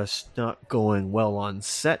were just not going well on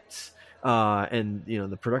set, and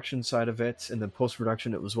the production side of it, and then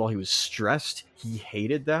post-production, it was, while he was stressed, he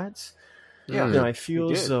hated that. Yeah, and I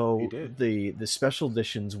feel as though the special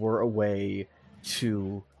editions were a way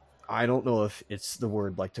to, I don't know if it's the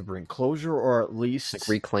word, like, to bring closure, or at least like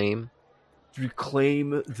reclaim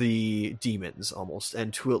the demons almost,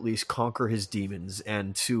 and to at least conquer his demons,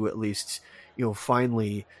 and to at least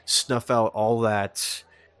finally snuff out all that.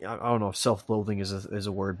 I don't know if self-loathing is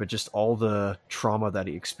a word, but just all the trauma that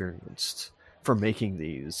he experienced from making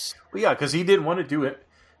these. Well, yeah, because he didn't want to do it.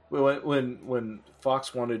 When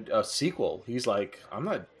Fox wanted a sequel, he's like, I'm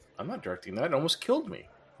not directing that. It almost killed me.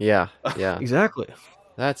 Yeah. Exactly.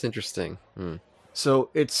 That's interesting. So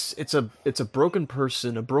it's a broken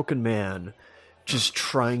person, a broken man, just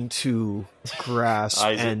trying to grasp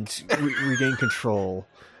and regain control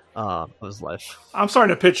of his life. I'm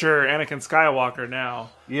starting to picture Anakin Skywalker now.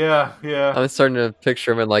 Yeah. I'm starting to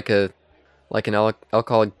picture him in like an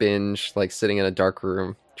alcoholic binge, like sitting in a dark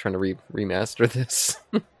room trying to remaster this.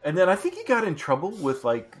 And then I think he got in trouble with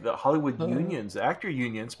like the Hollywood unions, actor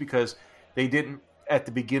unions, because they didn't at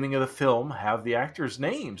the beginning of the film have the actors'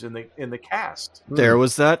 names in the cast. There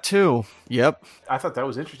was that too. Yep. I thought that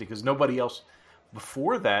was interesting because nobody else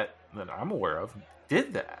before that I'm aware of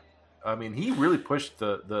did that. I mean, he really pushed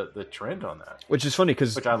the trend on that, which is funny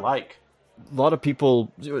because which I like. A lot of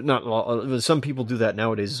people, some people do that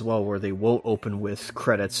nowadays as well, where they won't open with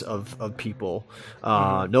credits of people.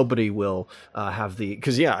 Nobody will have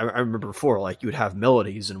because I remember before, like, you would have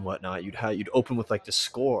melodies and whatnot. You'd open with like the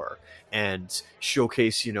score and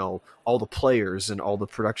showcase all the players and all the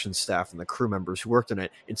production staff and the crew members who worked on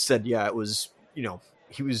it. Instead, it was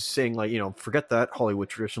he was saying, like, forget that Hollywood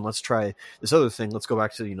tradition. Let's try this other thing. Let's go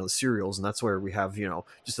back to, the serials. And that's where we have,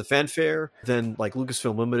 just the fanfare. Then like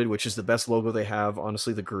Lucasfilm Limited, which is the best logo they have.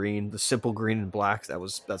 Honestly, the simple green and black,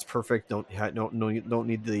 that's perfect. Don't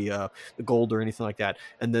need the gold or anything like that.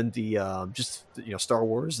 And then the Star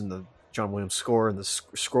Wars and the John Williams score and the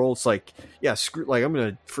scroll. It's like, I'm going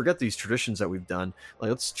to forget these traditions that we've done. Like,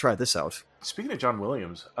 let's try this out. Speaking of John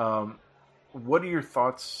Williams, what are your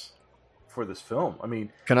thoughts for this film. I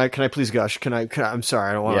mean, Can I please gush? I'm sorry,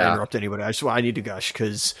 I don't want to Yeah. interrupt anybody. I need to gush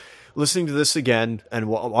because listening to this again and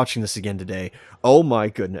watching this again today, oh my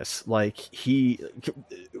goodness! Like he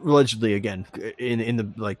allegedly again in the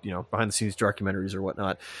behind the scenes documentaries or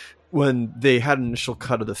whatnot, when they had an initial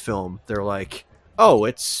cut of the film, they're like, "Oh,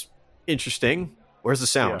 it's interesting. Where's the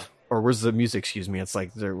sound? Yeah. Or where's the music? Excuse me." It's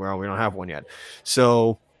like, well, we don't have one yet.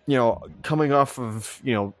 So coming off of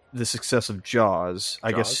the success of Jaws,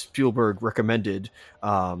 I guess Spielberg recommended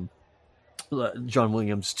John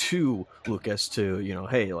Williams to Lucas to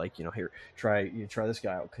hey, here, try this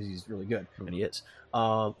guy out because he's really good, and he is.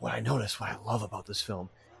 What I love about this film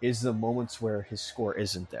is the moments where his score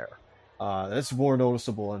isn't there. That's more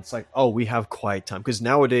noticeable, and it's like, oh, we have quiet time, because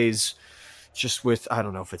nowadays, just with, I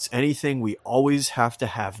don't know if it's anything, we always have to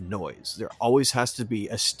have noise. There always has to be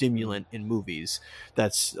a stimulant in movies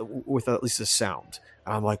that's with at least a sound.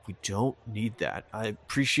 And I'm like, we don't need that. I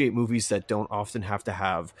appreciate movies that don't often have to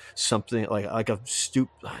have something like a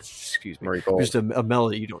excuse me, just a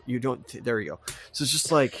melody. You don't. There you go. So it's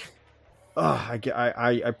just like,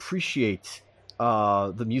 I appreciate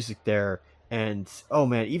the music there. And oh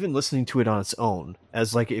man, even listening to it on its own,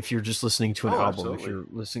 as like if you're just listening to an album, absolutely. if you're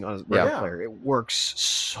listening on a record player, it works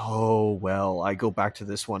so well. I go back to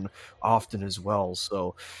this one often as well.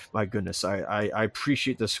 So my goodness, I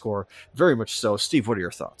appreciate the score very much so. Steve, what are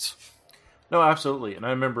your thoughts? No, absolutely. And I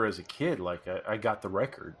remember as a kid, like I got the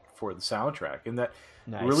record for the soundtrack, and that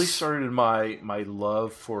really started my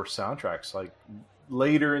love for soundtracks. Like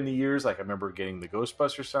later in the years, like I remember getting the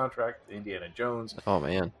Ghostbusters soundtrack, the Indiana Jones, Oh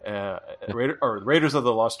man, Raiders of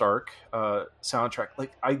the Lost Ark soundtrack.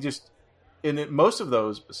 Like most of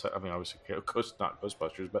those, I mean, obviously not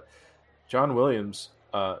Ghostbusters, but John Williams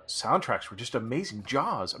soundtracks were just amazing.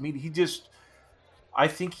 Jaws. I mean, I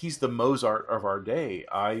think he's the Mozart of our day.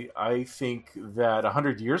 I think that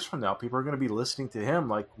 100 years from now, people are going to be listening to him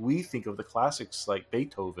like we think of the classics, like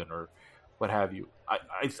Beethoven or what have you.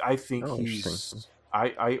 I think he's.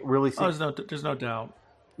 I really think. Oh, there's no doubt.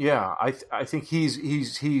 Yeah, I think he's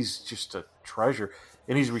just a treasure,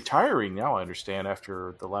 and he's retiring now. I understand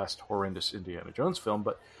after the last horrendous Indiana Jones film.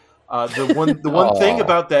 But the one thing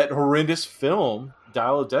about that horrendous film,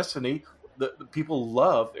 Dial of Destiny, the people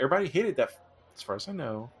loved. Everybody hated that. As far as I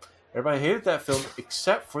know, everybody hated that film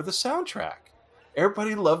except for the soundtrack.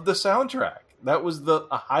 Everybody loved the soundtrack. That was a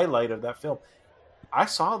highlight of that film. I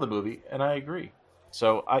saw the movie, and I agree.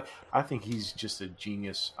 So I think he's just a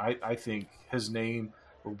genius. I think his name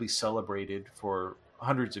will be celebrated for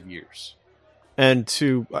hundreds of years. And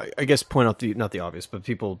to, I guess, point out not the obvious, but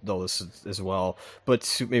people know this as well,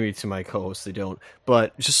 but maybe to my co-hosts they don't.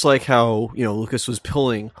 But just like how Lucas was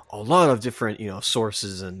pulling a lot of different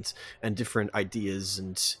sources and different ideas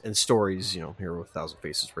and stories, here with Thousand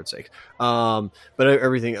Faces for its sake. But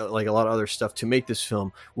everything, like a lot of other stuff to make this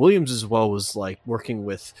film. Williams as well was like working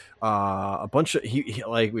with a bunch of he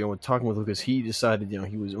like talking with Lucas. He decided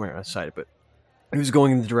he was but he was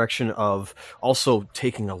going in the direction of also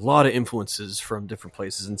taking a lot of influences from different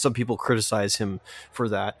places, and some people criticize him for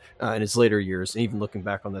that in his later years, and even looking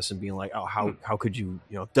back on this and being like, "Oh, how could you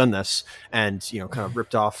done this?" And kind of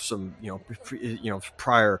ripped off some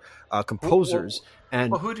prior composers.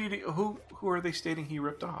 And who are they stating he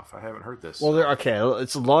ripped off? I haven't heard this. Well,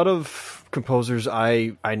 it's a lot of composers.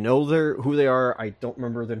 I know who they are. I don't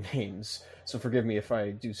remember their names. So forgive me if I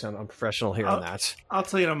do sound unprofessional here on that. I'll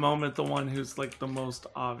tell you in a moment the one who's like the most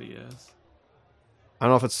obvious. I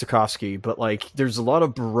don't know if it's Stokowski, but like there's a lot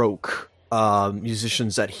of Baroque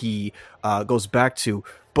musicians that he goes back to,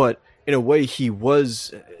 but in a way he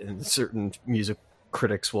was, and certain music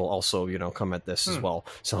critics will also come at this as well.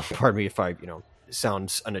 So pardon me if I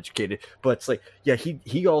sounds uneducated, but it's like, yeah,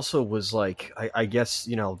 he also was like, I guess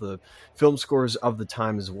the film scores of the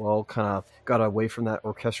time as well kind of got away from that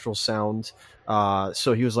orchestral sound,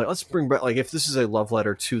 so he was like, let's bring back, like, if this is a love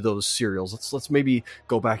letter to those serials, let's maybe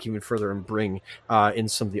go back even further and bring in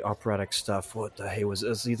some of the operatic stuff. What the hey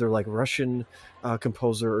was either like Russian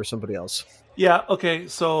composer or somebody else. Yeah, okay,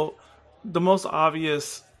 so the most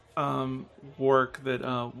obvious work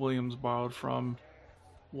that Williams borrowed from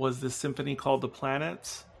was this symphony called The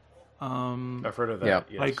Planets. I've heard of that. Yeah.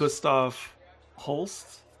 Yes. By Gustav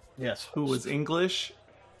Holst. Yes, who was English,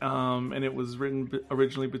 and it was written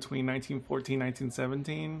originally between 1914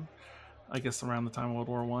 1917, I guess around the time of World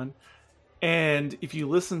War One. And if you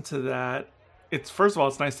listen to that, first of all,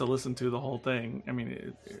 it's nice to listen to the whole thing. I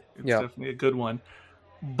mean, it's definitely a good one.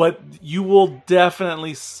 But you will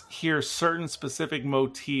definitely hear certain specific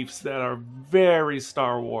motifs that are very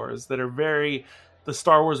Star Wars, that are very... The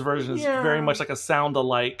Star Wars version is very much like a sound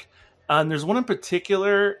alike. And there's one in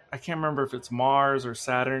particular, I can't remember if it's Mars or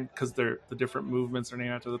Saturn, because the different movements are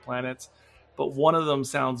named after the planets. But one of them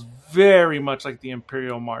sounds very much like the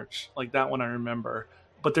Imperial March. Like that one I remember.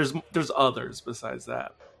 But there's others besides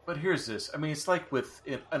that. But here's this. I mean, it's like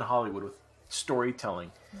in Hollywood with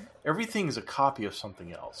storytelling. Everything is a copy of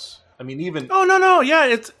something else. I mean, even... Oh, no.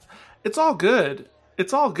 Yeah, it's all good.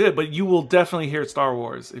 It's all good, but you will definitely hear Star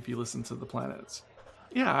Wars if you listen to the planets.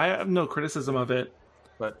 Yeah, I have no criticism of it.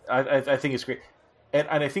 But I think it's great. And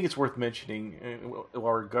I think it's worth mentioning, while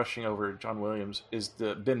we're gushing over John Williams, is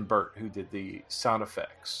the Ben Burt who did the sound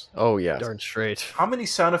effects. Oh, yeah. Darn straight. How many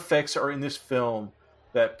sound effects are in this film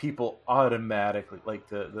that people automatically, like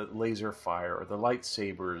the laser fire or the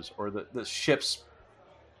lightsabers or the ships,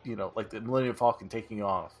 like the Millennium Falcon taking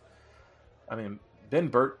off? I mean, Ben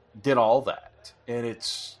Burt did all that, and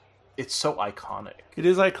it's so iconic. It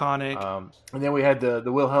is iconic. And then we had the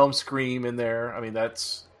Wilhelm scream in there. I mean,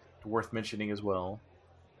 that's worth mentioning as well.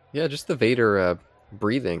 Yeah, just the Vader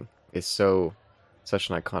breathing is such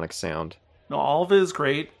an iconic sound. No, all of it is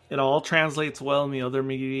great. It all translates well in the other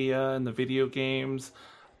media and the video games.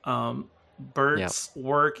 Burt's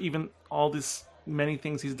work, even all these many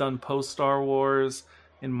things he's done post Star Wars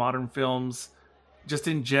in modern films, just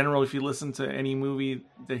in general, if you listen to any movie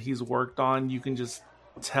that he's worked on, you can just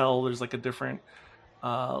tell there's like a different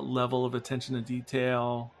level of attention to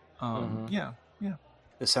detail. Yeah.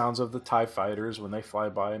 The sounds of the TIE fighters when they fly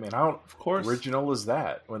by. I mean, how Of course. original is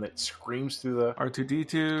that? When it screams through the...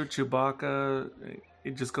 R2-D2, Chewbacca,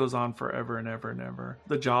 it just goes on forever and ever and ever.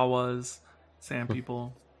 The Jawas, Sand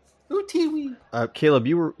People. Ooh, Tiwi. Caleb,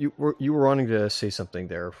 you were wanting to say something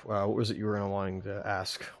there. What was it you were wanting to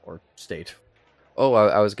ask or state? Oh,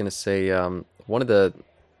 I was going to say one of the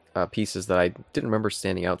pieces that I didn't remember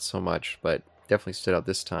standing out so much, but definitely stood out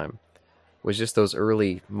this time, was just those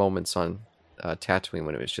early moments on Tatooine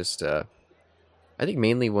when it was just, I think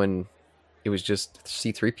mainly when it was just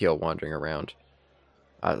C-3PO wandering around.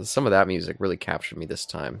 Some of that music really captured me this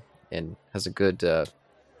time and has a good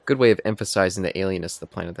way of emphasizing the alienness of the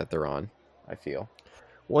planet that they're on, I feel.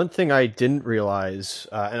 One thing I didn't realize,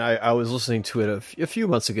 and I was listening to it a few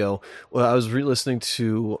months ago, well, I was re-listening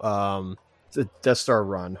to the Death Star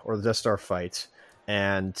run, or the Death Star fight,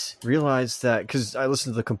 and realized that, because I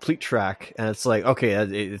listened to the complete track, and it's like, okay,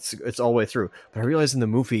 it's all the way through, but I realized in the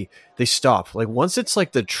movie, they stop. Like, once it's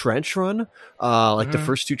like the trench run, like the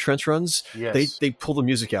first two trench runs, Yes. they pull the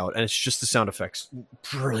music out, and it's just the sound effects.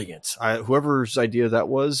 Brilliant. Whoever's idea that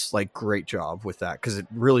was, like, great job with that, because it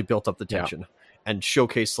really built up the tension. And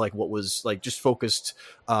showcased like what was like just focused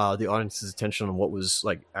the audience's attention on what was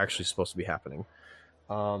like actually supposed to be happening.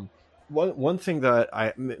 One thing that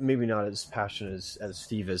I maybe not as passionate as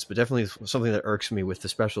Steve is, but definitely something that irks me with the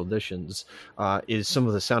special editions is some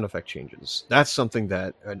of the sound effect changes. That's something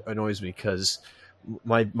that annoys me because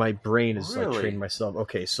my brain is like Really? training myself.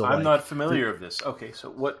 Okay, so I'm like, not familiar of this. Okay, so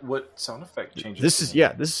what sound effect changes?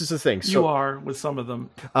 this is the thing. So You are with some of them.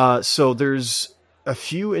 so there's a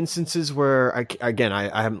few instances where I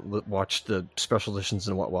haven't watched the special editions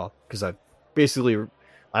in a while because I basically,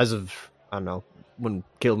 as of, I don't know, when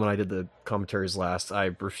Caleb and I did the commentaries last,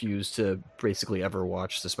 I refused to basically ever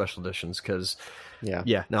watch the special editions because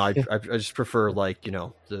I just prefer like,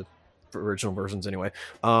 the original versions anyway.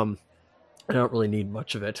 I don't really need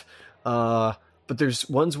much of it. But there's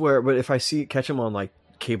ones but if I catch them on like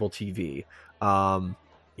cable TV,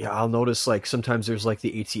 I'll notice like sometimes there's like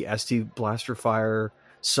the AT-ST blaster fire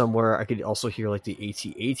somewhere. I could also hear like the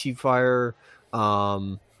AT-AT fire.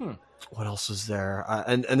 What else is there?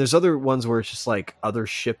 And there's other ones where it's just like other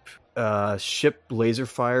ship laser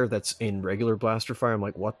fire that's in regular blaster fire. I'm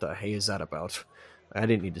like, what the hey is that about? I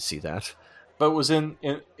didn't need to see that. But it was in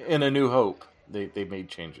A New Hope. They made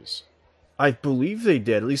changes. I believe they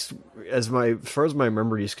did. At least as far as my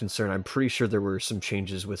memory is concerned, I'm pretty sure there were some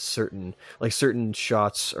changes with certain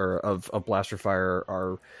shots of blaster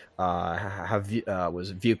fire have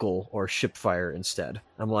vehicle or ship fire instead.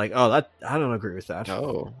 I'm like, I don't agree with that.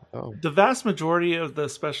 Oh. The vast majority of the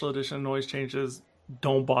special edition noise changes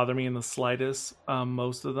don't bother me in the slightest.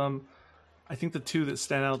 Most of them, I think the two that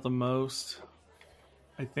stand out the most,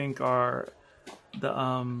 I think, are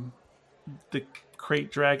the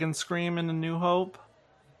Crate Dragon Scream in A New Hope,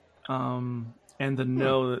 and the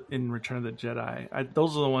No in Return of the Jedi.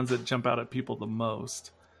 Those are the ones that jump out at people the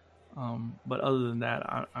most. But other than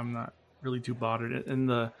that, I'm not really too bothered. And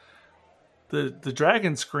the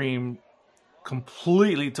Dragon Scream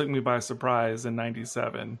completely took me by surprise in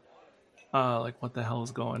 '97. Like, what the hell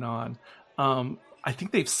is going on? I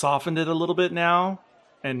think they've softened it a little bit now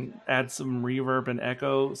and add some reverb and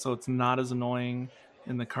echo, so it's not as annoying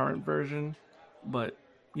in the current version. But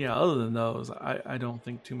yeah, other than those, I don't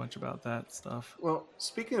think too much about that stuff. Well,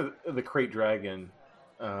 speaking of the Crate Dragon,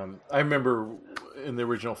 I remember in the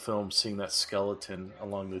original film seeing that skeleton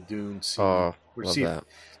along the dune scene. Oh, Where love see, that.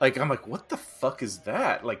 like I'm like, what the fuck is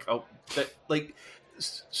that? Like, oh, that like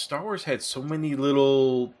Star Wars had so many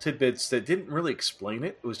little tidbits that didn't really explain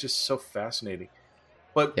it. It was just so fascinating.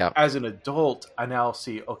 But Yeah. as an adult, I now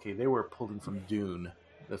see, okay, they were pulling from Dune,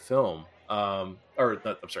 the film, or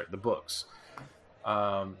not, I'm sorry, the books,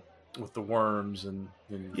 with the worms and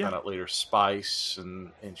then Yeah. found out later spice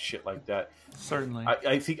and shit like that. Certainly.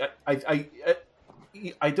 I think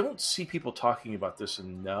I don't see people talking about this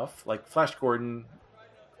enough. Like Flash Gordon,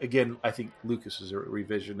 again, I think Lucas is a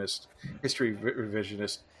revisionist, history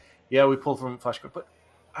revisionist. Yeah, we pulled from Flash Gordon, but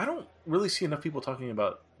I don't really see enough people talking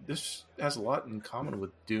about this. Has a lot in common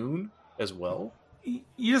with Dune as well.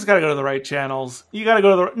 You just got to go to the right channels. You got to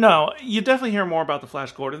go to the no. You definitely hear more about the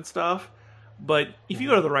Flash Gordon stuff, but if you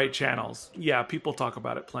go to the right channels, yeah, people talk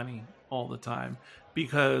about it plenty all the time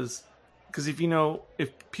because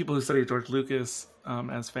if people who study George Lucas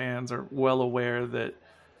as fans are well aware that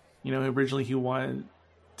originally he wanted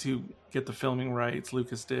to get the filming rights,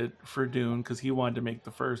 Lucas did, for Dune because he wanted to make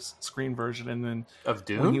the first screen version, and then Of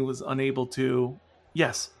Dune? when he was unable to,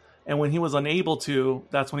 yes. And when he was unable to,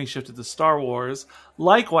 that's when he shifted to Star Wars.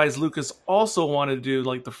 Likewise, Lucas also wanted to do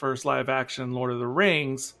like the first live action Lord of the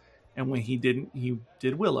Rings, and when he didn't, he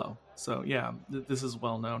did Willow. So yeah, this is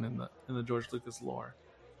well known in the George Lucas lore.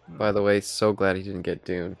 By the way, so glad he didn't get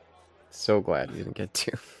Dune. So glad he didn't get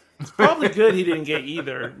Dune. It's probably good he didn't get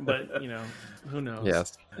either, but who knows?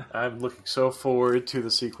 Yes. I'm looking so forward to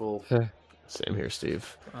the sequel. Same here,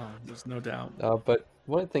 Steve. Oh, there's no doubt. But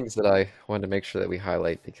one of the things that I wanted to make sure that we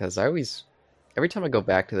highlight, because every time I go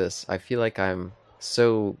back to this, I feel like I'm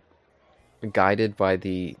so guided by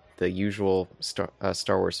the usual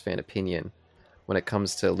Star Wars fan opinion when it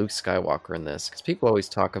comes to Luke Skywalker in this. Because people always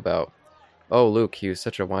talk about, oh, Luke, he was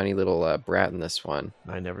such a whiny little brat in this one.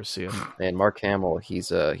 I never see him. And Mark Hamill,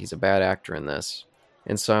 he's a bad actor in this.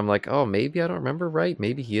 And so I'm like, oh, maybe I don't remember right.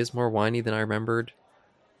 Maybe he is more whiny than I remembered.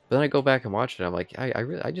 But then I go back and watch it. I'm like,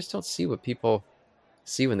 I just don't see what people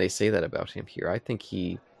see when they say that about him here. I think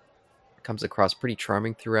he comes across pretty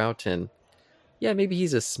charming throughout. And yeah, maybe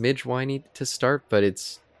he's a smidge whiny to start, but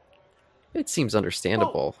it seems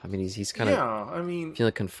understandable. I mean, he's kind of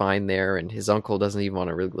feeling confined there, and his uncle doesn't even want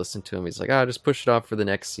to really listen to him. He's like, just push it off for the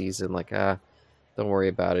next season. Like, don't worry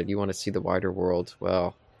about it. You want to see the wider world.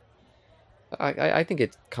 Well, I think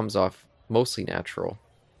it comes off mostly natural.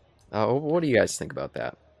 What do you guys think about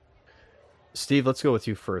that? Steve, let's go with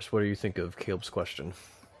you first. What do you think of Caleb's question?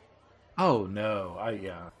 Oh no,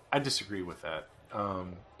 I disagree with that.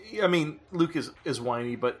 I mean, Luke is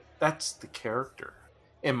whiny, but that's the character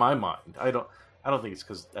in my mind. I don't think it's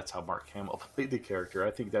because that's how Mark Hamill played the character.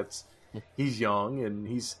 I think he's young and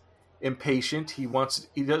he's impatient. He wants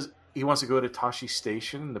to go to Tashi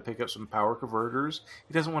Station to pick up some power converters.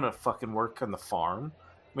 He doesn't want to fucking work on the farm.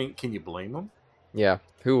 I mean, can you blame him? Yeah,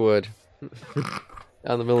 who would?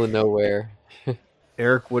 Out in the middle of nowhere.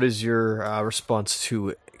 Eric, what is your response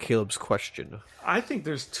to Caleb's question? I think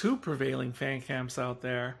there's two prevailing fan camps out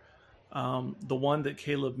there. The one that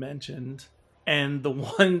Caleb mentioned and the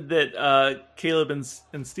one that Caleb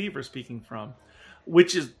and Steve are speaking from,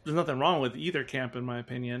 which is, there's nothing wrong with either camp in my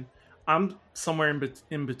opinion. I'm somewhere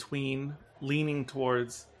in between, leaning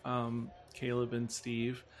towards Caleb and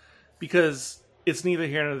Steve, because it's neither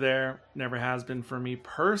here nor there, never has been for me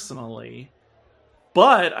personally.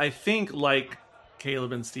 But I think, like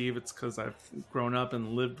Caleb and Steve, it's because I've grown up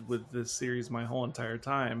and lived with this series my whole entire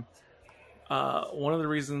time. One of the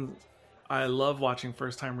reasons I love watching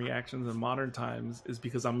first-time reactions in modern times is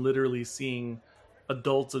because I'm literally seeing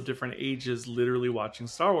adults of different ages literally watching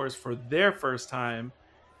Star Wars for their first time.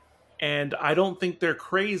 And I don't think they're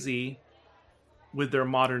crazy with their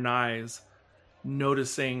modern eyes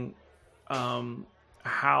noticing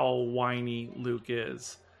how whiny Luke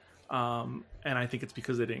is. And I think it's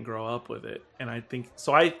because they didn't grow up with it. And I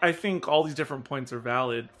think all these different points are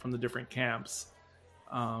valid from the different camps.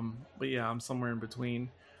 But yeah, I'm somewhere in between.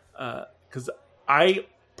 Because I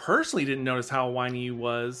personally didn't notice how whiny he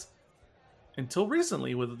was until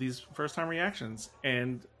recently with these first time reactions.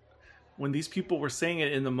 And when these people were saying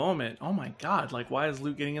it in the moment, oh my God, like, why is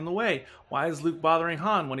Luke getting in the way? Why is Luke bothering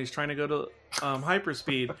Han when he's trying to go to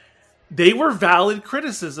hyperspeed? They were valid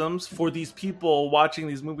criticisms for these people watching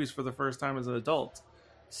these movies for the first time as an adult.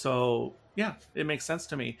 So yeah, it makes sense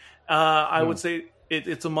to me. I would say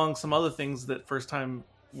it's among some other things that first time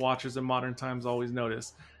watchers in modern times always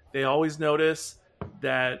notice. They always notice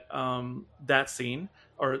that that scene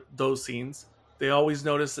or those scenes. They always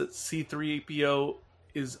notice that C-3PO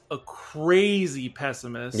is a crazy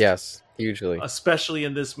pessimist. Yes, hugely. Especially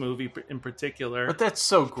in this movie in particular. But that's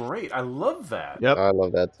so great. I love that. Yep. I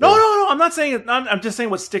love that too. No. I'm not saying it. I'm just saying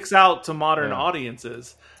what sticks out to modern Yeah.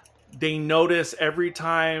 audiences. They notice every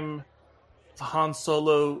time Han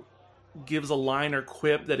Solo gives a line or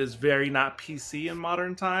quip that is very not PC in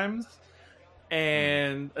modern times,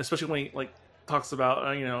 and especially when he like talks about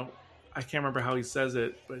I can't remember how he says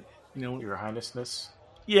it, but Your Highnessness.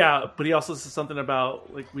 yeah, but he also says something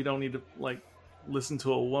about like we don't need to like listen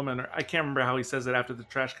to a woman, or I can't remember how he says it after the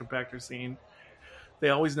trash compactor scene. They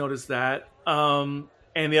always notice that, and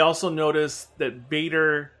they also notice that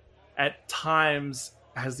Vader at times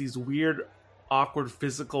has these weird, awkward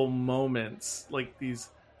physical moments, like these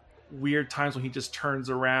weird times when he just turns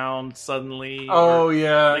around suddenly. Oh or,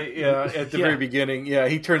 yeah, like, yeah. At the yeah. very beginning, yeah,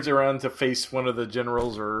 he turns around to face one of the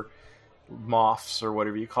generals or moths or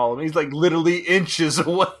whatever you call them. He's like literally inches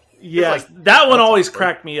away. Yes, Like, that one that's always awkward.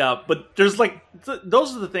 cracked me up. But there's like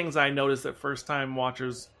those are the things I notice that first time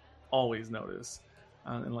watchers always notice,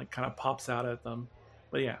 and like kind of pops out at them.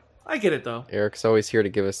 But yeah, I get it though. Eric's always here to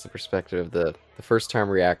give us the perspective of the first time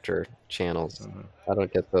reactor channels. Mhm. I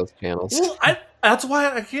don't get those channels. Well, that's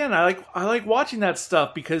why again I like watching that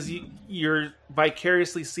stuff because you're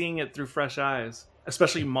vicariously seeing it through fresh eyes,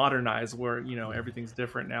 especially modern eyes where everything's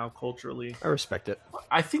different now culturally. I respect it.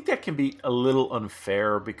 I think that can be a little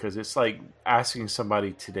unfair because it's like asking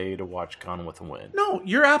somebody today to watch Gone with the Wind. No,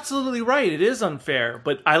 you're absolutely right. It is unfair,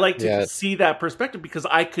 but I like to Yeah. see that perspective because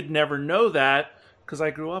I could never know that because I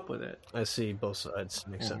grew up with it. I see both sides.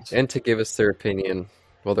 Makes sense. And to give us their opinion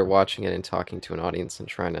while they're watching it and talking to an audience and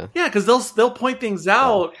trying to Yeah, because they'll point things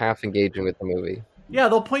out. half engaging with the movie. Yeah,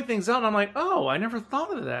 they'll point things out, and I'm like, oh, I never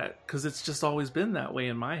thought of that because it's just always been that way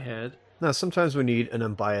in my head. Now, sometimes we need an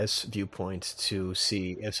unbiased viewpoint to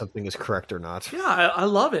see if something is correct or not. Yeah, I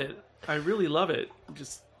love it. I really love it.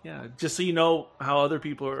 Just so you know how other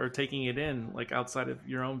people are taking it in, like outside of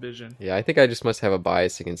your own vision. Yeah, I think I just must have a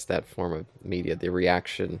bias against that form of media, the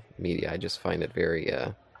reaction media. I just find it very,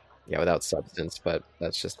 without substance, but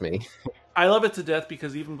that's just me. I love it to death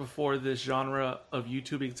because even before this genre of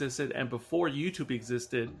YouTube existed and before YouTube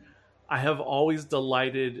existed, I have always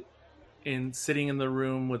delighted in sitting in the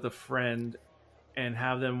room with a friend and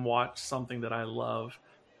have them watch something that I love.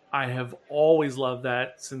 I have always loved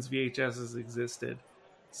that since VHS has existed.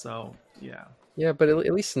 So, yeah. Yeah, but at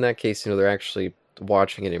least in that case, they're actually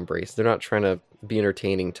watching it embrace. They're not trying to be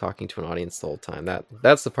entertaining, talking to an audience the whole time.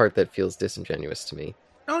 That's the part that feels disingenuous to me.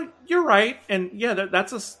 No, you're right, and yeah,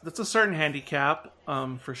 that's a certain handicap,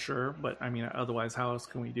 for sure. But I mean, otherwise, how else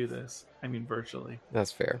can we do this? I mean, virtually.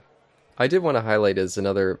 That's fair. I did want to highlight as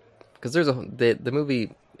another because the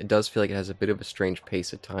movie. It does feel like it has a bit of a strange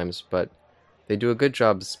pace at times, but they do a good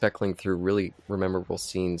job speckling through really memorable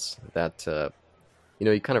scenes that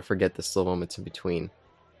you kind of forget the slow moments in between.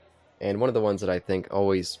 And one of the ones that I think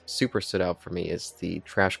always super stood out for me is the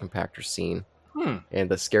trash compactor scene. And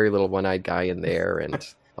the scary little one-eyed guy in there,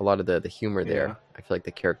 and a lot of the humor there. Yeah. I feel like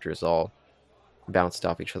the characters all bounced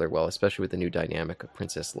off each other well, especially with the new dynamic of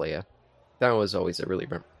Princess Leia. That was always a really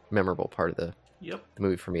memorable part of the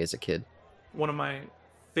movie for me as a kid. One of my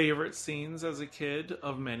favorite scenes as a kid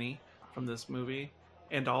of many from this movie,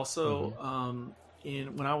 and also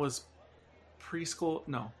when I was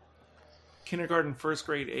kindergarten, first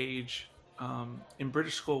grade age, in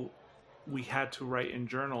British school, we had to write in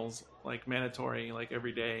journals, like mandatory, like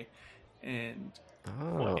every day, and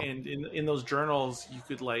in those journals you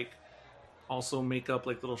could like also make up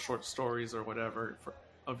like little short stories or whatever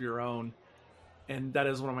of your own. And that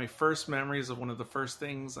is one of my first memories of one of the first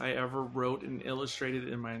things I ever wrote and illustrated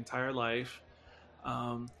in my entire life,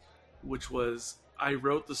 which was I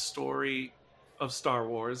wrote the story of Star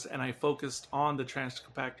Wars and I focused on the trash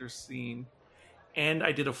compactor scene, and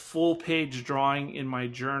I did a full page drawing in my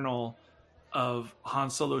journal of Han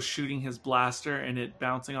Solo shooting his blaster and it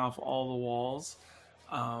bouncing off all the walls.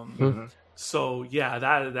 So yeah,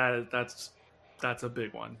 that's a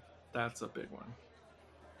big one. That's a big one.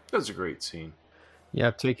 That's a great scene.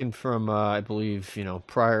 Yeah, taken from, I believe, not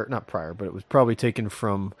prior, but it was probably taken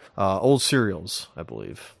from old serials, I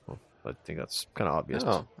believe. Well, I think that's kind of obvious.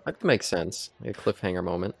 Oh, that makes sense. A cliffhanger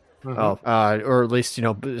moment. Oh, or at least,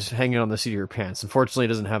 just hanging on the seat of your pants. Unfortunately, it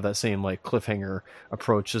doesn't have that same like cliffhanger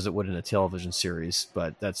approach as it would in a television series,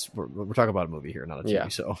 but we're talking about a movie here, not a TV. Yeah.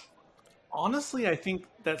 So Honestly, I think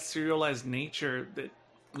that serialized nature that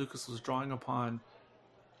Lucas was drawing upon,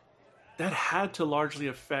 that had to largely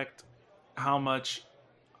affect how much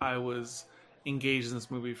I was engaged in this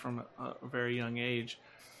movie from a very young age.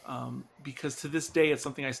 Because to this day, it's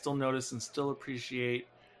something I still notice and still appreciate,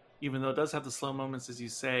 even though it does have the slow moments, as you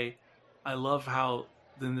say. I love how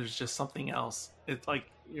then there's just something else. It's like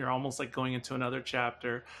you're almost like going into another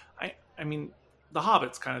chapter. I mean, The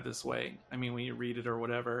Hobbit's kind of this way. I mean, when you read it or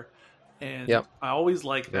whatever, and Yep. I always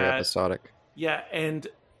like Very that. episodic. Yeah, and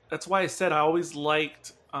that's why I said I always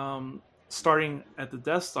liked starting at the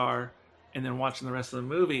Death Star and then watching the rest of the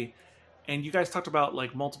movie. And you guys talked about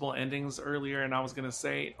like multiple endings earlier, and I was gonna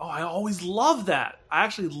say, oh, I always loved that. I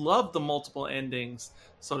actually loved the multiple endings,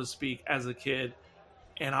 so to speak, as a kid,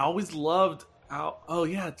 and I always loved how, oh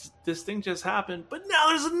yeah, this thing just happened, but now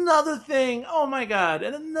there's another thing. Oh my god,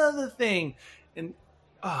 and another thing, and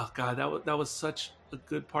oh god, that was such a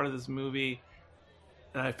good part of this movie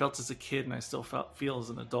that I felt as a kid, and I still feel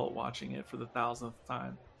as an adult watching it for the 1,000th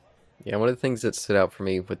time. Yeah, one of the things that stood out for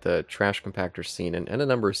me with the trash compactor scene and a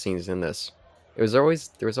number of scenes in this, there was always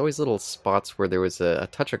little spots where there was a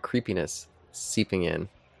touch of creepiness seeping in,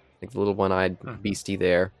 like the little one-eyed beastie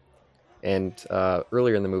there. And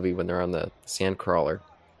earlier in the movie, when they're on the sandcrawler,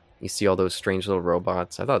 you see all those strange little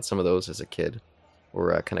robots. I thought some of those as a kid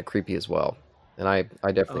were kind of creepy as well, and I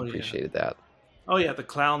definitely appreciated that. Oh yeah, the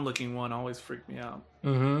clown-looking one always freaked me out.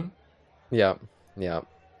 Mm-hmm. Yeah, yeah.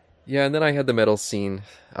 Yeah, and then I had the metal scene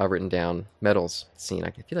written down. Metals scene.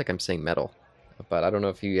 I feel like I'm saying metal, but I don't know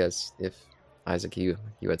if you guys, if Isaac, you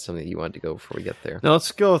had something that you wanted to go before we get there. No,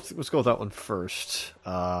 let's go with that one first,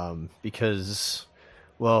 because,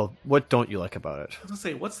 well, what don't you like about it? I was gonna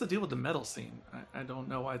say, what's the deal with the metal scene? I don't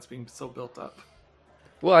know why it's being so built up.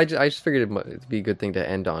 Well, I just figured it'd be a good thing to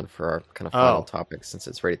end on for our kind of final topic, since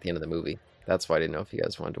it's right at the end of the movie. That's why I didn't know if you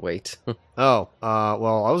guys wanted to wait. Well, I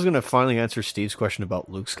was going to finally answer Steve's question about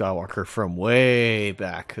Luke Skywalker from way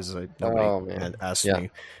back, because nobody had asked me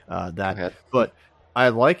that. But I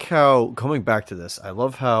like how, coming back to this, I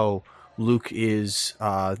love how Luke is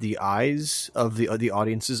the eyes of the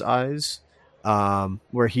audience's eyes,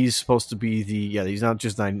 where he's supposed to be he's not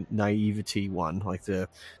just naivety one, like the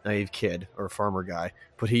naive kid or farmer guy,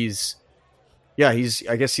 but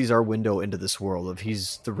I guess he's our window into this world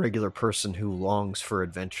he's the regular person who longs for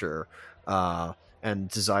adventure, and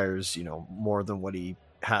desires, more than what he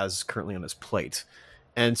has currently on his plate.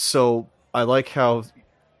 And so I like how,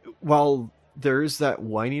 while there is that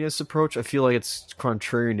whininess approach, I feel like it's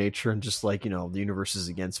contrary nature and just like, the universe is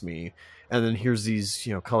against me. And then here's these,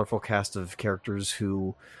 colorful cast of characters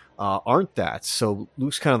who aren't that. So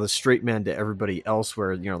Luke's kind of the straight man to everybody else,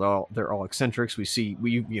 where they're all eccentrics. We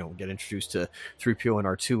get introduced to 3PO and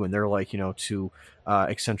R2, and they're like two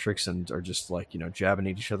eccentrics and are just like jabbing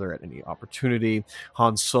at each other at any opportunity.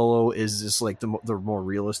 Han Solo is this like the more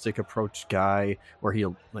realistic approach guy, where he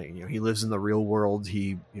lives in the real world.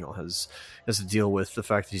 He has to deal with the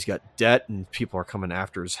fact that he's got debt and people are coming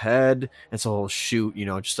after his head, and so he'll shoot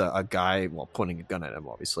just a guy, pointing a gun at him,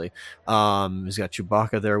 obviously. He's got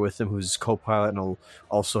Chewbacca there with him, who's co-pilot, and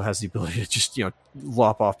also has the ability to just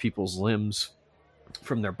lop off people's limbs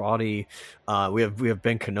from their body. We have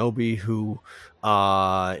Ben Kenobi, who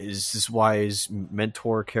is this wise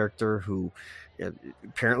mentor character who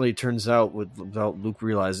apparently, turns out, without Luke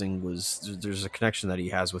realizing, there's a connection that he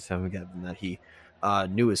has with him again, and that he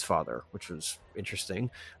knew his father, which was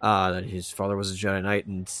interesting. That his father was a Jedi Knight,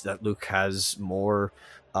 and that Luke has more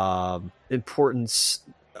importance.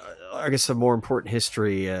 I guess a more important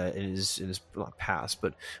history in his not past,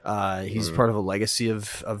 but he's part of a legacy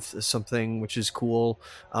of something, which is cool.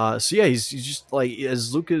 So yeah, he's just like,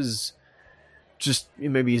 as Luke is just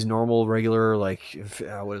maybe he's normal, regular, like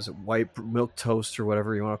what is it, white milk toast or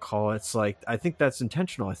whatever you want to call it. It's like, I think that's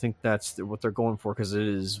intentional. I think that's what they're going for, because it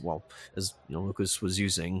is, as Lucas was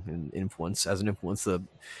using an influence, the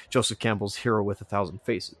Joseph Campbell's Hero with 1,000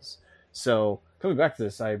 Faces. So coming back to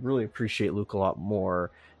this, I really appreciate Luke a lot more,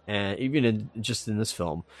 and even in this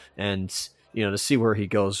film, and to see where he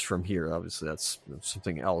goes from here. Obviously, that's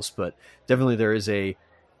something else, but definitely there is a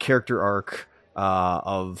character arc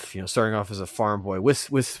of starting off as a farm boy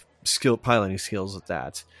with piloting skills at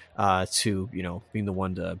that, to being the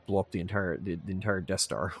one to blow up the entire Death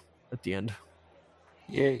Star at the end.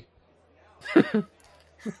 Yay!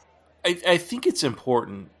 I think it's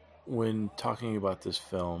important when talking about this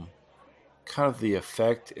film, kind of the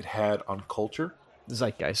effect it had on culture.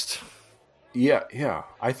 Zeitgeist. Yeah.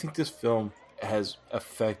 I think this film has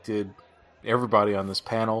affected everybody on this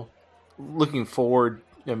panel. Looking forward,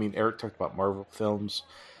 I mean, Eric talked about Marvel films.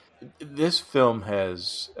 This film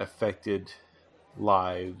has affected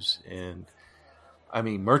lives and,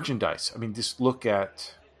 merchandise. Just look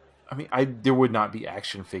at, there would not be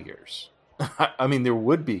action figures. There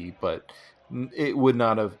would be, but it would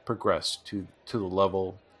not have progressed to the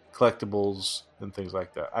level, collectibles and things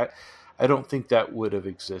like that. I don't think that would have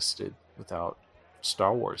existed without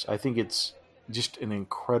Star Wars. I think it's just an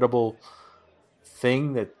incredible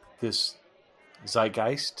thing that this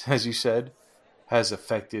zeitgeist, as you said, has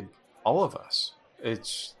affected all of us.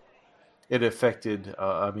 It affected,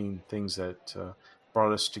 things that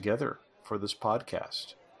brought us together for this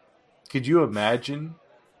podcast. Could you imagine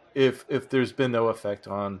if there's been no effect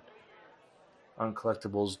on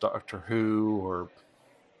collectibles, Doctor Who, or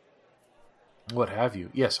what have you?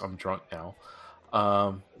 Yes, I'm drunk now.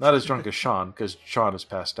 Not as drunk as Sean, because Sean has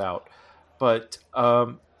passed out. But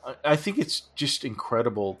I think it's just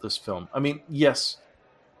incredible, this film. I mean, yes,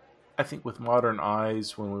 I think with modern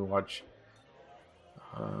eyes, when we watch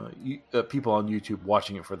people on YouTube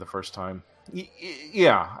watching it for the first time,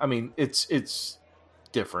 yeah, I mean, it's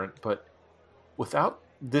different. But without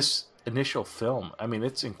this initial film, I mean,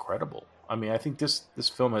 it's incredible. I mean, I think this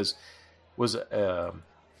film was a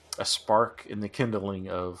spark in the kindling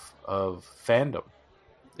of fandom,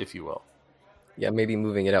 if you will. Yeah, maybe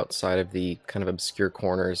moving it outside of the kind of obscure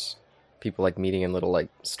corners, people like meeting in little like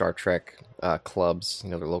Star Trek clubs,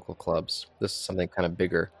 their local clubs. This is something kind of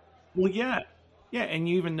bigger. Well, yeah, and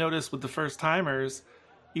you even notice with the first timers,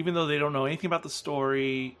 even though they don't know anything about the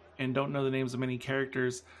story and don't know the names of many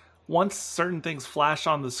characters, once certain things flash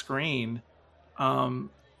on the screen, and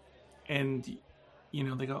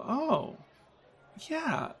they go, oh,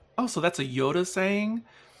 yeah, oh, so that's a Yoda saying,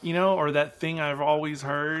 or that thing I've always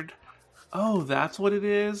heard. Oh, that's what it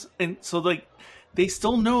is. And so like they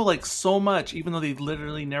still know like so much, even though they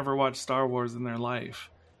literally never watched Star Wars in their life.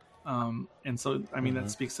 And so, I mean, that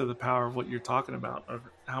speaks to the power of what you're talking about, of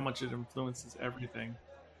how much it influences everything.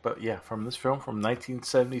 But yeah, from this film from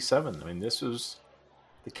 1977, I mean, this was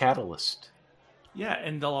the catalyst. Yeah,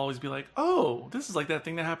 and they'll always be like, oh, this is like that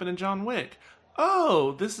thing that happened in John Wick.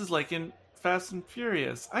 Oh, this is like in Fast and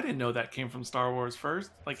Furious. I didn't know that came from Star Wars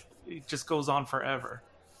first. Like, it just goes on forever.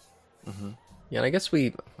 Mm-hmm. Yeah, and I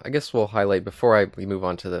guess we'll highlight before we move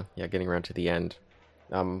on to getting around to the end.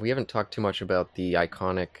 We haven't talked too much about the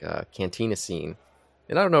iconic cantina scene,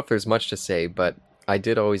 and I don't know if there's much to say, but I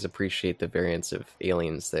did always appreciate the variants of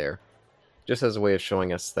aliens there, just as a way of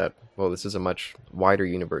showing us that, well, this is a much wider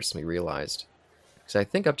universe than we realized. Because I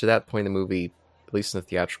think up to that point in the movie, at least in the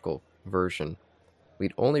theatrical version,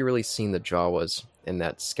 we'd only really seen the Jawas and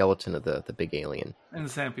that skeleton of the big alien. And the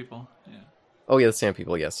Sand People, yeah. Oh yeah, the Sand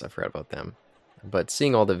People, yes, I forgot about them. But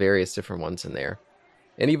seeing all the various different ones in there,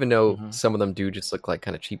 and even though some of them do just look like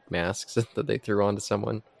kind of cheap masks that they threw onto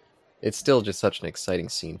someone, it's still just such an exciting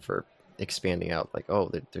scene for expanding out. Like,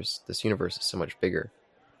 oh, there's this universe is so much bigger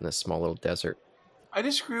in this small little desert. I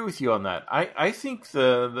disagree with you on that. I think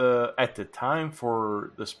the at the time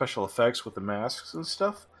for the special effects with the masks and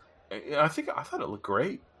stuff, I thought it looked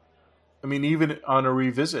great. I mean, even on a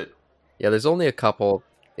revisit. Yeah, there's only a couple,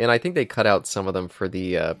 and I think they cut out some of them for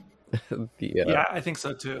the yeah, I think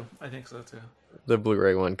so too. The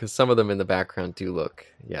Blu-ray one, because some of them in the background do look,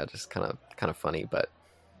 just kind of funny. But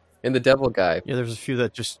in the Devil Guy, yeah, there's a few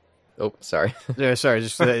that just. Oh, sorry. Yeah, sorry.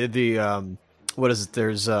 Just the what is it?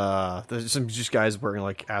 There's some just guys wearing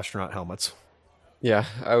like astronaut helmets. Yeah,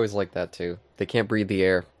 I always like that too. They can't breathe the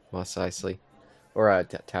air, Mos Eisley, or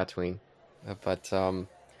Tatooine. But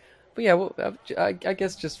yeah, well, I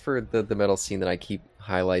guess just for the metal scene that I keep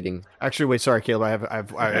highlighting. Actually, wait, sorry, Caleb.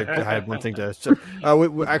 I had one thing to.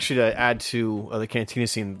 Actually, to add to the cantina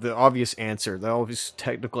scene, the obvious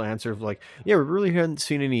technical answer of like, yeah, we really hadn't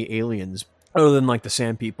seen any aliens other than like the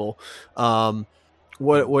Sand People.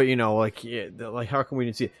 What like how come we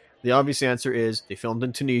didn't see it? The obvious answer is they filmed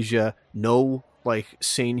in Tunisia. No like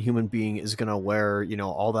sane human being is gonna wear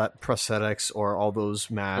all that prosthetics or all those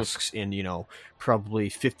masks in probably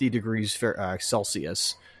 50 degrees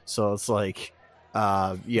Celsius. So it's like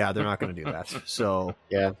they're not gonna do that. So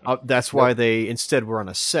yeah, that's why they instead were on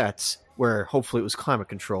a set where hopefully it was climate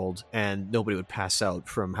controlled and nobody would pass out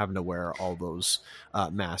from having to wear all those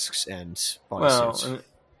masks and bodysuits.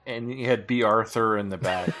 And you had B. Arthur in the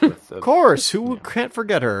back. With of course, who can't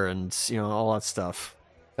forget her and all that stuff.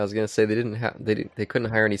 I was gonna say they couldn't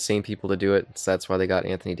hire any sane people to do it, so that's why they got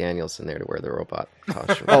Anthony Daniels in there to wear the robot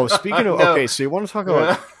costume. Oh, speaking of okay, so you want to talk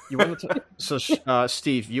about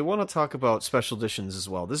Steve, you want to talk about special editions as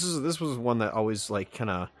well. This was one that always like kind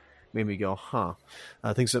of made me go, huh?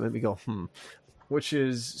 Things that made me go, Which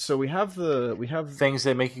is so we have things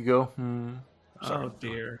that make you go, Sorry. Oh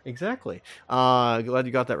dear. Exactly. Glad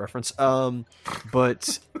you got that reference.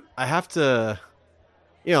 But I have to.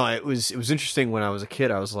 It was interesting when I was a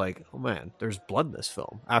kid. I was like, oh man, there's blood in this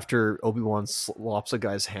film. After Obi-Wan lops a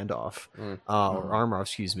guy's hand off, or arm off,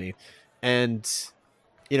 excuse me, and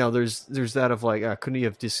there's that of like, couldn't he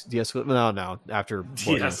have de-escalated? No. After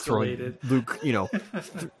throwing Luke,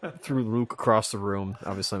 threw Luke across the room,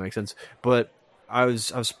 obviously makes sense. But I was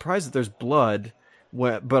surprised that there's blood,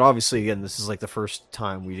 but obviously, again, this is like the first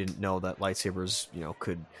time we didn't know that lightsabers,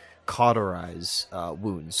 could cauterize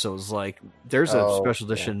wounds. So it's like there's a special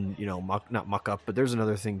edition, not muck up, but there's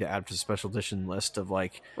another thing to add to the special edition list of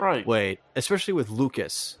like, Right. wait, especially with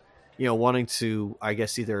Lucas, wanting to, I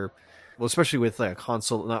guess especially with like Han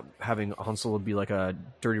Solo, not having Han Solo be like a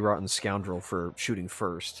dirty rotten scoundrel for shooting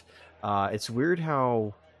first. It's weird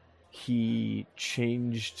how he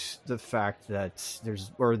changed the fact that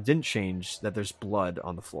didn't change that there's blood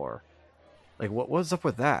on the floor. Like, what's up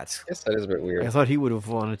with that? I guess that is a bit weird. I thought he would have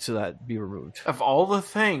wanted to that be removed. Of all the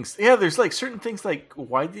things, yeah, there's like certain things like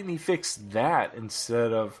why didn't he fix that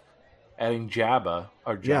instead of adding Jabba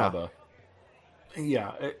or Jabba?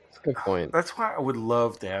 Yeah, That's a good point. that's why I would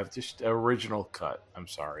love to have just original cut. I'm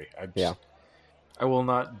sorry, I will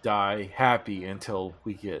not die happy until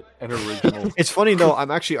we get an original. It's funny though.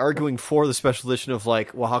 I'm actually arguing for the special edition of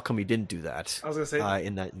like, well, how come he didn't do that? I was gonna say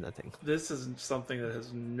in that thing. this is something that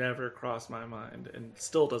has never crossed my mind and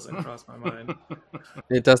still doesn't cross my mind.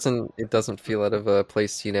 It doesn't feel out of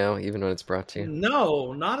place to you now, even when it's brought to you.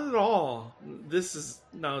 No, not at all.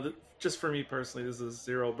 Just for me personally, this is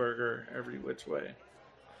zero burger every which way.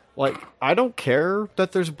 Like, I don't care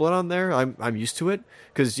that there's blood on there. I'm used to it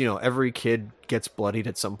because every kid gets bloodied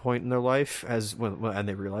at some point in their life and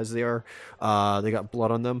they realize they got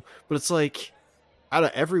blood on them. But it's like out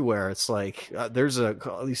of everywhere. It's like there's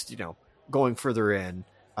at least going further in.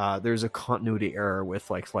 There's a continuity error with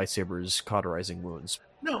like lightsabers cauterizing wounds.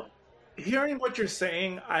 No, hearing what you're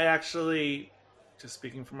saying, I actually, just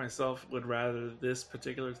speaking for myself, would rather this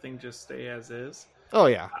particular thing just stay as is. Oh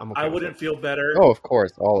yeah, I'm okay. I with wouldn't it. feel better. Oh, of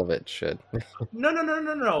course, all of it should.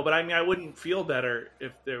 No. But I mean, I wouldn't feel better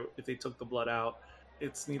if they took the blood out.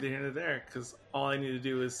 It's neither here nor there because all I need to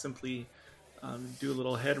do is simply do a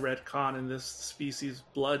little head retcon, and this species'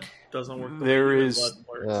 blood doesn't work. There is blood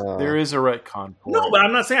works. there is a retcon for No, it. but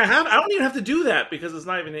I'm not saying I don't even have to do that because it's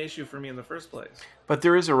not even an issue for me in the first place. But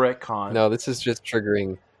there is a retcon. No, this is just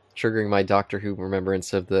triggering my Doctor Who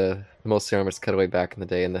remembrance of the Mostly Armored's cutaway back in the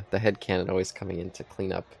day, and the headcanon always coming in to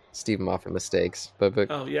clean up Stephen Moffat mistakes. But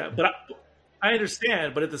Oh yeah, but I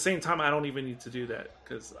understand. But at the same time, I don't even need to do that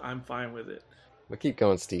because I'm fine with it. but keep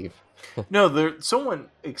going, Steve. No, someone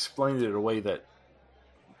explained it in a way that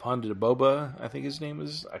Ponda Boba, I think his name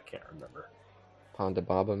is. I can't remember. Ponda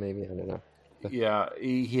Baba, maybe? I don't know. Yeah,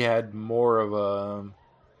 he had more of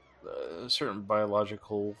a certain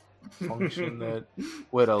biological function that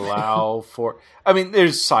would allow for. I mean,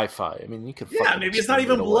 there's sci-fi. I mean, you could. Yeah, maybe it's not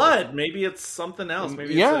even blood. Maybe it's something else.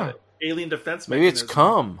 Maybe it's an alien defense mechanism. Maybe it's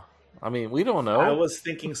cum. I mean, we don't know. I was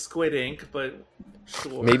thinking squid ink, but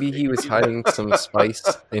sure. Maybe he was hiding some spice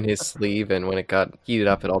in his sleeve, and when it got heated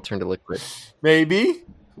up, it all turned to liquid. Maybe.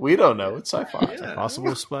 We don't know. It's sci-fi. Yeah.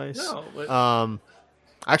 Possible spice. No, but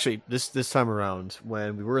Actually, this time around,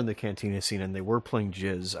 when we were in the cantina scene and they were playing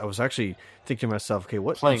Jizz, I was actually thinking to myself, okay,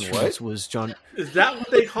 what Playing instruments what? was John? is that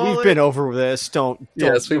what they call We've it? been over this. Don't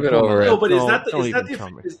Yes, we've been over it. No, but Don't- is that don't even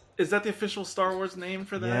tell me. is that the official Star Wars name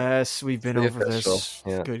for that? Yes, we've been The over official, this.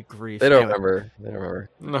 yeah. Good grief. They don't Anyway, remember. They don't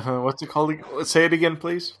remember. What's it called? Say it again,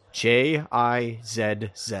 please.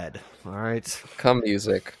 JIZZ. All right, Come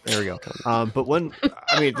music. there we go. But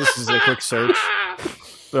this is a quick search,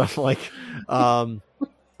 but I'm like,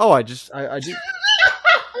 I do.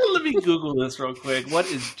 Let me Google this real quick. What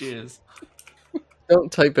is jizz?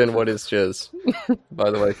 Don't type in what is jizz. By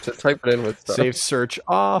the way, just type it in with stuff. Save search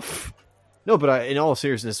off. No, but in all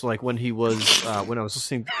seriousness, like when he was when I was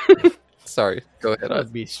listening. Sorry, go ahead.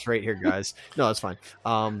 I'd be straight here, guys. No, it's fine.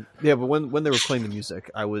 Yeah, but when they were playing the music,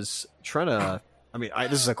 I was trying to. I mean,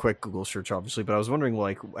 this is a quick Google search, obviously, but I was wondering,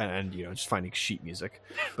 like, and just finding sheet music.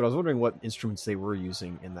 But I was wondering what instruments they were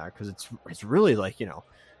using in that because it's really like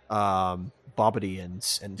bobbity and.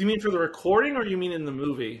 Do you mean for the recording, or you mean in the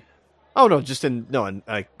movie? Oh no, just in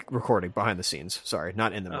recording behind the scenes. Sorry,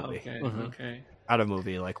 not in the Oh, movie. okay, Mhm. okay. Out of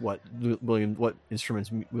movie, like what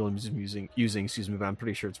instruments Williams is using. Excuse me, but I'm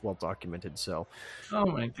pretty sure it's well documented. So. Oh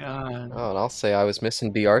my god. Oh, and I'll say I was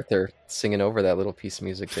missing B. Arthur singing over that little piece of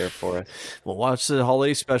music there for us. We'll watch the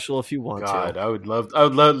holiday special if you want God, to. I would love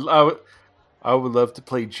to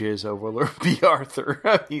play Jizz over B. Arthur.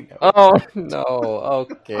 I mean, Oh no!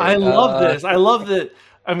 Okay, I love this. I love that.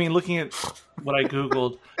 I mean, looking at what I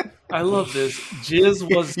googled, I love this.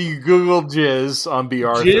 Jizz was you Google Jizz on B.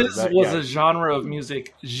 Arthur. Jizz was a genre of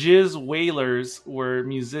music. Jizz wailers were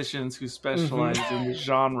musicians who specialized in the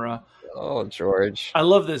genre. Oh, George. I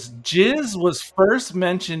love this. Jizz was first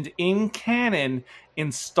mentioned in canon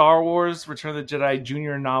in Star Wars Return of the Jedi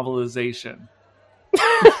Junior novelization.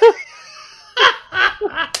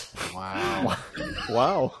 Wow.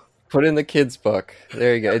 Wow. Put in the kids' book.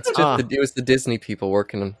 There you go. It's just Ah. it was the Disney people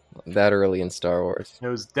working that early in Star Wars. It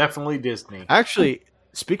was definitely Disney. Actually,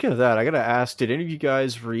 speaking of that, I gotta ask: did any of you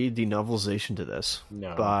guys read the novelization to this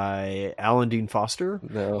No. by Alan Dean Foster?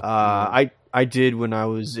 No. I did when I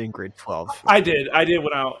was in grade 12. I did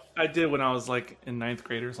when I was like in 9th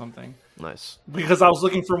grade or something. Nice. Because I was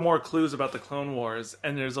looking for more clues about the Clone Wars,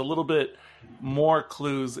 and there's a little bit more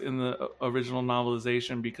clues in the original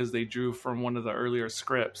novelization because they drew from one of the earlier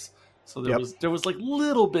scripts. So there was like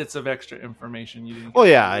little bits of extra information you didn't. Well,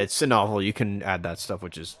 yeah, it's a novel. You can add that stuff,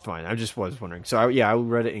 which is fine. I just was wondering. So, I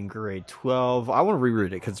read it in grade 12. I want to reread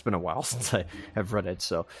it because it's been a while since I have read it.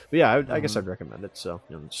 So, but yeah, I guess I'd recommend it. So,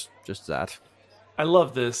 just that. I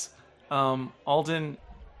love this. Alden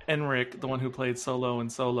Enric, the one who played Solo in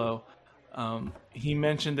Solo, he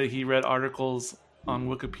mentioned that he read articles on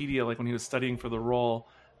Wikipedia, like when he was studying for the role,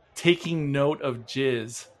 taking note of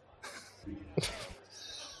jizz.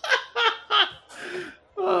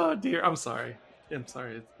 Oh dear, I'm sorry. It's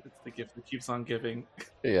the gift that keeps on giving.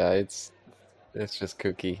 Yeah, it's just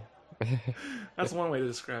kooky. That's one way to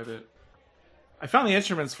describe it. I found the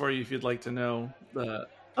instruments for you if you'd like to know.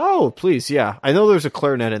 Oh, please, yeah. I know there's a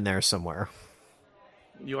clarinet in there somewhere.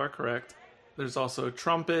 You are correct. There's also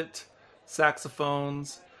trumpet,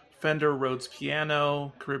 saxophones, Fender Rhodes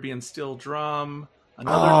piano, Caribbean steel drum.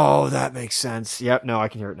 Oh, that makes sense. Yep, no, I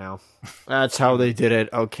can hear it now. That's how they did it.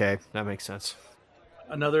 Okay, that makes sense.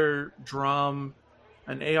 Another drum,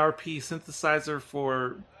 an ARP synthesizer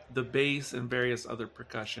for the bass, and various other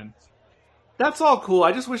percussion. That's all cool.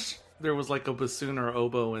 I just wish there was like a bassoon or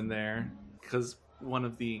oboe in there, because one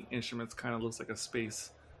of the instruments kind of looks like a space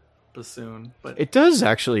bassoon. But it does,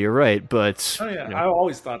 actually. You're right, but... Oh, yeah. I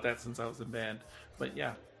always thought that since I was in band. But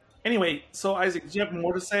yeah. Anyway, so Isaac, do you have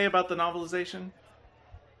more to say about the novelization?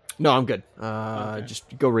 No, I'm good. Okay.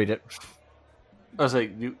 Just go read it. I was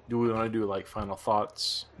like, do we want to do like final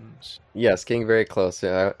thoughts? Yes, getting very close.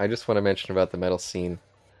 Yeah, I just want to mention about the metal scene.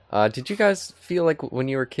 Did you guys feel like when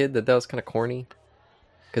you were a kid that was kind of corny?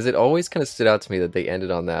 Because it always kind of stood out to me that they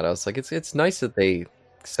ended on that. I was like, it's nice that they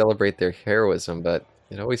celebrate their heroism, but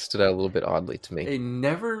it always stood out a little bit oddly to me. It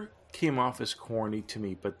never came off as corny to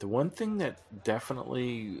me, but the one thing that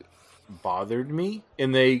definitely bothered me,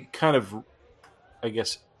 and they kind of, I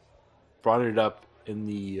guess, brought it up in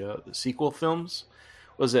the sequel films,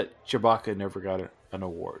 was that Chewbacca never got an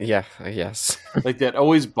award. Yeah, yes. Like that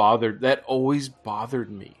always bothered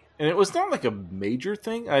me. And it was not like a major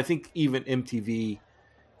thing. I think even MTV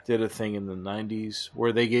did a thing in the 90s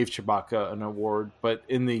where they gave Chewbacca an award, but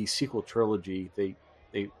in the sequel trilogy they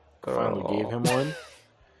finally gave him one.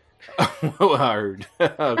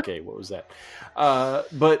 Okay, what was that?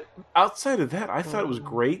 But outside of that, I thought it was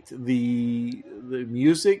great. The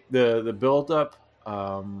music, the build up,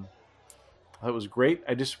 that was great.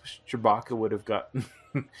 I just wish Chewbacca would have gotten.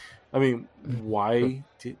 I mean, why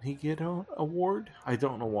didn't he get an award? I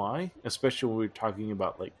don't know why. Especially when we were talking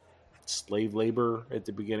about like slave labor at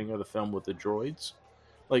the beginning of the film with the droids.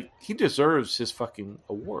 Like, he deserves his fucking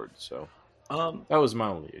award. So that was my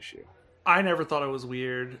only issue. I never thought it was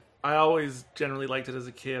weird. I always generally liked it as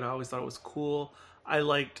a kid. I always thought it was cool. I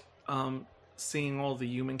liked seeing all the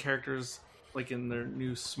human characters like in their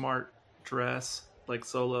new smart dress, like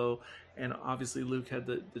Solo, and obviously Luke had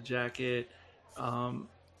the jacket.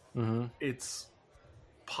 It's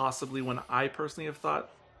possibly when I personally have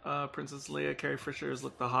thought Princess Leia, Carrie Fisher, has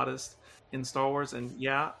looked the hottest in Star Wars, and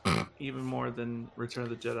yeah, even more than Return of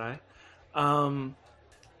the Jedi.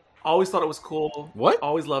 Always thought it was cool. What?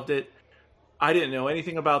 Always loved it. I didn't know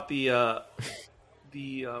anything about the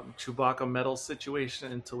Chewbacca medal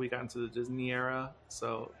situation until we got into the Disney era.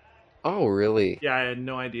 So, Oh, really? yeah, I had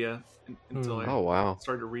no idea until I Oh, wow.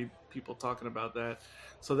 started to read people talking about that.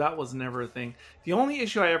 So that was never a thing. The only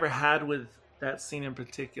issue I ever had with that scene in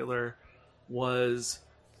particular was,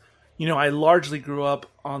 I largely grew up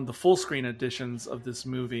on the full screen editions of this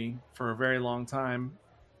movie for a very long time.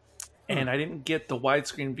 And I didn't get the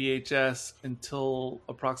widescreen VHS until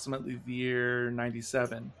approximately the year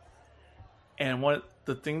 97. And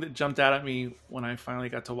the thing that jumped out at me when I finally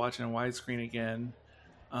got to watch it in widescreen again,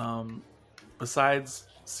 besides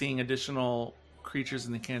seeing additional creatures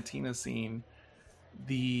in the cantina scene,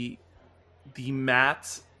 the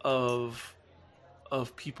mats of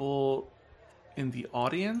people in the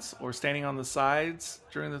audience or standing on the sides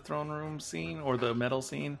during the throne room scene or the metal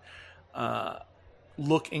scene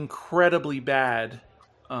look incredibly bad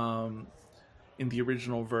in the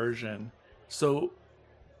original version. So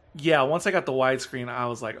yeah, once I got the widescreen, I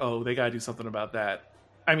was like, oh, they gotta do something about that.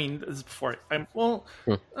 I mean, this is before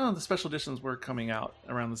the special editions were coming out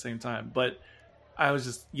around the same time, but I was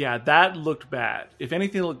just, yeah, that looked bad. If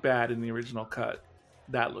anything looked bad in the original cut,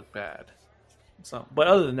 that looked bad. So, but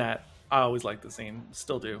other than that, I always liked the scene.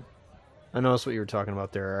 Still do. I noticed what you were talking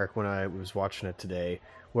about there, Eric, when I was watching it today.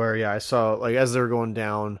 Where I saw like as they were going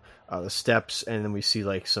down the steps, and then we see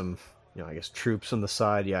like some, I guess troops on the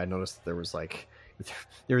side. Yeah, I noticed that there was like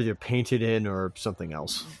they're either painted in or something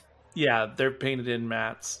else. Yeah, they're painted in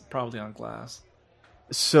mats, probably on glass.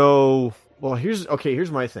 So, well, here's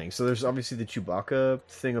my thing. So there's obviously the Chewbacca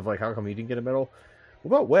thing of like, how come he didn't get a medal?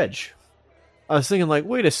 What about Wedge? I was thinking like,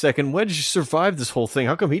 wait a second, Wedge survived this whole thing.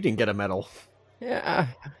 How come he didn't get a medal? Yeah.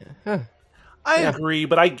 I agree,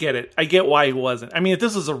 but I get it. I get why he wasn't. I mean, if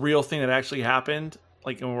this is a real thing that actually happened,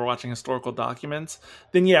 like when we're watching historical documents,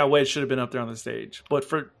 then yeah, Wedge should have been up there on the stage. But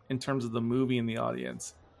in terms of the movie and the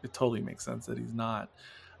audience, it totally makes sense that he's not.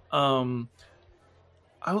 You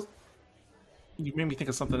made me think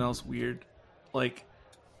of something else weird. Like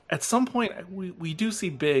at some point, we do see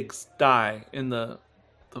Biggs die in the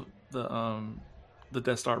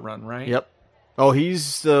Death Star run, right? Yep. Oh,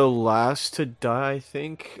 he's the last to die, I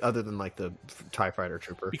think, other than like the TIE Fighter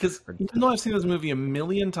Trooper. Because even though I've seen this movie a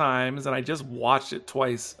million times and I just watched it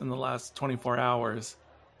twice in the last 24 hours,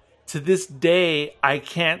 to this day, I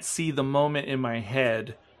can't see the moment in my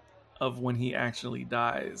head of when he actually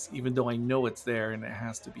dies, even though I know it's there and it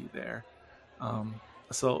has to be there.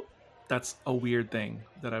 So that's a weird thing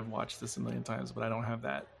that I've watched this a million times, but I don't have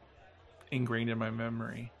that ingrained in my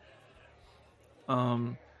memory.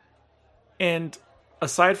 And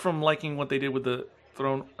aside from liking what they did with the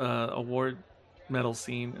Throne Award medal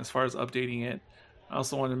scene, as far as updating it, I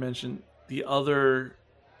also want to mention the other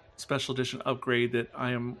special edition upgrade that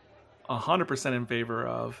I am 100% in favor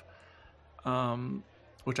of,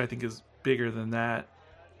 which I think is bigger than that,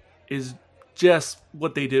 is just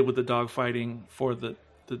what they did with the dogfighting for the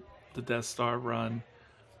Death Star run.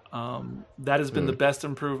 That has been the best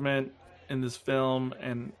improvement in this film,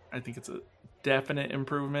 and I think it's a definite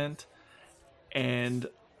improvement. And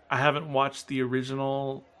I haven't watched the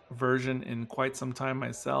original version in quite some time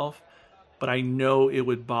myself, but I know it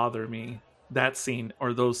would bother me, that scene,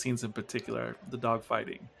 or those scenes in particular, the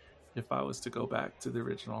dogfighting, if I was to go back to the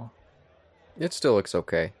original. It still looks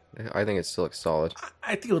okay. I think it still looks solid.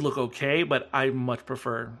 I think it would look okay, but I much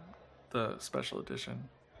prefer the special edition.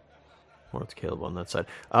 Well, it's Caleb on that side.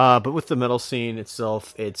 But with the metal scene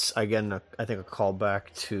itself, it's, again, I think a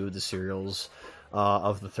callback to the serials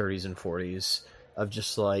of the 30s and 40s of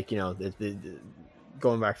just like,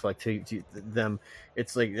 going back to like to them.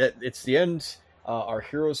 It's like, it's the end. Our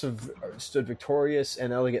heroes have stood victorious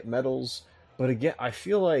and now they get medals. But again, I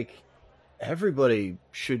feel like everybody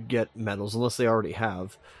should get medals unless they already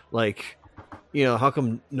have. Like, how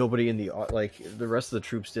come nobody in the rest of the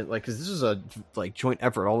troops didn't, like, because this is a like joint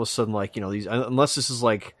effort. All of a sudden, like, these, unless this is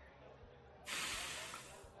like,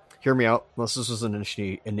 hear me out, unless this was an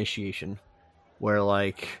initiation where,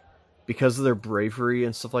 like, because of their bravery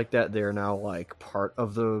and stuff like that, they're now like part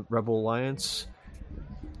of the Rebel Alliance.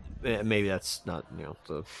 Maybe that's not, maybe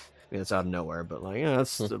it's out of nowhere, but like,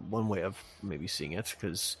 that's one way of maybe seeing it,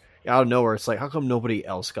 because out of nowhere, it's like, how come nobody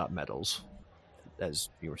else got medals, as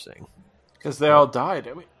you were saying? Because they all died.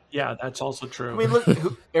 I mean, yeah, that's also true. I mean, look,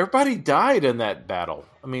 everybody died in that battle.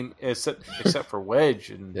 I mean, except for Wedge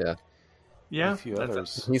and a few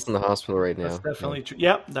others. He's in the hospital right now. That's definitely true.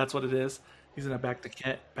 Yep, that's what it is. He's in a back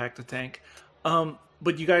to tank.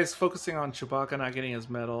 But you guys focusing on Chewbacca not getting his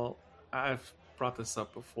medal, I've brought this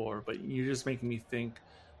up before, but you're just making me think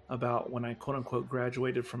about when I quote unquote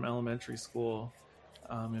graduated from elementary school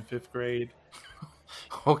in 5th grade.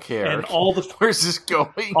 Okay, Eric. And where's this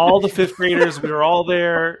going? All the 5th graders, we were all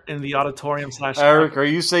there in the auditorium / Eric, are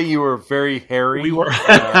you saying you were very hairy? We were.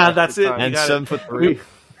 That's it. And 7'3".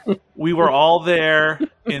 We were all there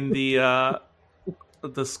in the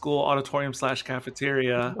school auditorium /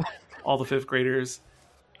 cafeteria, all the 5th graders,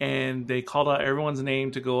 and they called out everyone's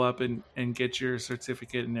name to go up and get your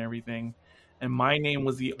certificate and everything. And my name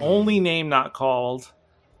was the only name not called,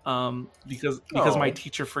 because my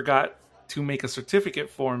teacher forgot to make a certificate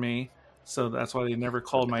for me, so that's why they never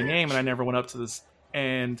called my name, and I never went up to this.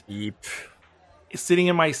 And sitting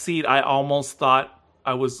in my seat, I almost thought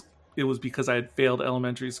it was because I had failed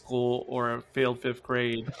elementary school or failed 5th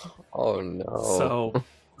grade. Oh no!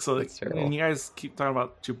 So and you guys keep talking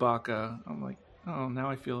about Chewbacca. I'm like, oh, now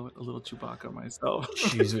I feel a little Chewbacca myself.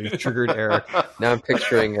 Jeez, we triggered Eric. Now I'm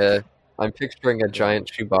picturing a giant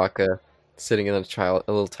Chewbacca sitting in a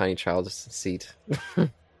little tiny child's seat.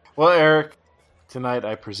 Well, Eric, tonight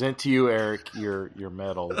I present to you, Eric, your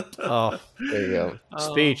medal. Oh, there you go.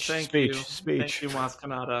 Speech. Thank you, Mas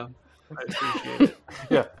Kanata. I appreciate it.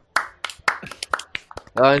 Yeah.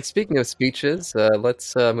 And speaking of speeches,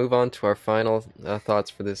 let's move on to our final thoughts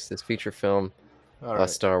for this feature film, All right.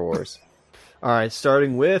 Star Wars. All right,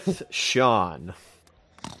 starting with Sean.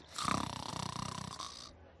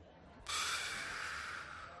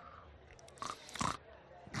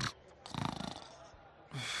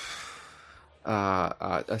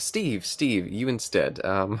 Steve, you instead.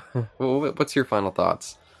 What's your final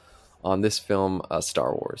thoughts on this film,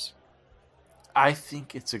 Star Wars? I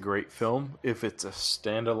think it's a great film if it's a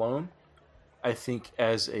standalone. I think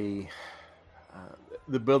as the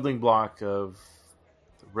building block of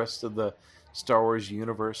the rest of the Star Wars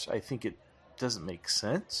universe, I think it doesn't make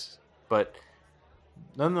sense. But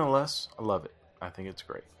nonetheless, I love it. I think it's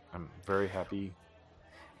great. I'm very happy.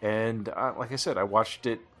 And like I said, I watched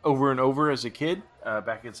it over and over as a kid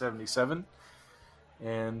back in '77,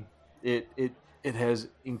 and it has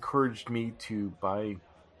encouraged me to buy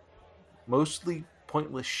mostly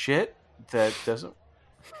pointless shit that doesn't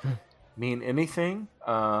mean anything.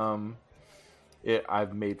 I've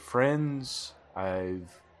made friends. It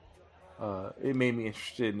made me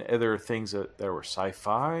interested in other things that were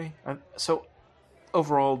sci-fi. So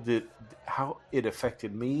overall, how it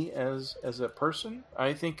affected me as a person,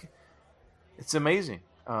 I think it's amazing.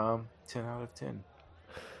 10 out of 10.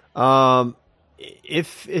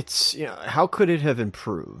 If it's, how could it have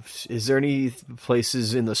improved? Is there any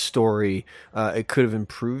places in the story it could have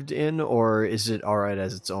improved in, or is it all right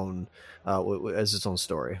as its own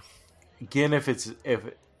story? Again, if it's a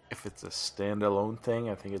standalone thing,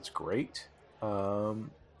 I think it's great.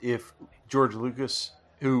 If George Lucas,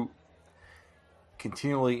 who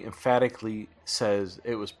continually emphatically says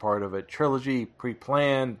it was part of a trilogy,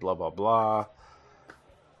 pre-planned, blah blah blah,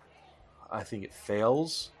 I think it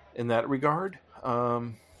fails in that regard.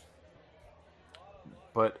 But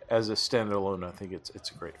as a standalone, I think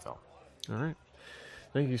it's a great film. All right.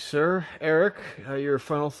 Thank you, sir. Eric, your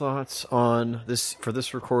final thoughts on this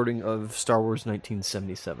recording of Star Wars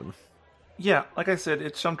 1977. Yeah, like I said,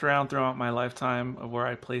 it's jumped around throughout my lifetime of where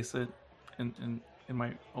I place it in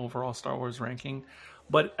my overall Star Wars ranking.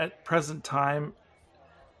 But at present time,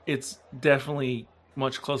 it's definitely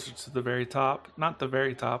much closer to the very top. Not the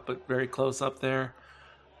very top, but very close up there.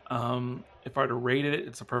 If I were to rate it,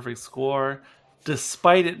 it's a perfect score,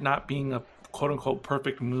 despite it not being a quote-unquote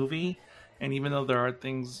perfect movie. And even though there are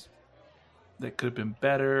things that could have been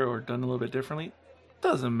better or done a little bit differently,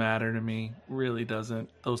 doesn't matter to me. Really doesn't.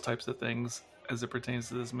 Those types of things as it pertains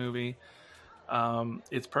to this movie.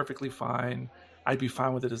 It's perfectly fine. I'd be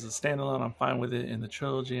fine with it as a standalone. I'm fine with it in the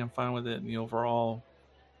trilogy. I'm fine with it in the overall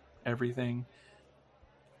everything.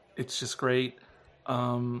 It's just great.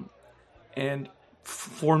 And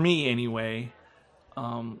for me anyway,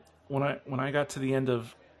 when I got to the end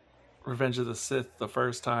of Revenge of the Sith the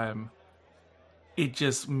first time, it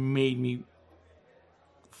just made me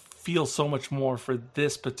feel so much more for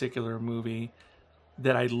this particular movie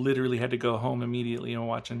that I literally had to go home immediately and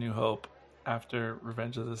watch A New Hope after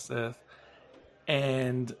Revenge of the Sith.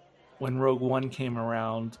 And when Rogue One came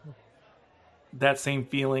around, that same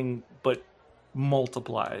feeling but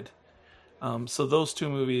multiplied. So those two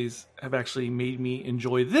movies have actually made me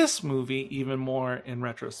enjoy this movie even more in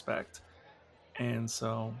retrospect. And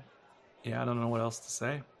so, yeah, I don't know what else to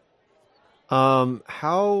say.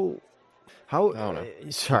 How I don't know.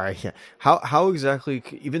 sorry, yeah. How exactly,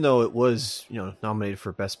 even though it was, nominated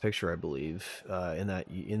for Best Picture, I believe, in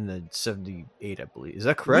the 78, I believe. Is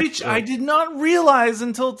that correct? Which I did not realize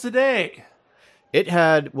until today. It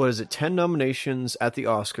had, 10 nominations at the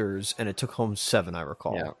Oscars, and it took home 7, I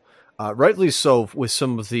recall. Yeah. Rightly so, with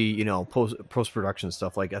some of the, post-production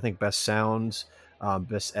stuff, like I think Best Sound,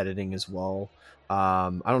 Best Editing as well.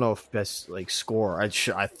 I don't know if Best Score. I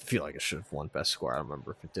feel like it should have won Best Score. I don't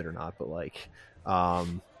remember if it did or not, but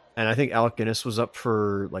and I think Alec Guinness was up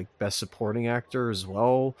for Best Supporting Actor as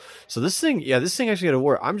well. So this thing actually got an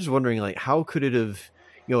award. I'm just wondering how could it have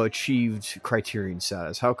achieved Criterion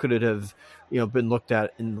status? How could it have been looked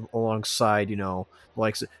at alongside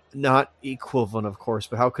not equivalent of course,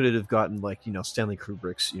 but how could it have gotten Stanley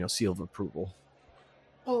Kubrick's seal of approval?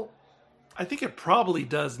 Well, I think it probably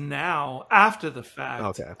does now after the fact.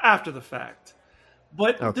 Okay. After the fact.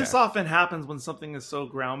 But Okay. this often happens when something is so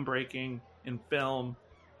groundbreaking in film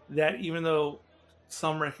that even though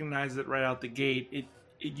some recognize it right out the gate, it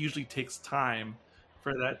usually takes time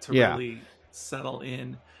for that to really settle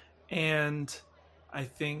in. And I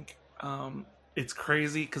think it's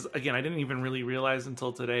crazy because, again, I didn't even really realize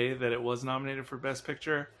until today that it was nominated for Best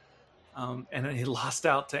Picture. And it lost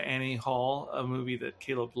out to Annie Hall, a movie that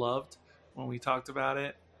Caleb loved when we talked about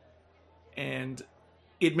it. And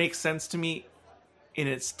it makes sense to me in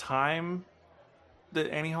its time that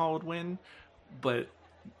Annie Hall would win, but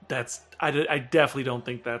I definitely don't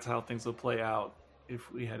think that's how things would play out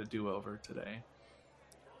if we had a do-over today.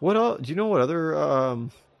 What else? Do you know what other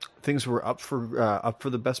things were up for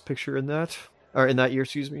the best picture in that, or in that year?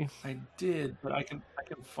 Excuse me. I did, but I can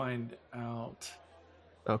find out.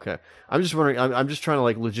 Okay, I'm just wondering. I'm just trying to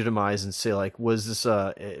like legitimize and say like, was this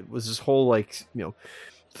whole like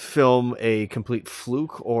film a complete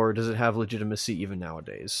fluke, or does it have legitimacy even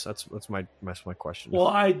nowadays? That's my question. Well,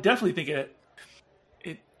 I definitely think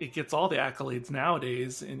it gets all the accolades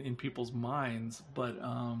nowadays in people's minds, but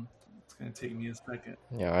it's going to take me a second.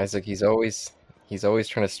 Yeah, Isaac, he's always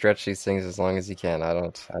trying to stretch these things as long as he can. I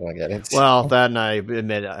don't get it. Well, that, and I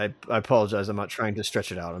admit I apologize. I'm not trying to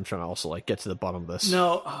stretch it out. I'm trying to also like get to the bottom of this.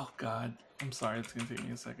 No, oh god, I'm sorry. It's going to take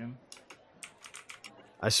me a second.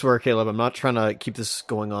 I swear, Caleb, I'm not trying to keep this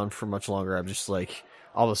going on for much longer. I'm just like,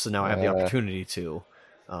 all of a sudden now I have the opportunity to.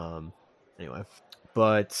 Anyway,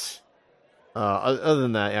 but other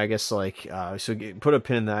than that, I guess like so put a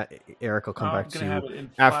pin in that. Eric, I'll come back to have it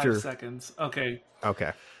in after 5 seconds. Okay.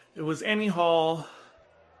 Okay. It was Annie Hall,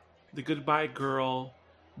 The Goodbye Girl,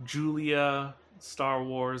 Julia, Star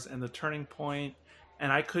Wars, and The Turning Point.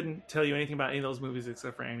 And I couldn't tell you anything about any of those movies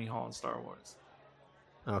except for Annie Hall and Star Wars.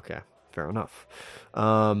 Okay, fair enough.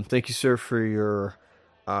 Thank you, sir, for your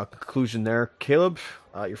conclusion there. Caleb,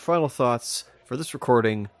 your final thoughts for this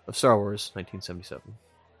recording of Star Wars 1977.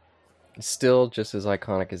 Still just as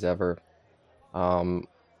iconic as ever.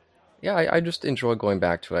 Yeah, I just enjoy going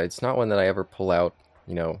back to it. It's not one that I ever pull out.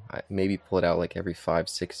 I maybe pull it out like every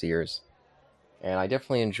 5-6 years. And I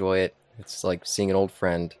definitely enjoy it. It's like seeing an old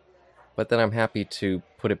friend. But then I'm happy to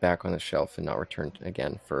put it back on the shelf and not return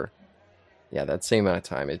again for, that same amount of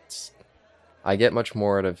time. I get much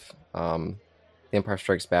more out of The Empire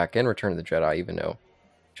Strikes Back and Return of the Jedi, even though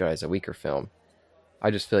Jedi is a weaker film.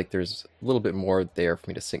 I just feel like there's a little bit more there for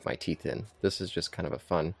me to sink my teeth in. This is just kind of a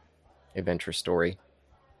fun adventure story.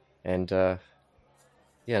 And,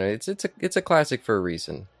 it's a classic for a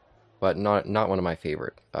reason, but not one of my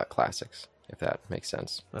favorite classics, if that makes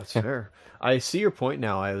sense. That's fair. I see your point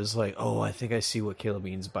now. I was like, oh, I think I see what Caleb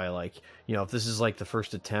means by like, if this is like the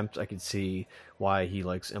first attempt, I could see why he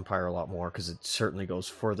likes Empire a lot more, because it certainly goes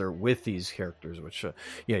further with these characters, which,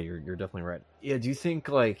 you're definitely right. Yeah, do you think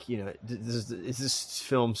like, is this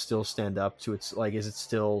film still stand up to its, like, is it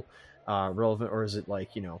still relevant, or is it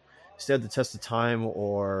like, stand the test of time,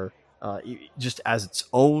 or just as its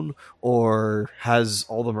own, or has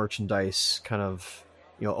all the merchandise kind of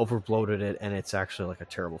overbloated it and it's actually like a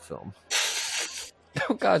terrible film?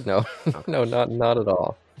 Oh God, no. No, not at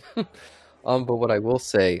all. But what I will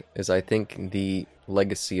say is I think the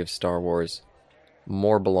legacy of Star Wars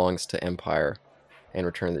more belongs to Empire and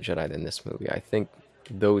Return of the Jedi than this movie. I think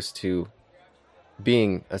those two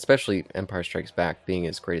being, especially Empire Strikes Back, being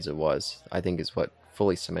as great as it was, I think is what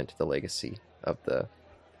fully cemented the legacy of the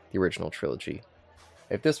original trilogy.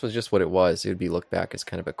 If this was just what it was, it would be looked back as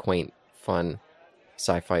kind of a quaint, fun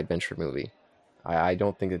sci-fi adventure movie. I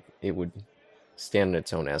don't think it would stand on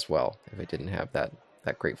its own as well if it didn't have that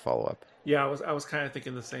great follow-up. Yeah, I was kind of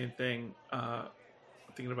thinking the same thing,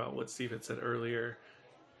 thinking about what Steve had said earlier.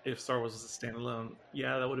 If Star Wars was a standalone,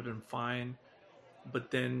 that would have been fine.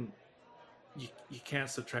 But then you can't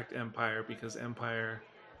subtract Empire, because Empire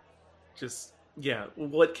just,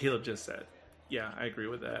 what Caleb just said. Yeah, I agree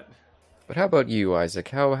with that. But how about you,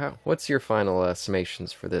 Isaac? What's your final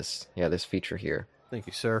summations for this feature here? Thank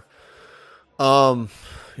you, sir.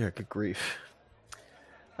 Good grief.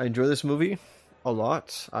 I enjoy this movie a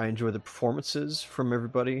lot. I enjoy the performances from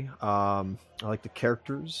everybody. I like the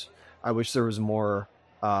characters. I wish there was more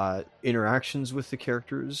interactions with the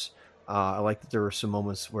characters. I like that there were some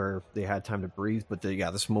moments where they had time to breathe, but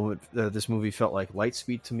this movie felt like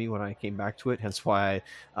Lightspeed to me when I came back to it. Hence why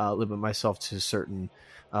I limit myself to certain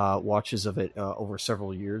watches of it over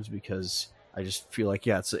several years, because I just feel like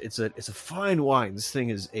it's a fine wine. This thing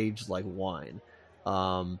is aged like wine.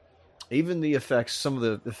 Even the effects, some of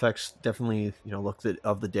the effects definitely look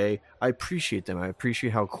of the day. I appreciate them. I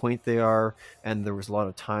appreciate how quaint they are, and there was a lot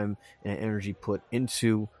of time and energy put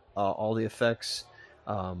into all the effects.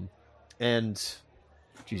 And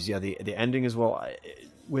the ending as well. I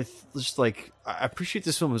appreciate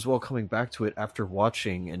this film as well, coming back to it after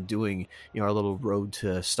watching and doing our little road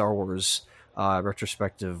to Star Wars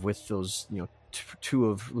retrospective with those two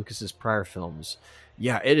of Lucas's prior films.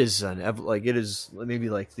 It is maybe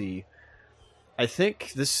like I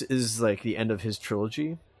think this is like the end of his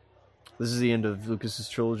trilogy. This is the end of Lucas's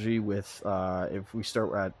trilogy with if we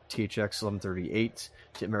start at THX 1138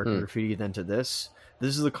 to American Graffiti, then to this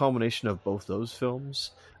is the culmination of both those films.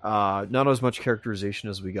 Not as much characterization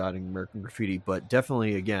as we got in American Graffiti, but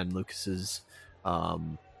definitely again Lucas's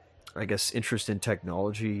I guess, interest in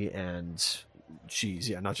technology and, geez,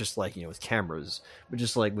 yeah, not just like, with cameras, but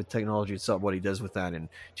just like with technology itself, what he does with that in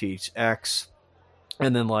THX.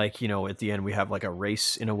 And then, like, at the end we have like a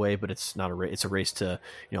race in a way, but it's not a race. It's a race to,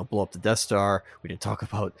 blow up the Death Star. We didn't talk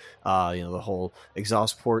about, the whole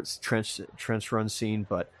exhaust ports trench run scene,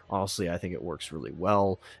 but honestly, I think it works really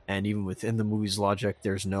well. And even within the movie's logic,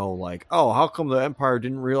 there's no like, oh, how come the Empire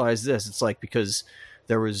didn't realize this? It's like, because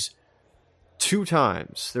there was two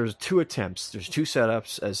times, there's two attempts, there's two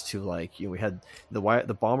setups as to like, we had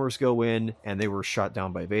the bombers go in and they were shot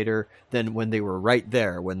down by Vader. Then when they were right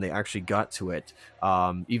there, when they actually got to it,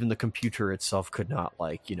 even the computer itself could not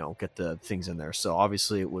like, get the things in there. So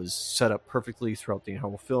obviously it was set up perfectly throughout the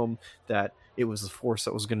whole film that it was the force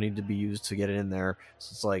that was going to need to be used to get it in there.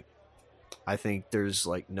 So it's like, I think there's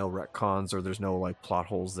like no retcons or there's no like plot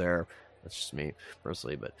holes there. That's just me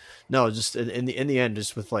personally, but no, just in the end,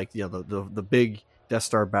 just with like, the big Death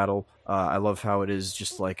Star battle, I love how it is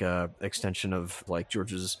just like a extension of like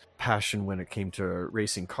George's passion when it came to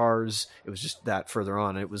racing cars. It was just that further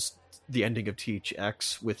on. It was the ending of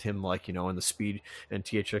THX with him like, in the speed, and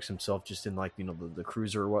THX himself just in like, the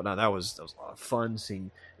cruiser or whatnot. That was a lot of fun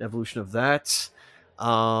seeing the evolution of that.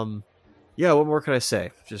 Yeah, what more could I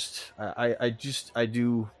say? Just I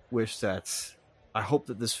do wish that, I hope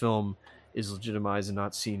that this film is legitimized and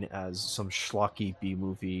not seen as some schlocky B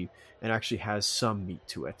movie and actually has some meat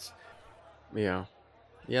to it. Yeah.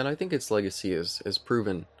 Yeah, and I think its legacy is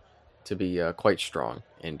proven to be quite strong.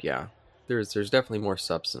 And yeah, there's definitely more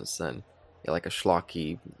substance than like a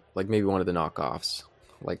schlocky, like maybe one of the knockoffs,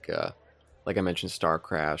 like I mentioned, Star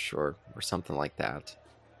Crash or something like that.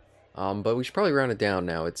 But we should probably round it down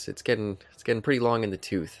now. It's getting pretty long in the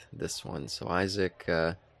tooth, this one. So Isaac,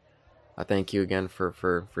 I thank you again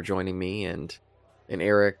for joining me, and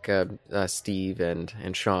Eric, Steve,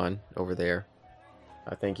 and Sean over there.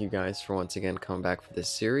 I thank you guys for once again coming back for this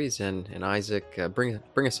series, and Isaac, bring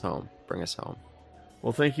us home. Bring us home.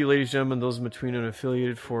 Well, thank you, ladies and gentlemen, those in between and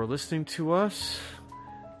affiliated, for listening to us.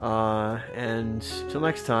 And till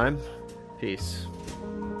next time, peace.